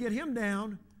now is going to get him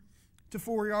down to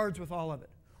 4 yards with all of it.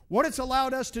 What it's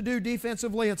allowed us to do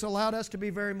defensively, it's allowed us to be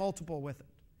very multiple with it.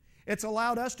 It's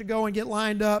allowed us to go and get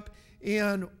lined up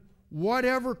in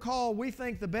whatever call we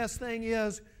think the best thing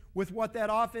is with what that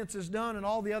offense has done and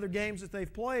all the other games that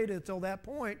they've played until that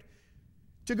point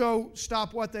to go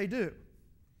stop what they do.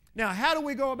 Now, how do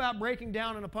we go about breaking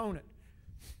down an opponent?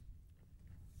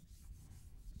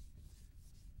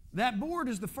 That board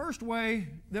is the first way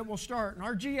that we'll start, and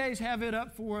our GAs have it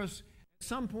up for us at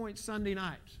some point Sunday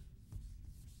night.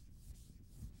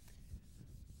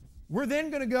 We're then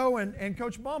going to go and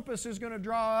Coach Bumpus is going to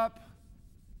draw up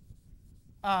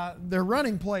their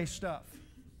running play stuff.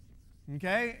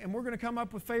 Okay? And we're going to come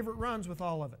up with favorite runs with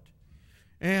all of it.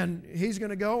 And he's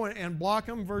going to go and block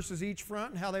them versus each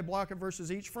front and how they block it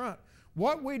versus each front.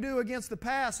 What we do against the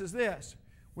pass is this.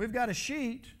 We've got a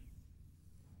sheet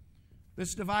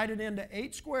that's divided into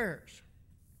 8 squares.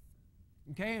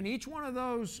 Okay? And each one of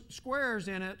those squares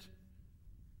in it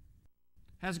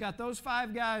has got those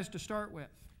 5 guys to start with.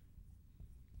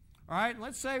 All right?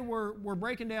 Let's say we're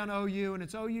breaking down OU and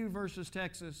it's OU versus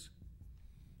Texas.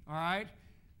 All right?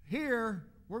 Here,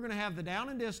 we're going to have the down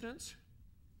and distance.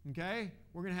 Okay?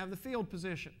 We're going to have the field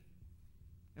position.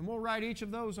 And we'll write each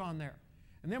of those on there.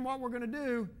 And then what we're going to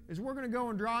do is we're going to go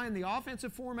and draw in the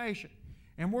offensive formation.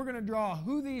 And we're going to draw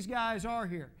who these guys are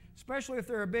here, especially if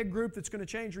they're a big group that's going to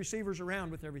change receivers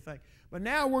around with everything. But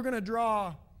now we're going to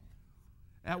draw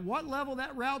at what level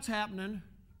that route's happening,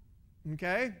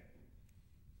 okay,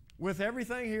 with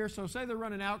everything here. So say they're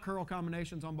running out curl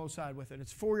combinations on both sides with it.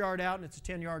 It's a 4-yard out and it's a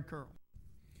 10-yard curl.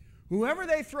 Whoever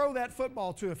they throw that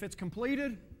football to, if it's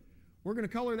completed, we're going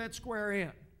to color that square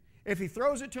in. If he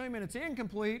throws it to him and it's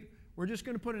incomplete, we're just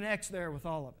going to put an X there with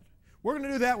all of it. We're going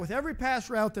to do that with every pass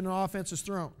route that an offense has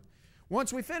thrown.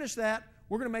 Once we finish that,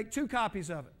 we're going to make 2 copies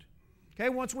of it. Okay,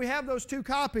 once we have those 2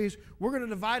 copies, we're going to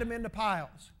divide them into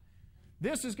piles.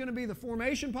 This is going to be the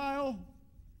formation pile,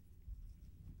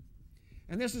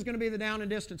 and this is going to be the down and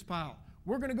distance pile.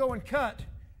 We're going to go and cut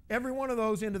every one of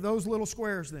those into those little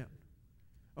squares then.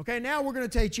 Okay, now we're going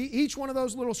to take each one of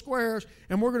those little squares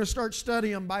and we're going to start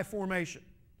studying them by formation.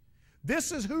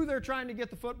 This is who they're trying to get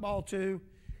the football to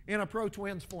in a Pro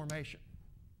Twins formation.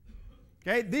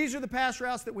 Okay, these are the pass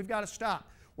routes that we've got to stop.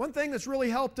 One thing that's really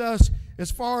helped us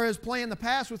as far as playing the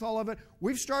pass with all of it,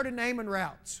 we've started naming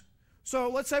routes. So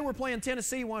let's say we're playing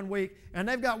Tennessee one week and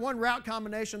they've got one route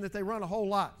combination that they run a whole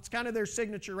lot. It's kind of their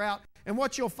signature route. And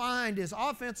what you'll find is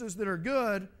offenses that are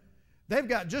good, they've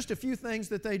got just a few things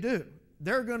that they do.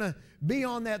 They're going to be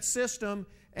on that system,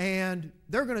 and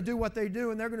they're going to do what they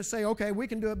do, and they're going to say, okay, we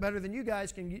can do it better than you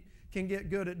guys can get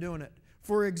good at doing it.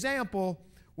 For example,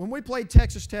 when we played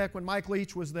Texas Tech, when Mike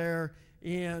Leach was there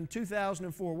in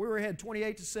 2004, we were ahead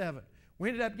 28-7. We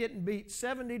ended up getting beat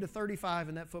 70-35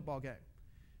 in that football game.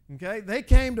 Okay? They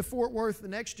came to Fort Worth the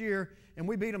next year, and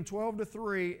we beat them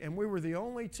 12-3, and we were the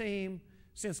only team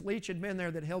since Leach had been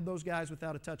there that held those guys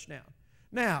without a touchdown.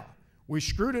 Now, we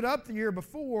screwed it up the year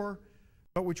before,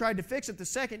 but we tried to fix it the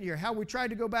second year. How we tried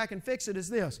to go back and fix it is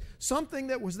this. Something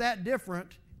that was that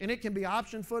different, and it can be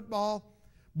option football,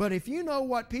 but if you know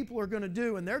what people are going to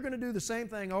do, and they're going to do the same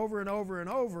thing over and over and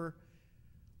over,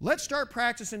 let's start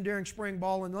practicing during spring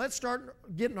ball, and let's start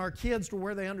getting our kids to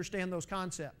where they understand those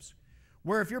concepts.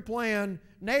 Where if you're playing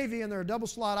Navy and they're a double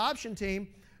slot option team,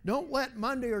 don't let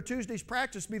Monday or Tuesday's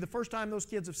practice be the first time those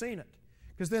kids have seen it.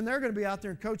 Because then they're going to be out there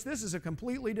and, Coach, this is a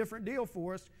completely different deal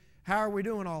for us. How are we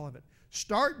doing all of it?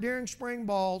 Start during spring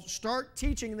ball. Start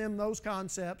teaching them those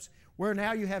concepts where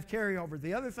now you have carryover.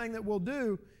 The other thing that we'll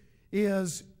do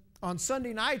is on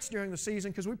Sunday nights during the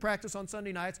season, because we practice on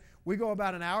Sunday nights, we go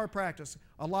about an hour practice.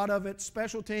 A lot of it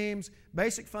special teams,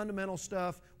 basic fundamental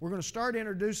stuff. We're going to start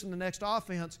introducing the next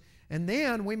offense, and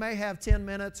then we may have 10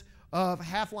 minutes of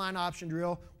half-line option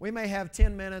drill. We may have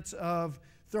 10 minutes of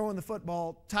throwing the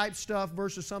football type stuff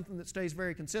versus something that stays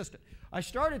very consistent. I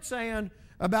started saying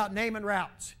about naming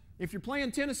routes. If you're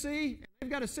playing Tennessee and they've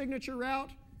got a signature route,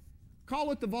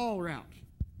 call it the Vol route.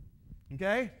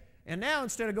 Okay? And now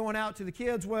instead of going out to the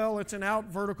kids, well, it's an out,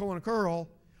 vertical, and a curl,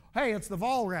 hey, it's the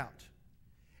Vol route.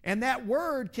 And that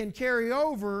word can carry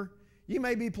over. You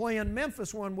may be playing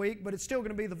Memphis one week, but it's still going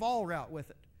to be the Vol route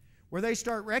with it, where they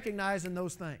start recognizing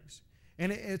those things,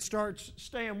 and it starts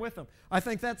staying with them. I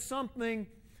think that's something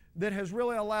that has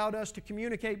really allowed us to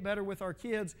communicate better with our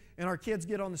kids, and our kids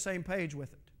get on the same page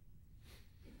with it.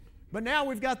 But now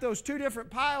we've got those two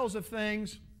different piles of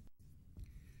things,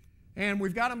 and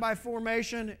we've got them by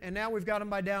formation, and now we've got them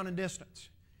by down and distance.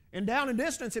 In down and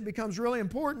distance, it becomes really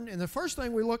important, and the first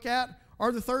thing we look at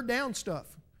are the third down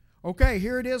stuff. Okay,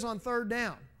 here it is on third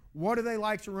down. What do they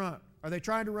like to run? Are they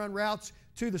trying to run routes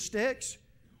to the sticks?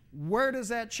 Where does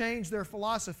that change their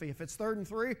philosophy? If it's 3rd and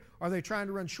 3, are they trying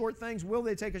to run short things? Will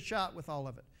they take a shot with all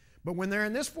of it? But when they're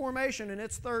in this formation and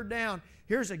it's 3rd down,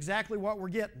 here's exactly what we're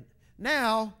getting.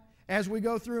 Now, as we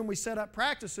go through and we set up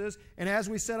practices, and as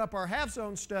we set up our half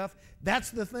zone stuff,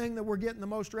 that's the thing that we're getting the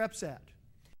most reps at.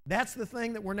 That's the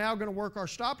thing that we're now going to work our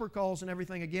stopper calls and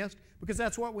everything against, because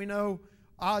that's what we know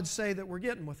odds say that we're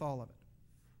getting with all of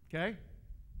it. Okay?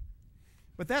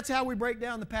 But that's how we break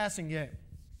down the passing game.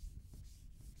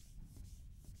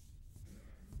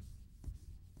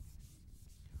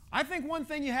 I think one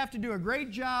thing you have to do a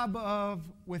great job of,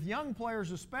 with young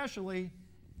players especially,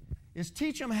 is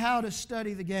teach them how to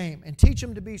study the game and teach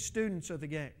them to be students of the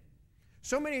game.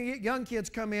 So many young kids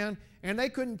come in and they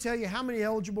couldn't tell you how many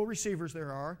eligible receivers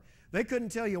there are. They couldn't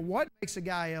tell you what makes a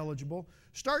guy eligible.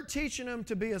 Start teaching them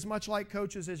to be as much like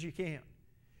coaches as you can.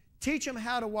 Teach them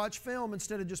how to watch film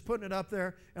instead of just putting it up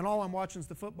there and all I'm watching is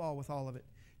the football with all of it.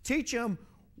 Teach them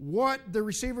what the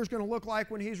receiver is going to look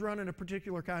like when he's running a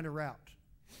particular kind of route.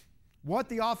 What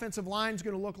the offensive line is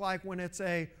going to look like when it's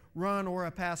a run or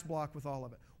a pass block with all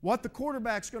of it. What the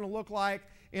quarterback's going to look like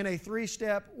in a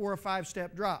 3-step or a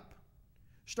 5-step drop.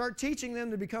 Start teaching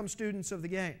them to become students of the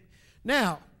game.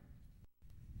 Now,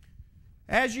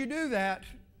 as you do that,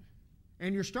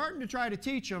 and you're starting to try to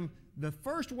teach them, the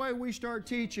first way we start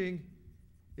teaching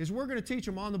is we're going to teach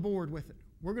them on the board with it.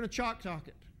 We're going to chalk talk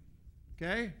it.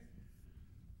 Okay?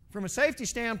 From a safety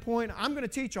standpoint, I'm going to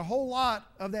teach a whole lot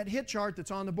of that hit chart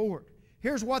that's on the board.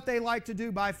 Here's what they like to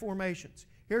do by formations.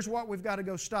 Here's what we've got to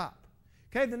go stop.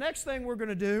 Okay, the next thing we're going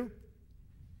to do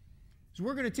is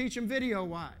we're going to teach them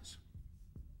video-wise.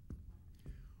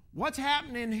 What's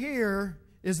happening here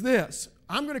is this.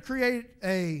 I'm going to create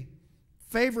a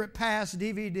favorite pass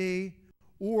DVD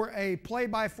or a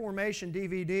play-by-formation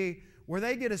DVD where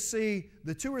they get to see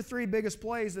the 2 or 3 biggest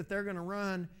plays that they're going to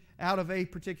run out of a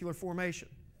particular formation.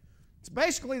 It's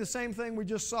basically the same thing we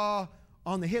just saw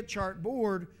on the hit chart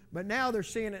board, but now they're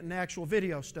seeing it in actual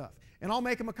video stuff. And I'll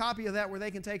make them a copy of that where they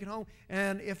can take it home.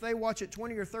 And if they watch it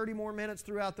 20 or 30 more minutes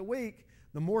throughout the week,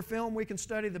 the more film we can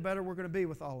study, the better we're going to be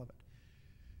with all of it.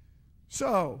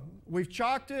 So, we've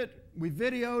chalked it, we've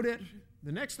videoed it.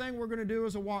 The next thing we're going to do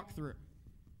is a walkthrough.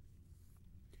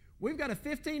 We've got a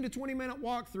 15 to 20 minute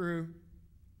walkthrough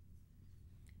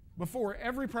before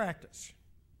every practice.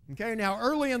 Okay, now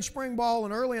early in spring ball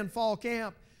and early in fall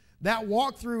camp, that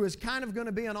walkthrough is kind of going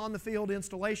to be an on-the-field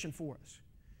installation for us.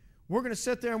 We're going to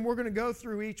sit there and we're going to go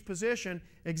through each position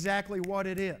exactly what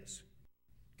it is.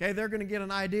 Okay, they're going to get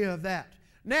an idea of that.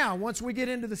 Now, once we get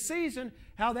into the season,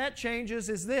 how that changes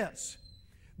is this.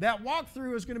 That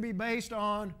walkthrough is going to be based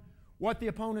on what the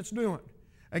opponent's doing.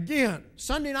 Again,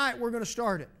 Sunday night we're going to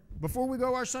start it. Before we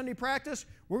go our Sunday practice,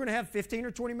 we're going to have 15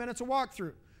 or 20 minutes of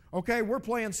walkthrough. Okay, we're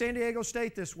playing San Diego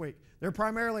State this week. They're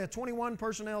primarily a 21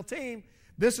 personnel team.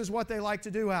 This is what they like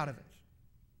to do out of it.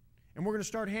 And we're going to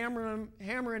start hammering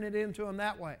it into them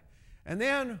that way. And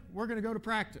then we're going to go to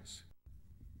practice.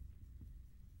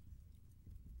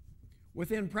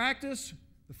 Within practice,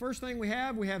 the first thing we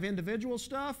have individual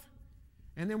stuff,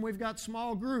 and then we've got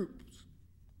small groups.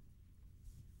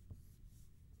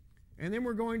 And then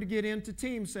we're going to get into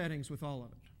team settings with all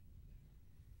of it.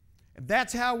 And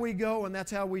that's how we go, and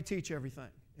that's how we teach everything.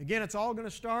 Again, it's all going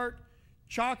to start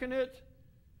chalking it,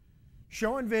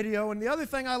 showing video. And the other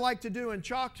thing I like to do in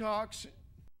Chalk Talks,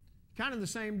 kind of the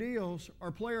same deals, are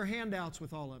player handouts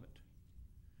with all of it.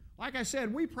 Like I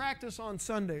said, we practice on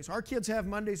Sundays. Our kids have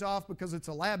Mondays off because it's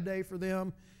a lab day for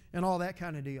them and all that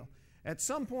kind of deal. At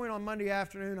some point on Monday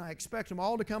afternoon, I expect them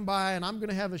all to come by, and I'm going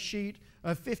to have a sheet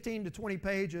of 15 to 20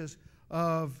 pages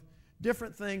of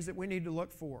different things that we need to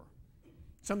look for.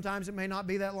 Sometimes it may not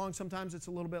be that long, sometimes it's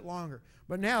a little bit longer.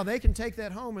 But now they can take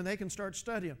that home and they can start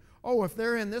studying. Oh, if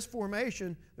they're in this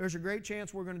formation, there's a great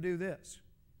chance we're going to do this.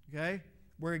 Okay?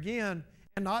 Where again,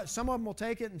 some of them will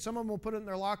take it and some of them will put it in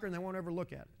their locker and they won't ever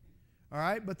look at it. All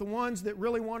right? But the ones that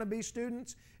really want to be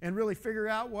students and really figure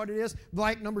out what it is,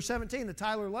 like number 17, the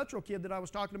Tyler Luttrell kid that I was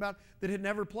talking about that had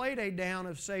never played a down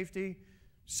of safety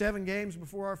 7 games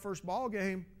before our first ball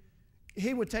game,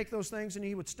 he would take those things and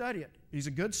he would study it. He's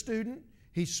a good student.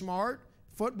 He's smart.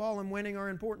 Football and winning are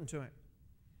important to him.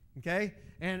 Okay?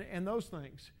 And those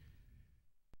things.